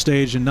international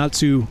stage in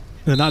the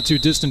not too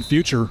distant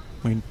future.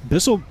 I mean,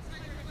 Bissell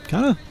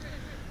kind of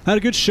had a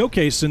good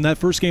showcase in that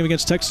first game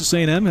against Texas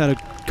A&M. Had a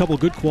couple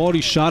good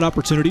quality shot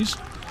opportunities.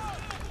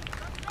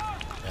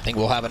 I think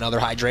we'll have another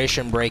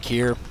hydration break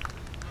here.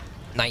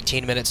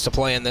 19 minutes to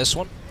play in this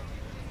one.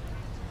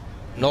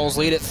 Noles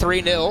lead at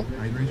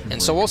 3-0,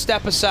 and so we'll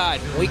step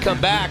aside. When we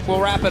come back,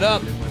 we'll wrap it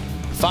up.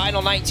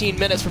 Final 19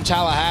 minutes from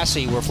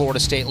Tallahassee, where Florida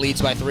State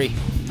leads by 3.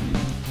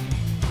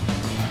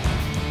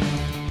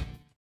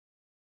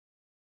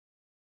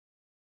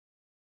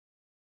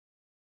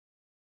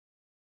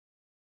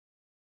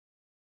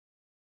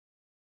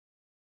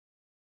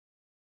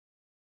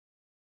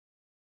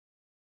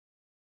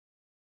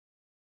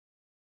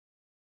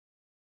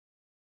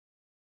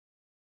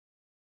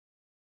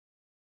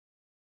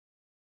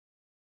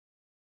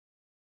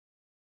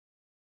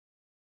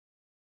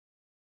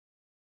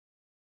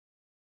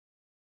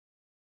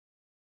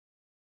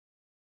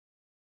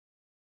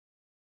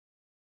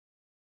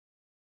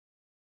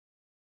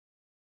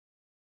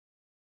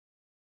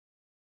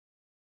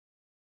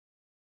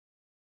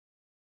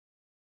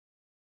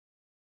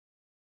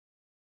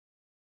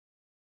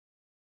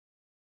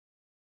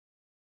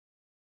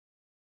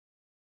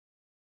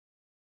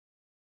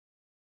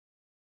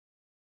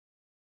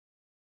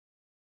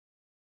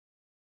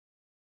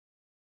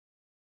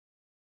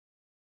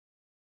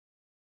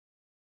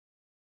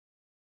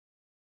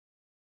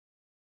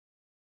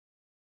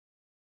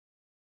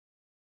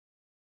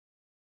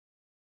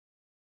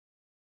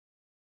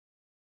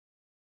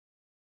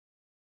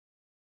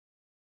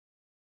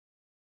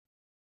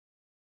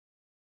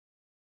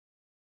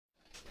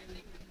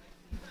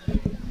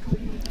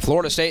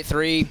 Florida State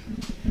 3,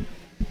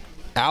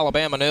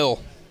 Alabama 0.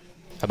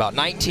 About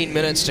 19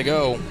 minutes to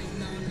go.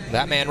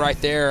 That man right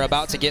there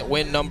about to get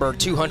win number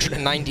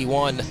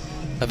 291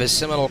 of his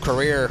Seminole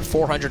career,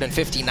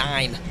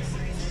 459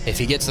 if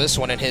he gets this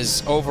one in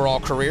his overall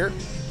career.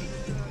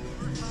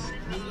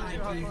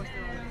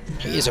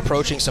 He is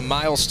approaching some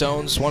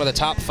milestones, one of the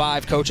top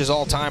 5 coaches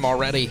all time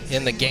already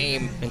in the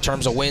game in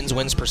terms of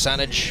wins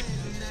percentage.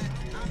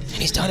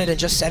 And he's done it in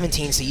just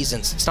 17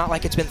 seasons. It's not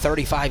like it's been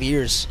 35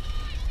 years.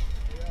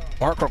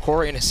 Mark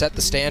Krikorian has set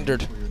the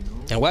standard.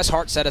 And Wes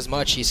Hart said as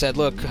much. He said,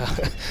 look,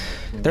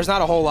 there's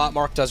not a whole lot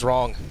Mark does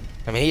wrong.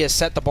 I mean, he has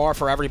set the bar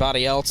for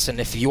everybody else, and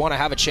if you want to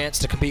have a chance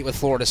to compete with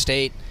Florida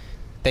State,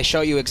 they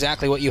show you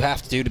exactly what you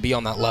have to do to be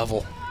on that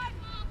level.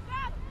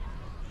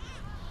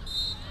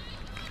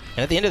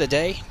 And at the end of the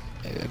day,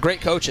 great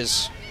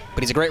coaches,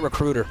 but he's a great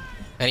recruiter,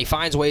 and he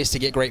finds ways to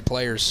get great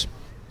players.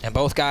 And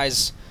both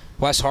guys,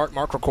 Wes Hart,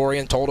 Mark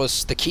Krikorian, told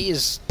us the key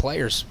is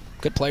players.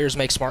 Good players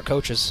make smart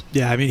coaches.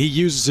 Yeah, I mean, he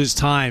uses his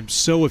time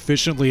so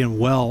efficiently and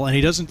well, and he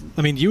doesn't,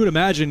 I mean, you would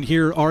imagine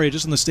here, Aria,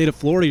 just in the state of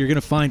Florida, you're going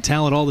to find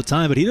talent all the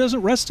time, but he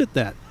doesn't rest at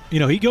that. You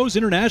know, he goes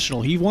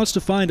international. He wants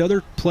to find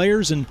other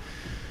players and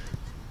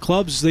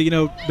clubs that, you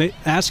know,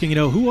 asking, you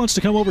know, who wants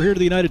to come over here to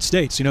the United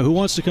States? You know, who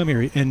wants to come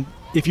here? And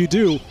if you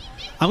do,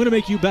 I'm going to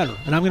make you better,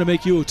 and I'm going to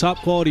make you a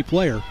top-quality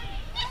player.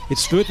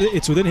 It's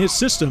within his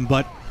system,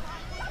 but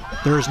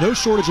there is no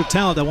shortage of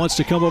talent that wants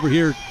to come over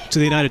here to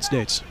the United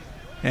States.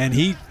 And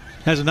he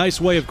has a nice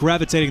way of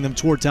gravitating them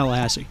toward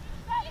Tallahassee.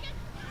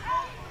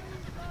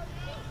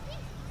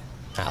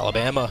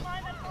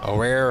 Alabama, a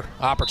rare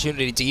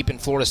opportunity deep in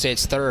Florida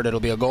State's third.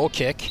 It'll be a goal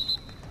kick.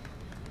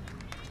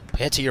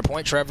 And to your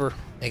point, Trevor,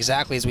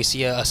 exactly as we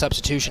see a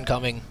substitution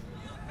coming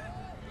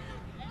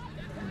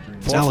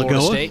for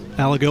Florida State.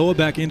 Alagoa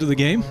back into the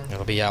game.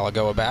 It'll be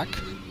Alagoa back.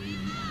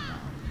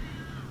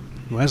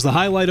 Who has the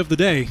highlight of the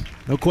day.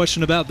 No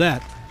question about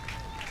that.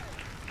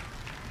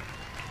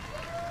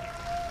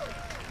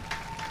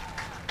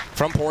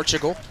 From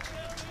Portugal,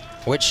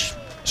 which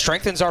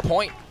strengthens our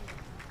point.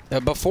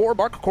 Before,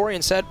 Mark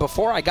Krikorian said,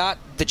 before I got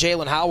the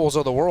Jalen Howells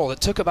of the world,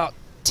 it took about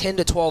 10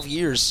 to 12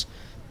 years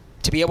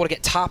to be able to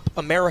get top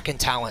American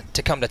talent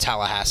to come to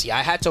Tallahassee.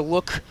 I had to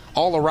look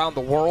all around the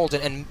world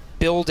and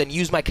build and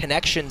use my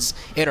connections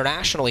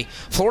internationally.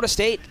 Florida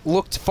State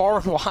looked far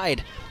and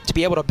wide to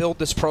be able to build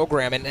this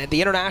program, and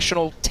the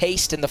international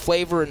taste and the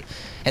flavor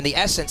and the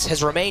essence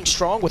has remained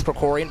strong with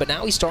Krikorian, but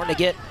now he's starting to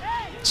get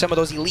some of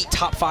those elite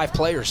top 5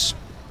 players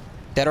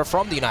that are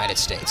from the United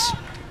States.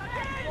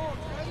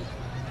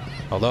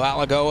 Although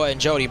Alagoa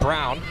and Jody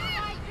Brown,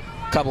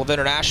 a couple of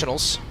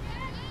internationals.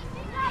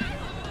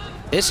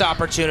 This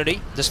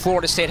opportunity, does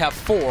Florida State have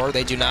 4?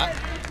 They do not.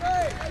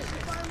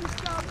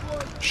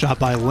 Shot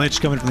by Lynch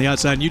coming from the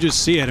outside, and you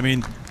just see it. I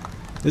mean,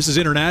 this is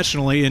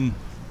internationally, and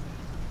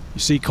you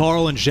see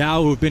Carl and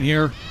Zhao, who have been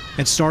here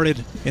and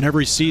started in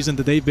every season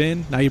that they've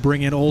been. Now you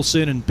bring in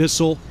Olsen and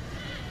Bissell,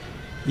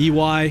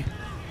 EY,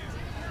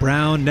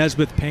 Brown,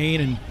 Nesbitt,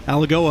 Payne, and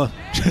Alagoa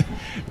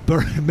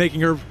making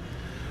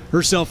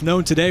herself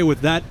known today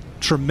with that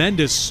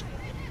tremendous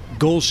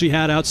goal she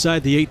had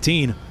outside the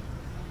 18.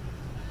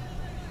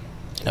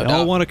 They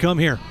all want to come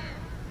here.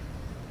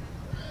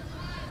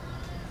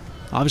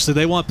 Obviously,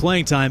 they want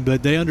playing time,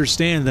 but they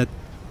understand that,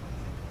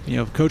 you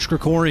know, Coach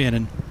Krikorian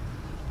and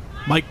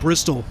Mike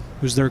Bristol,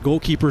 who's their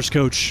goalkeepers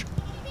coach,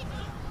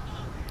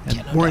 and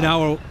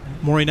Morinao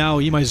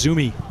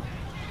Imaizumi,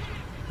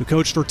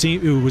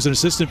 who was an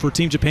assistant for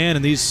Team Japan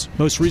in these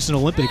most recent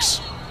Olympics.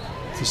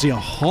 To see a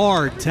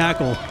hard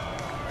tackle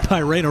by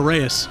Reina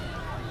Reyes.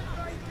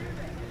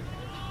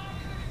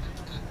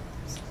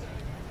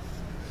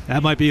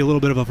 That might be a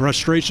little bit of a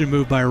frustration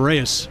move by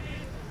Reyes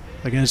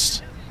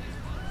against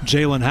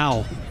Jalen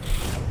Howell.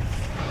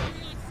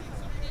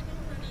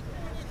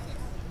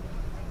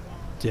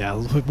 Yeah,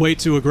 way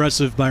too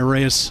aggressive by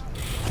Reyes.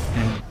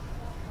 And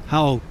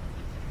Howell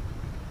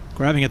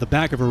grabbing at the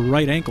back of her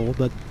right ankle,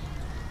 but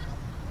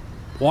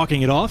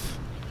walking it off.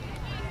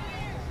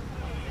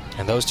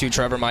 And those two,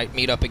 Trevor, might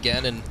meet up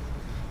again in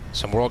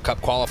some World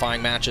Cup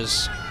qualifying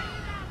matches.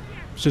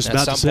 Just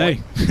about to say,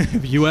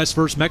 U.S.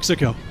 versus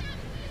Mexico.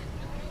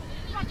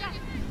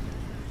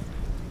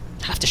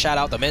 Have to shout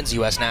out the men's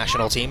U.S.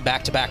 national team.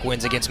 Back-to-back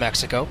wins against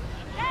Mexico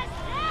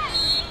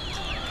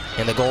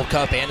in the Gold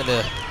Cup and in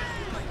the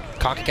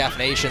CONCACAF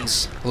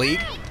Nations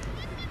League.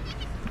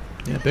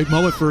 Yeah, big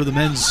moment for the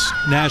men's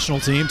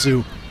national team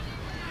to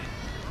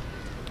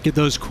get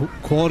those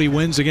quality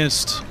wins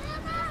against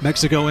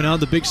Mexico and on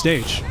the big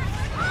stage.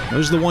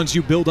 Those are the ones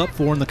you build up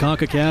for in the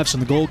CONCACAFs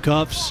and the Gold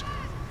Cups.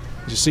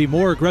 You see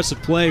more aggressive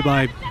play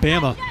by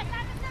Bama.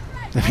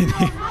 I mean,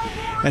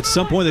 at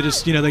some point they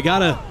just, you know,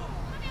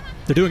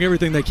 they're doing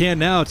everything they can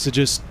now to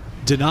just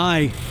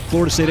deny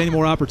Florida State any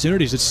more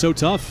opportunities. It's so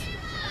tough.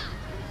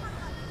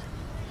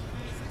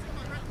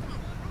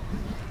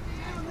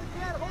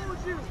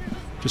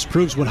 Just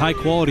proves what high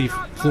quality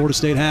Florida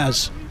State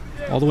has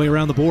all the way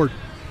around the board.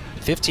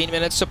 15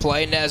 minutes to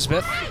play.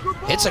 Nesbitt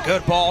hits a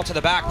good ball to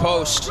the back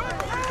post.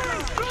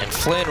 And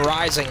Flynn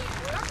rising.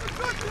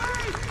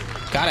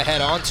 got to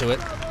head on to it.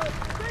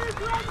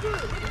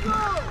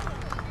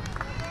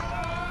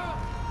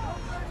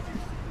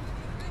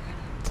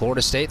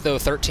 Florida State, though,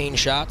 13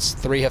 shots,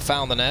 3 have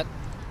found the net.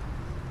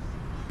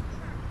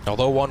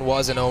 Although one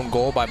was an own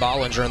goal by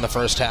Bollinger in the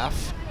first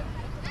half.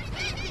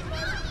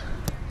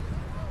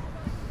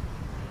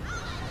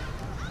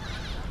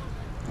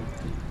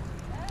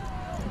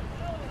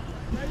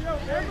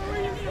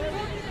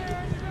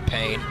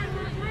 Payne.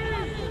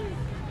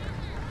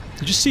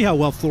 You just see how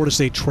well Florida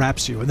State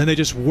traps you, and then they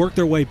just work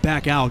their way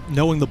back out,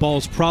 knowing the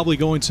ball's probably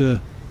going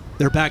to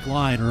their back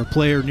line or a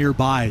player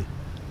nearby.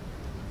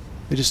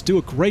 They just do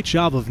a great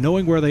job of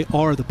knowing where they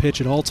are at the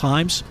pitch at all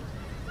times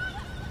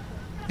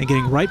and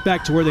getting right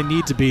back to where they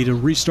need to be to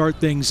restart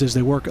things as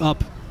they work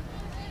up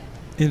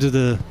into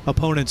the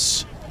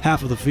opponent's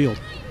half of the field.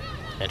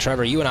 And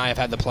Trevor, you and I have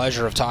had the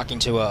pleasure of talking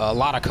to a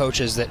lot of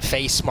coaches that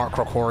face Mark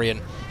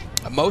Krikorian,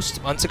 most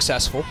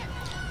unsuccessful.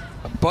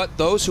 But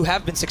those who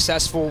have been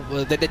successful,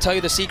 they tell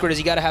you the secret is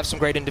you got to have some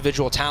great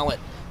individual talent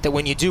that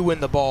when you do win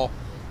the ball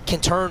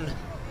can turn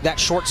that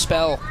short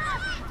spell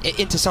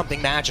into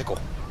something magical.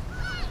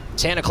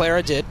 Santa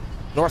Clara did.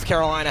 North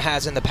Carolina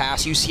has in the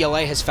past.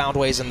 UCLA has found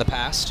ways in the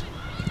past.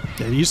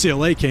 Yeah,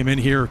 UCLA came in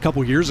here a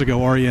couple years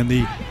ago, Arya, in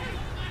the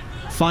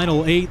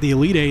Final 8, the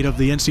Elite 8 of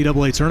the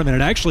NCAA tournament.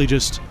 It actually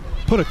just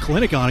put a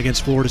clinic on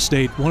against Florida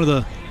State. One of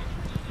the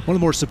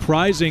more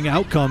surprising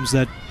outcomes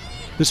that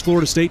this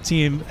Florida State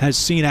team has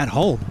seen at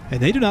home,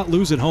 and they do not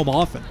lose at home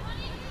often.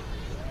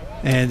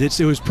 And it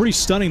was pretty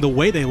stunning the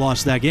way they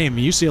lost that game.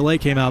 UCLA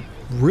came out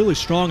really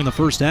strong in the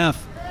first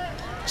half,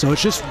 so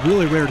it's just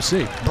really rare to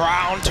see.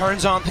 Brown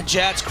turns on the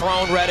Jets.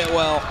 Crone read it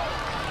well.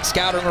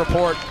 Scouting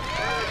report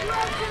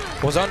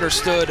was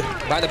understood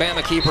by the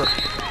Bama keeper,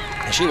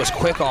 and she was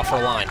quick off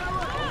her line.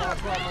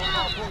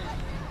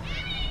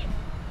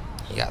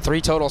 You got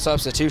 3 total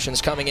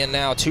substitutions coming in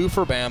now, 2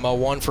 for Bama,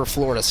 1 for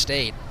Florida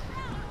State.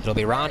 It'll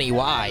be Ronnie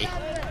Y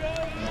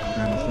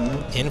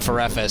in for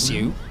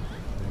FSU.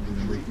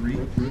 Number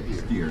 3,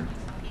 Steer.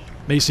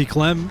 Macy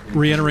Clem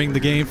re-entering the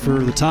game for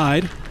the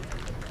Tide,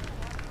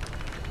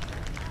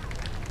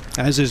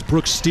 as is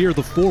Brooke Steer,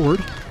 the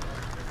forward,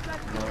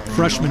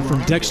 freshman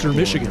from Dexter,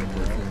 Michigan.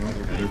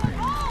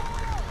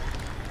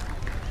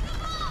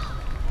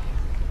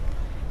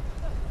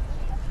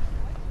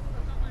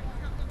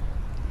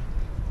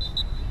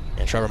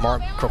 And Trevor,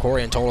 Mark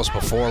Krikorian told us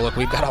before, look,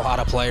 we've got a lot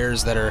of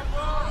players that are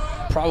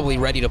probably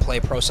ready to play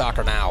pro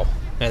soccer now,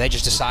 and they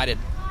just decided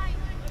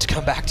to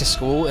come back to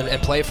school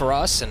and play for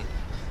us. And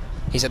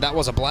he said that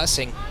was a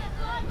blessing.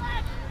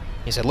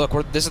 He said, look,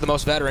 this is the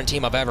most veteran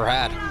team I've ever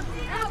had.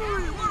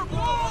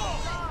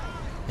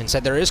 And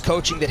said there is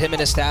coaching that him and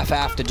his staff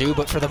have to do,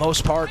 but for the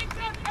most part,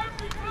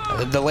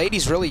 the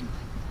ladies really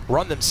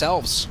run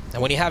themselves.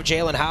 And when you have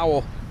Jalen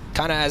Howell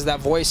kind of as that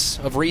voice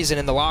of reason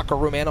in the locker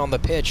room and on the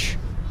pitch,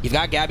 you've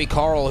got Gabby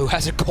Carl, who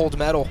has a gold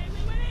medal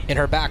in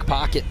her back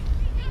pocket.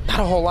 Not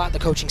a whole lot the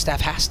coaching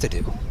staff has to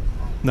do.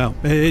 No,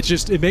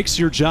 it makes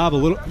your job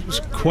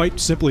quite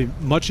simply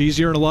much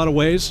easier in a lot of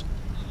ways.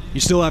 You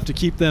still have to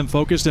keep them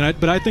focused,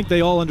 but I think they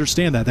all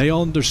understand that. They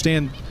all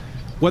understand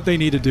what they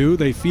need to do.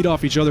 They feed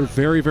off each other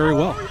very, very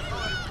well.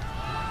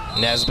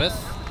 Nesbitt,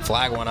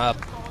 flag one up.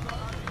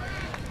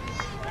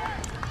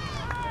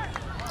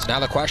 So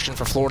now the question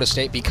for Florida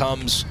State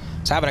becomes,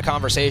 it's having a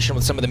conversation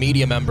with some of the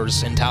media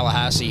members in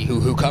Tallahassee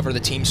who cover the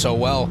team so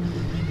well.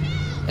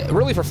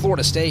 Really, for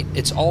Florida State,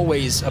 it's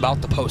always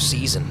about the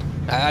postseason.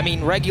 I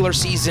mean, regular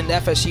season,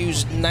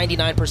 FSU's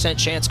 99%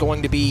 chance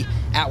going to be,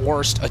 at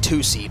worst, a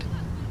 2 seed.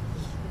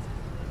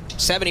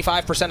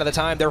 75% of the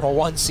time, they're a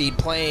 1 seed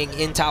playing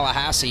in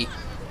Tallahassee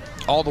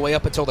all the way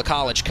up until the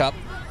College Cup.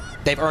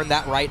 They've earned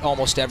that right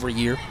almost every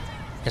year.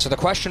 And so the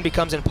question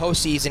becomes in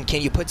postseason,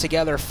 can you put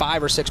together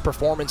 5 or 6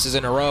 performances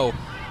in a row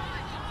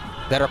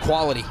that are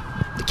quality?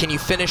 Can you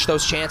finish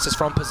those chances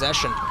from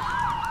possession?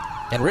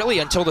 And really,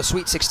 until the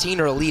Sweet 16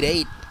 or Elite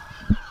 8,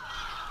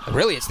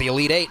 really it's the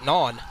Elite 8 and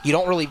on, you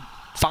don't really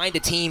find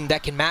a team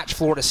that can match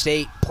Florida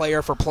State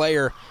player for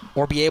player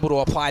or be able to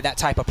apply that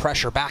type of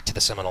pressure back to the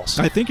Seminoles.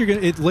 I think you're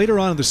going to, later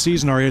on in the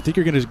season, Ari, I think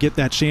you're going to get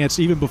that chance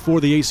even before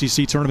the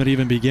ACC tournament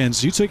even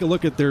begins. You take a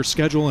look at their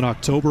schedule in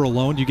October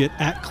alone. You get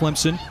at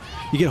Clemson.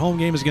 You get home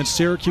games against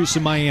Syracuse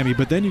and Miami,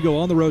 but then you go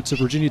on the road to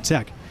Virginia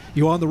Tech.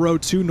 You go on the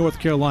road to North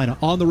Carolina,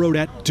 on the road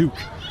at Duke.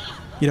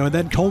 And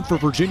then home for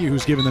Virginia,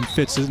 who's given them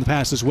fits in the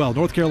past as well.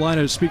 North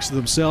Carolina speaks to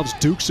themselves.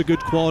 Duke's a good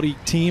quality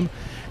team.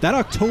 That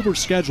October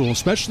schedule,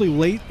 especially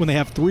late when they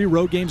have 3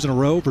 road games in a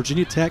row,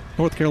 Virginia Tech,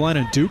 North Carolina,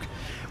 and Duke,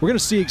 we're going to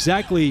see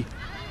exactly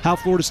how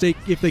Florida State,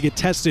 if they get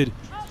tested,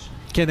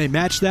 can they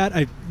match that?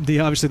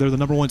 Obviously, they're the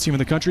number 1 team in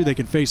the country. They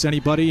can face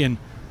anybody and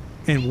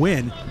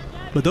win.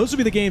 But those will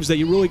be the games that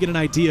you really get an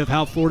idea of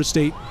how Florida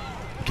State,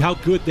 how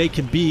good they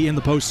can be in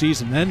the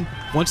postseason. Then,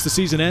 once the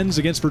season ends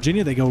against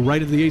Virginia, they go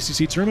right into the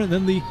ACC tournament,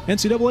 and then the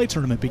NCAA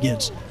tournament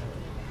begins.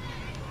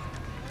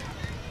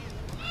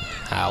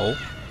 Howell,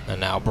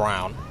 and now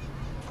Brown.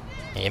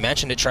 And you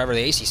mentioned it, Trevor,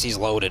 the ACC's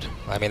loaded.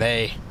 I mean,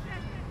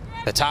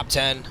 the top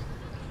 10,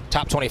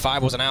 top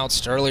 25 was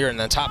announced earlier, and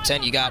in the top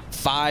 10 you got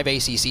 5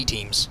 ACC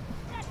teams.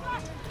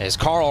 As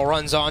Carl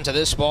runs onto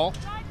this ball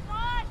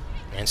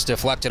and it's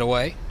deflected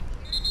away.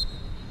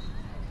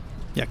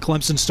 Yeah,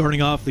 Clemson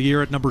starting off the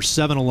year at number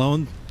 7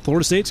 alone.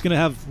 Florida State's going to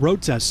have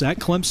road tests at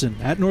Clemson,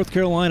 at North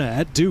Carolina,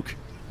 at Duke.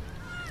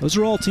 Those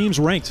are all teams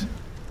ranked.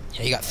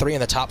 Yeah, you got 3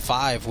 in the top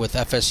 5 with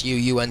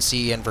FSU,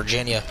 UNC, and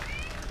Virginia.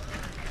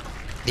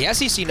 The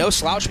SEC no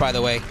slouch, by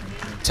the way.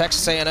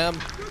 Texas A&M,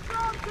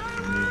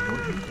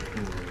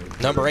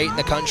 number 8 in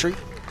the country.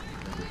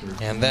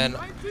 And then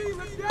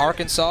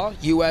Arkansas,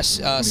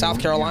 South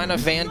Carolina,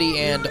 Vandy,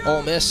 and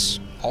Ole Miss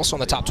also in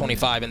the top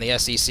 25 in the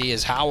SEC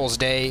as Howell's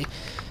day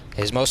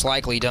is most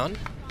likely done.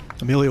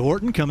 Amelia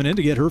Horton coming in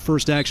to get her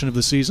first action of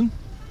the season.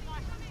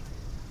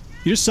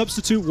 You just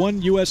substitute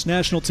one U.S.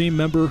 national team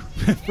member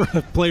for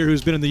a player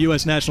who's been in the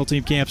U.S. national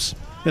team camps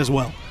as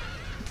well.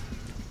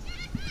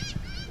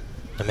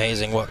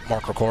 Amazing what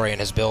Mark Krikorian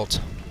has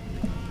built.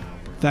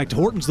 In fact,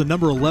 Horton's the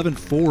number 11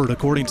 forward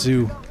according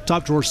to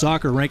Top Drawer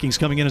Soccer rankings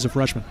coming in as a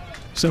freshman.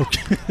 So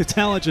the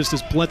talent just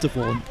is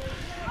plentiful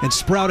and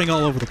sprouting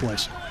all over the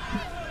place.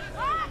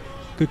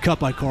 Good cut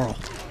by Carl.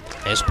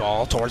 His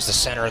ball towards the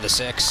center of the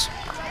 6.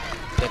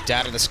 Picked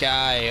out of the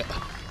sky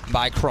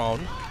by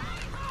Crone.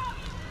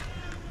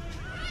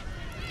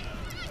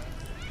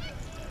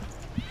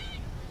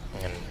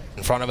 And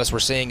in front of us, we're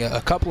seeing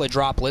a couple of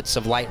droplets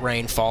of light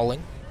rain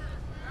falling.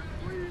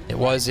 It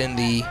was in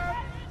the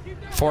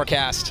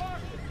forecast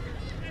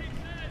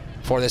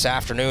for this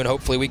afternoon.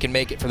 Hopefully we can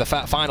make it for the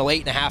final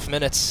 8.5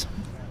 minutes.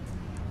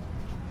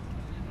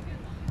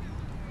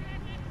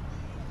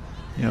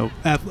 You know,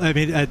 I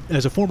mean,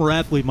 as a former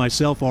athlete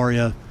myself,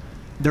 Aria,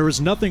 there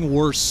is nothing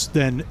worse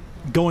than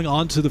going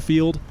onto the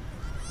field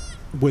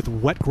with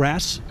wet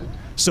grass.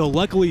 So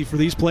luckily for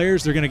these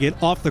players, they're going to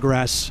get off the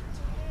grass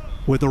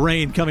with the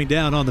rain coming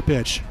down on the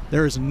pitch.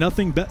 There is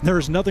nothing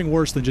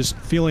worse than just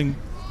feeling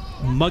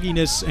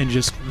mugginess and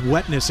just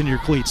wetness in your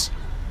cleats.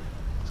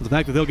 So the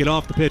fact that they'll get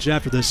off the pitch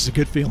after this is a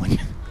good feeling.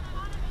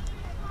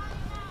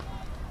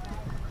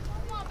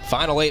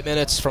 Final 8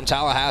 minutes from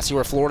Tallahassee,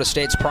 where Florida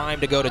State's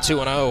primed to go to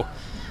 2-0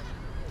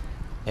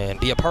 and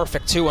be a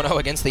perfect 2-0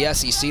 against the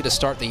SEC to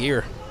start the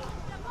year.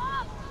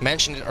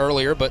 Mentioned it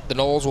earlier, but the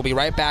Noles will be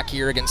right back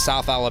here against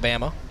South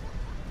Alabama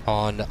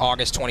on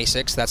August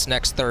 26th. That's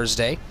next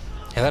Thursday.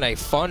 And then a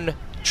fun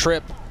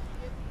trip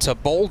to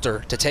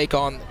Boulder to take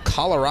on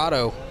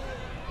Colorado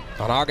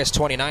on August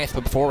 29th,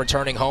 but before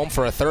returning home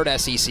for a third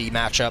SEC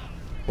matchup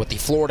with the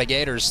Florida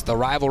Gators, the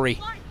rivalry.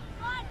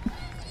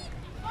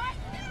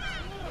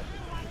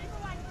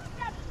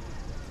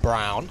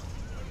 Brown.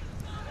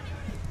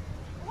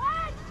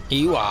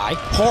 EY.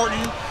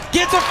 Horton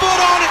gets a foot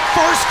on it.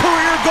 First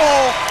career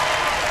goal.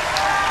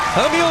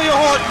 Amelia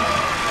Horton.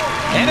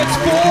 And it's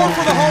 4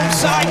 for the home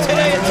side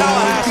today in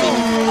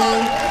Tallahassee.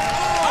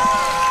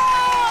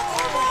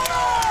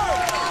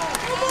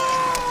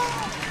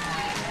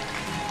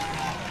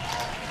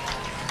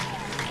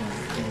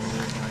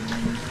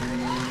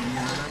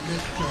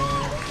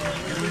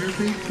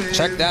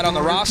 Check that on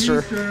the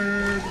roster.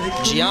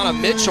 Gianna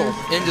Mitchell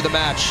into the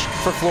match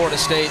for Florida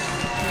State.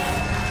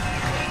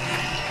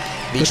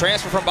 The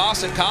transfer from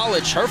Boston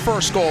College, her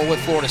first goal with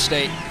Florida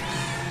State.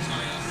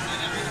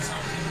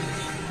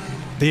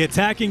 The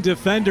attacking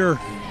defender,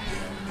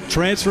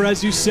 transfer,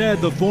 as you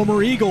said, the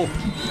former Eagle,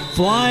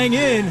 flying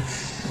in,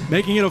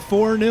 making it a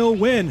 4-0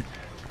 win.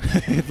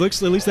 It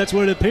looks, at least that's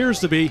what it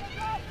appears to be.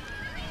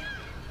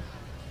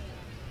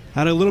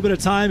 Had a little bit of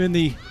time in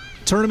the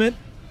tournament,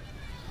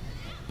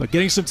 but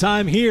getting some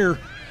time here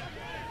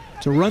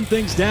to run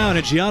things down,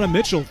 and Gianna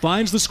Mitchell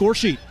finds the score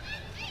sheet.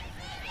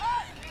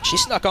 She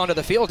snuck onto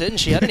the field, didn't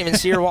she? I didn't even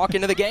see her walk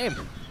into the game.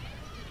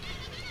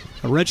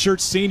 A redshirt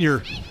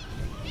senior.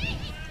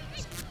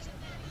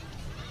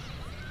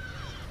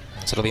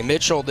 So it'll be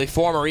Mitchell, the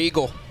former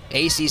Eagle,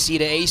 ACC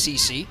to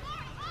ACC.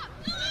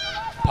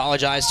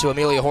 Apologize to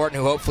Amelia Horton,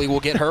 who hopefully will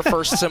get her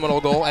first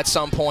Seminole goal at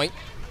some point.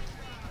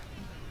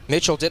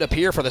 Mitchell did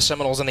appear for the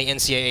Seminoles in the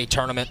NCAA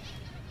tournament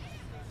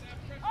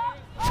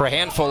for a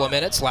handful of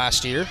minutes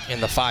last year in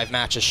the 5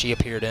 matches she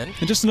appeared in.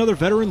 And just another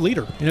veteran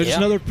leader. You know, just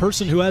another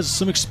person who has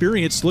some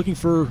experience, looking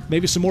for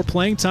maybe some more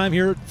playing time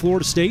here at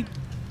Florida State.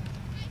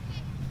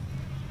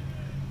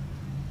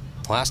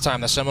 Last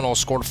time the Seminoles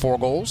scored 4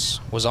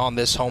 goals was on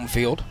this home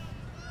field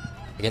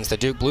against the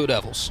Duke Blue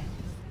Devils.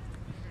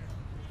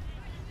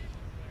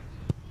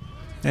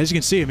 As you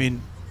can see, I mean,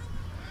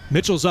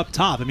 Mitchell's up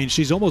top. I mean,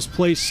 she's almost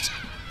placed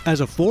as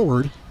a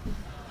forward.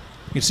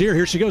 You can see her.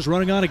 Here she goes,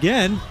 running on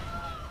again.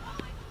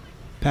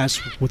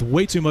 Pass with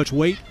way too much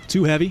weight,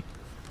 too heavy.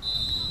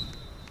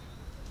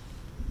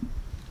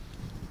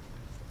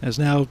 As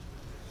now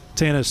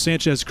Tana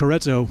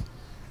Sanchez-Corretto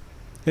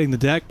hitting the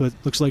deck, but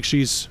looks like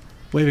she's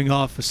waving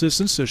off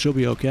assistance, so she'll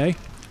be okay.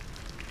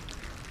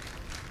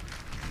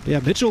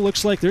 Yeah, Mitchell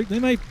looks like they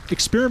might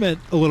experiment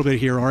a little bit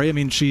here, Ari. I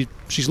mean, she's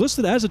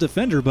listed as a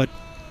defender, but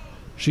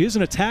she is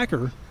an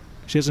attacker.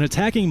 She has an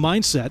attacking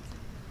mindset.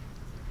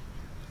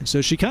 And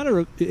so she kind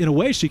of, in a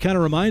way, she kind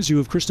of reminds you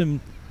of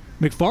Kristen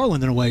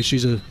McFarland in a way.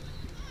 She's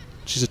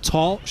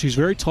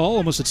very tall,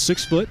 almost at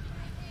 6 foot.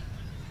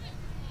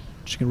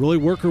 She can really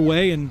work her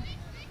way and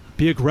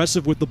be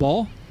aggressive with the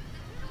ball.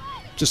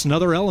 Just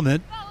another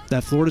element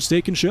that Florida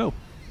State can show.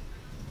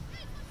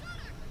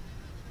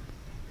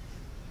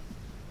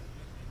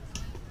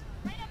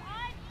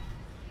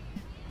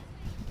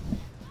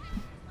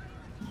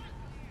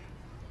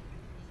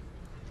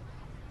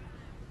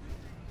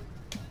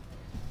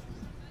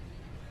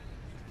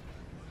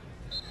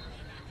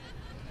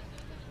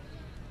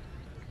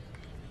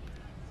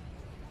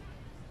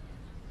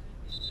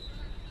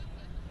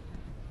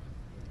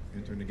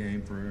 Entering the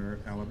game for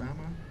Alabama.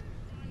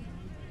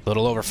 A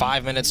little over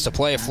 5 minutes to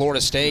play. Florida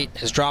State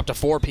has dropped a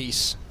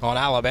 4-piece on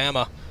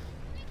Alabama.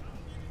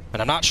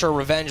 And I'm not sure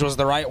revenge was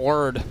the right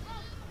word,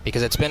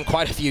 because it's been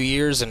quite a few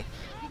years and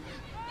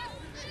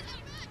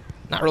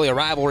not really a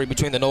rivalry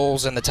between the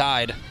Noles and the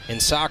Tide in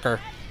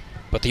soccer.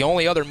 But the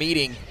only other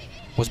meeting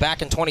was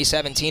back in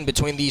 2017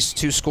 between these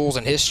two schools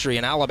in history,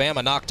 and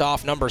Alabama knocked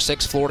off number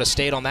 6 Florida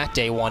State on that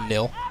day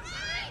 1-0.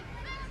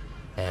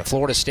 And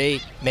Florida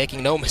State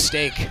making no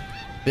mistake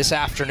this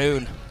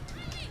afternoon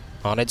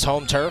on its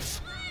home turf.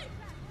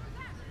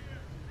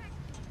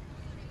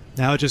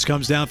 Now it just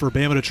comes down for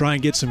Bama to try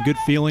and get some good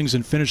feelings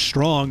and finish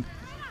strong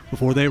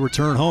before they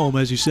return home,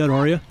 as you said,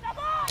 Arya.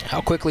 How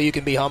quickly you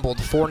can be humbled.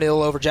 4-0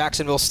 over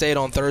Jacksonville State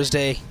on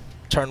Thursday.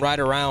 Turn right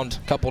around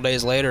a couple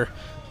days later,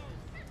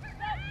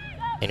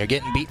 and you're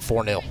getting beat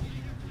 4-0.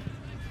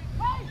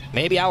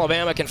 Maybe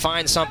Alabama can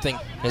find something,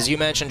 as you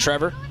mentioned,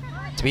 Trevor,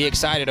 to be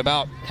excited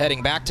about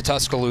heading back to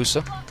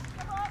Tuscaloosa.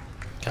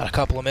 Got a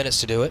couple of minutes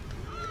to do it.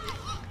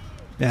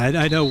 Yeah,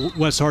 I know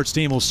Wes Hart's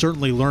team will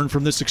certainly learn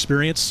from this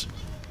experience.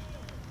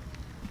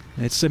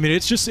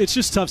 It's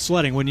just tough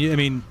sledding when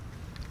you.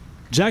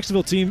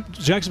 Jacksonville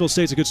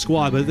State's a good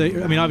squad, but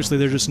obviously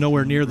they're just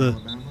nowhere near the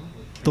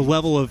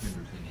level of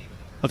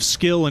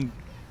skill and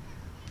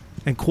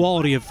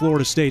quality of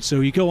Florida State. So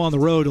you go on the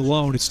road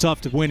alone, it's tough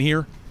to win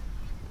here.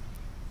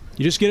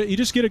 You just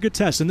get a good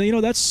test, and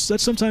then, that's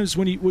sometimes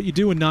what you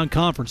do in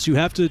non-conference. You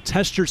have to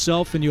test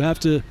yourself, and you have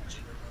to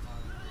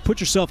put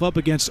yourself up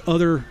against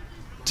other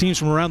teams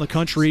from around the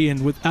country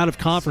and out of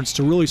conference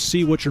to really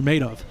see what you're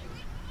made of.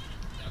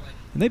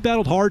 And they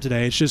battled hard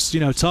today. It's just,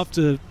 tough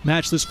to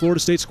match this Florida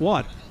State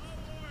squad.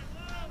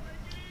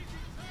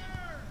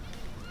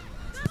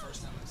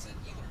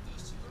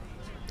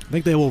 I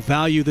think they will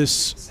value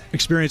this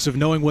experience of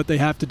knowing what they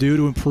have to do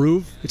to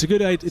improve. It's a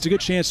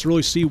good chance to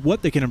really see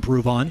what they can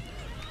improve on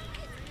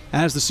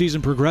as the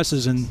season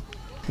progresses and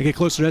they get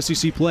closer to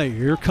SEC play.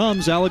 Here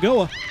comes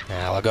Alagoa.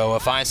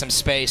 Alagoa finds some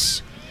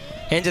space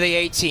into the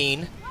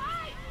 18.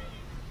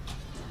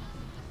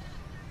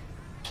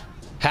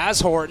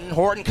 Has Horton.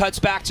 Horton cuts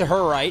back to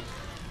her right.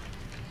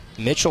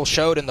 Mitchell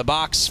showed in the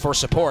box for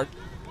support.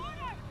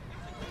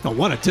 Oh,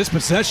 what a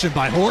dispossession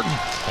by Horton.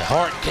 And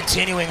Horton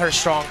continuing her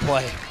strong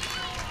play.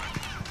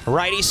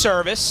 Righty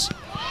service.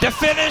 The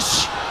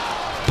finish.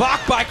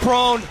 Blocked by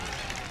Crone.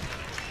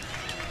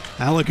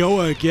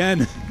 Alagoa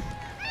again.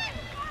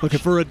 Looking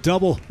for a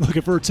double.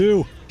 Looking for a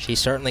 2. She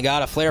certainly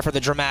got a flair for the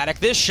dramatic.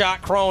 This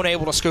shot, Crone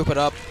able to scoop it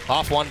up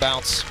off one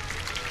bounce.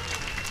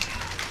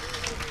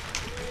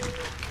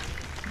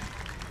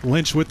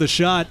 Lynch with the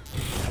shot,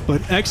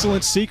 but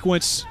excellent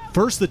sequence.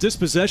 First, the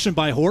dispossession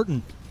by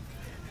Horton.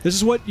 This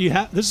is what you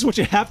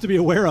have to be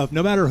aware of.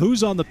 No matter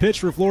who's on the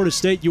pitch for Florida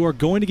State, you are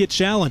going to get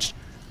challenged.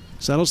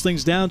 Settles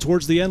things down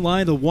towards the end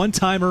line. The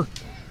one-timer.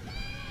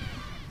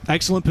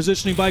 Excellent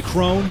positioning by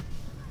Crone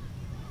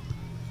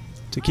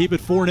to keep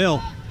it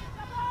 4-0.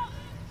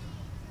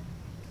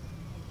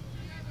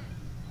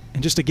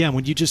 And just again,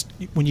 when you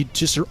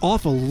just are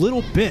off a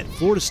little bit,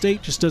 Florida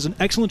State just does an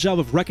excellent job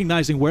of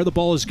recognizing where the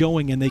ball is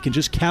going, and they can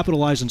just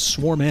capitalize and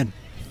swarm in.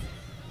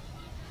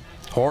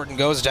 Horton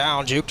goes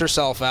down, juked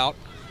herself out.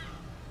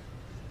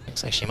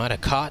 Looks like she might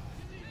have caught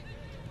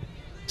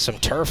some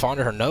turf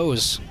under her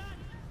nose.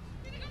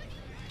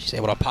 She's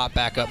able to pop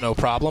back up, no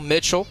problem.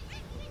 Mitchell,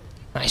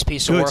 nice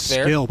piece of work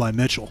there. Good skill by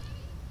Mitchell.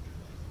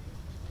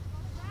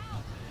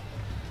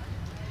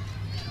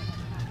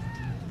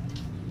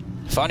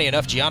 Funny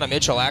enough, Gianna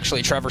Mitchell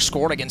actually, Trevor,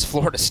 scored against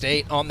Florida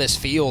State on this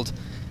field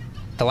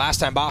the last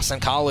time Boston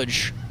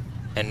College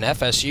and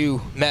FSU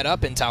met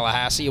up in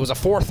Tallahassee. It was a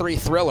 4-3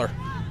 thriller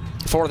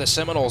for the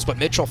Seminoles, but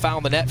Mitchell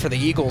found the net for the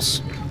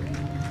Eagles.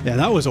 Yeah,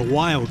 that was a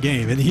wild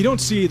game, and you don't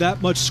see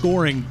that much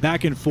scoring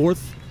back and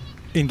forth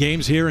in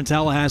games here in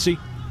Tallahassee.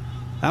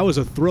 That was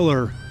a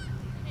thriller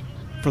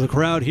for the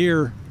crowd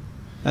here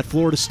at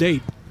Florida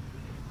State.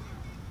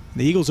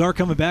 The Eagles are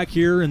coming back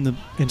here in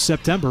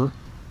September.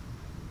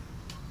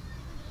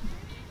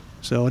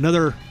 So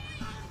a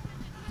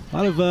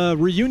lot of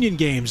reunion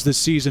games this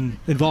season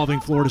involving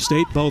Florida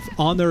State, both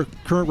on their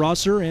current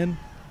roster and,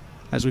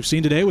 as we've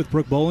seen today with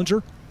Brooke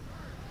Bollinger,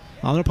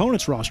 on their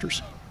opponents'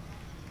 rosters.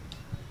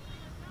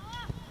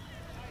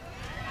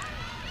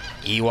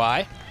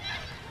 EY.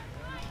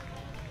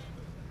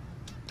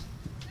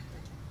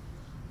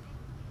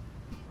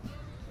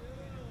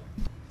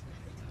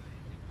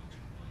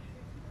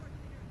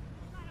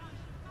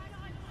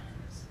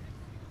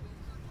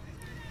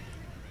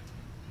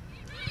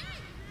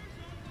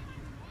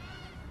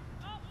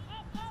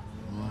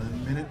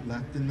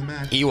 Left in the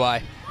match.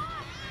 EY.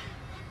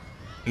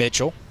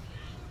 Mitchell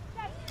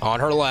on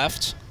her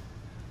left.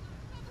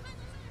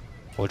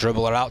 Will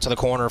dribble it out to the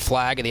corner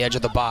flag at the edge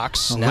of the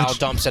box. Now Lynch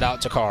dumps it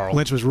out to Carl.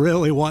 Lynch was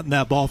really wanting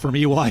that ball from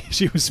EY.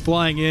 She was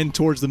flying in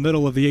towards the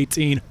middle of the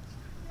 18.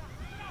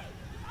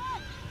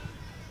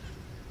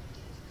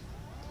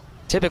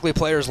 Typically,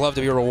 players love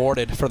to be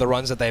rewarded for the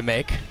runs that they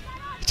make.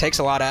 It takes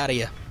a lot out of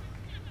you.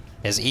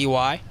 As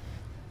EY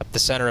up the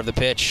center of the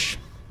pitch,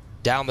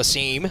 down the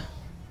seam,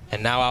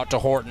 and now out to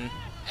Horton.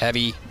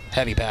 Heavy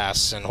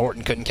pass, and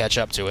Horton couldn't catch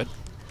up to it.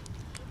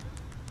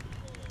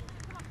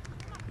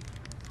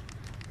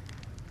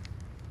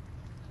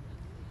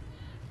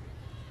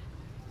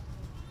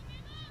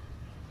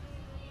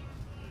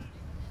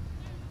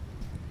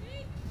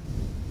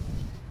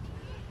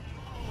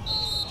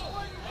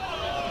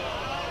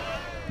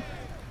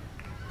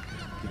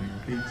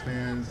 Feet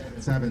stands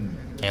 7.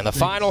 And the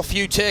final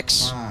few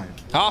ticks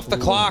 5, off the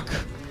 4, clock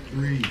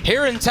 3,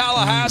 here in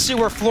Tallahassee,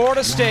 where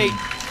Florida State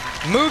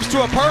moves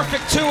to a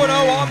perfect 2-0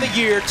 on the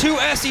year. 2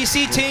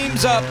 SEC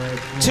teams up,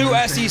 2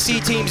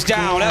 SEC teams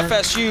down.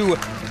 FSU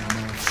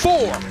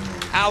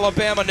 4,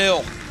 Alabama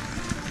 0.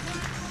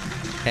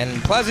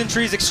 And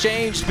pleasantries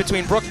exchanged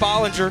between Brooke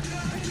Bollinger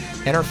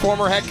and her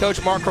former head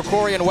coach Mark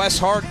Krikorian. Wes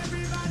Hart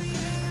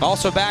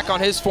also back on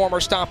his former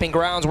stomping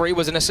grounds where he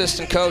was an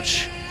assistant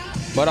coach.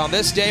 But on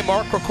this day,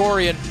 Mark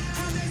Krikorian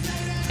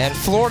and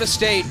Florida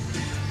State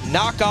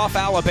knock off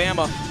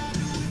Alabama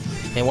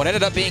in what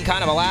ended up being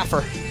kind of a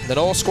laugher. The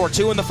Noles scored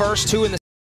 2 in the first, 2 in the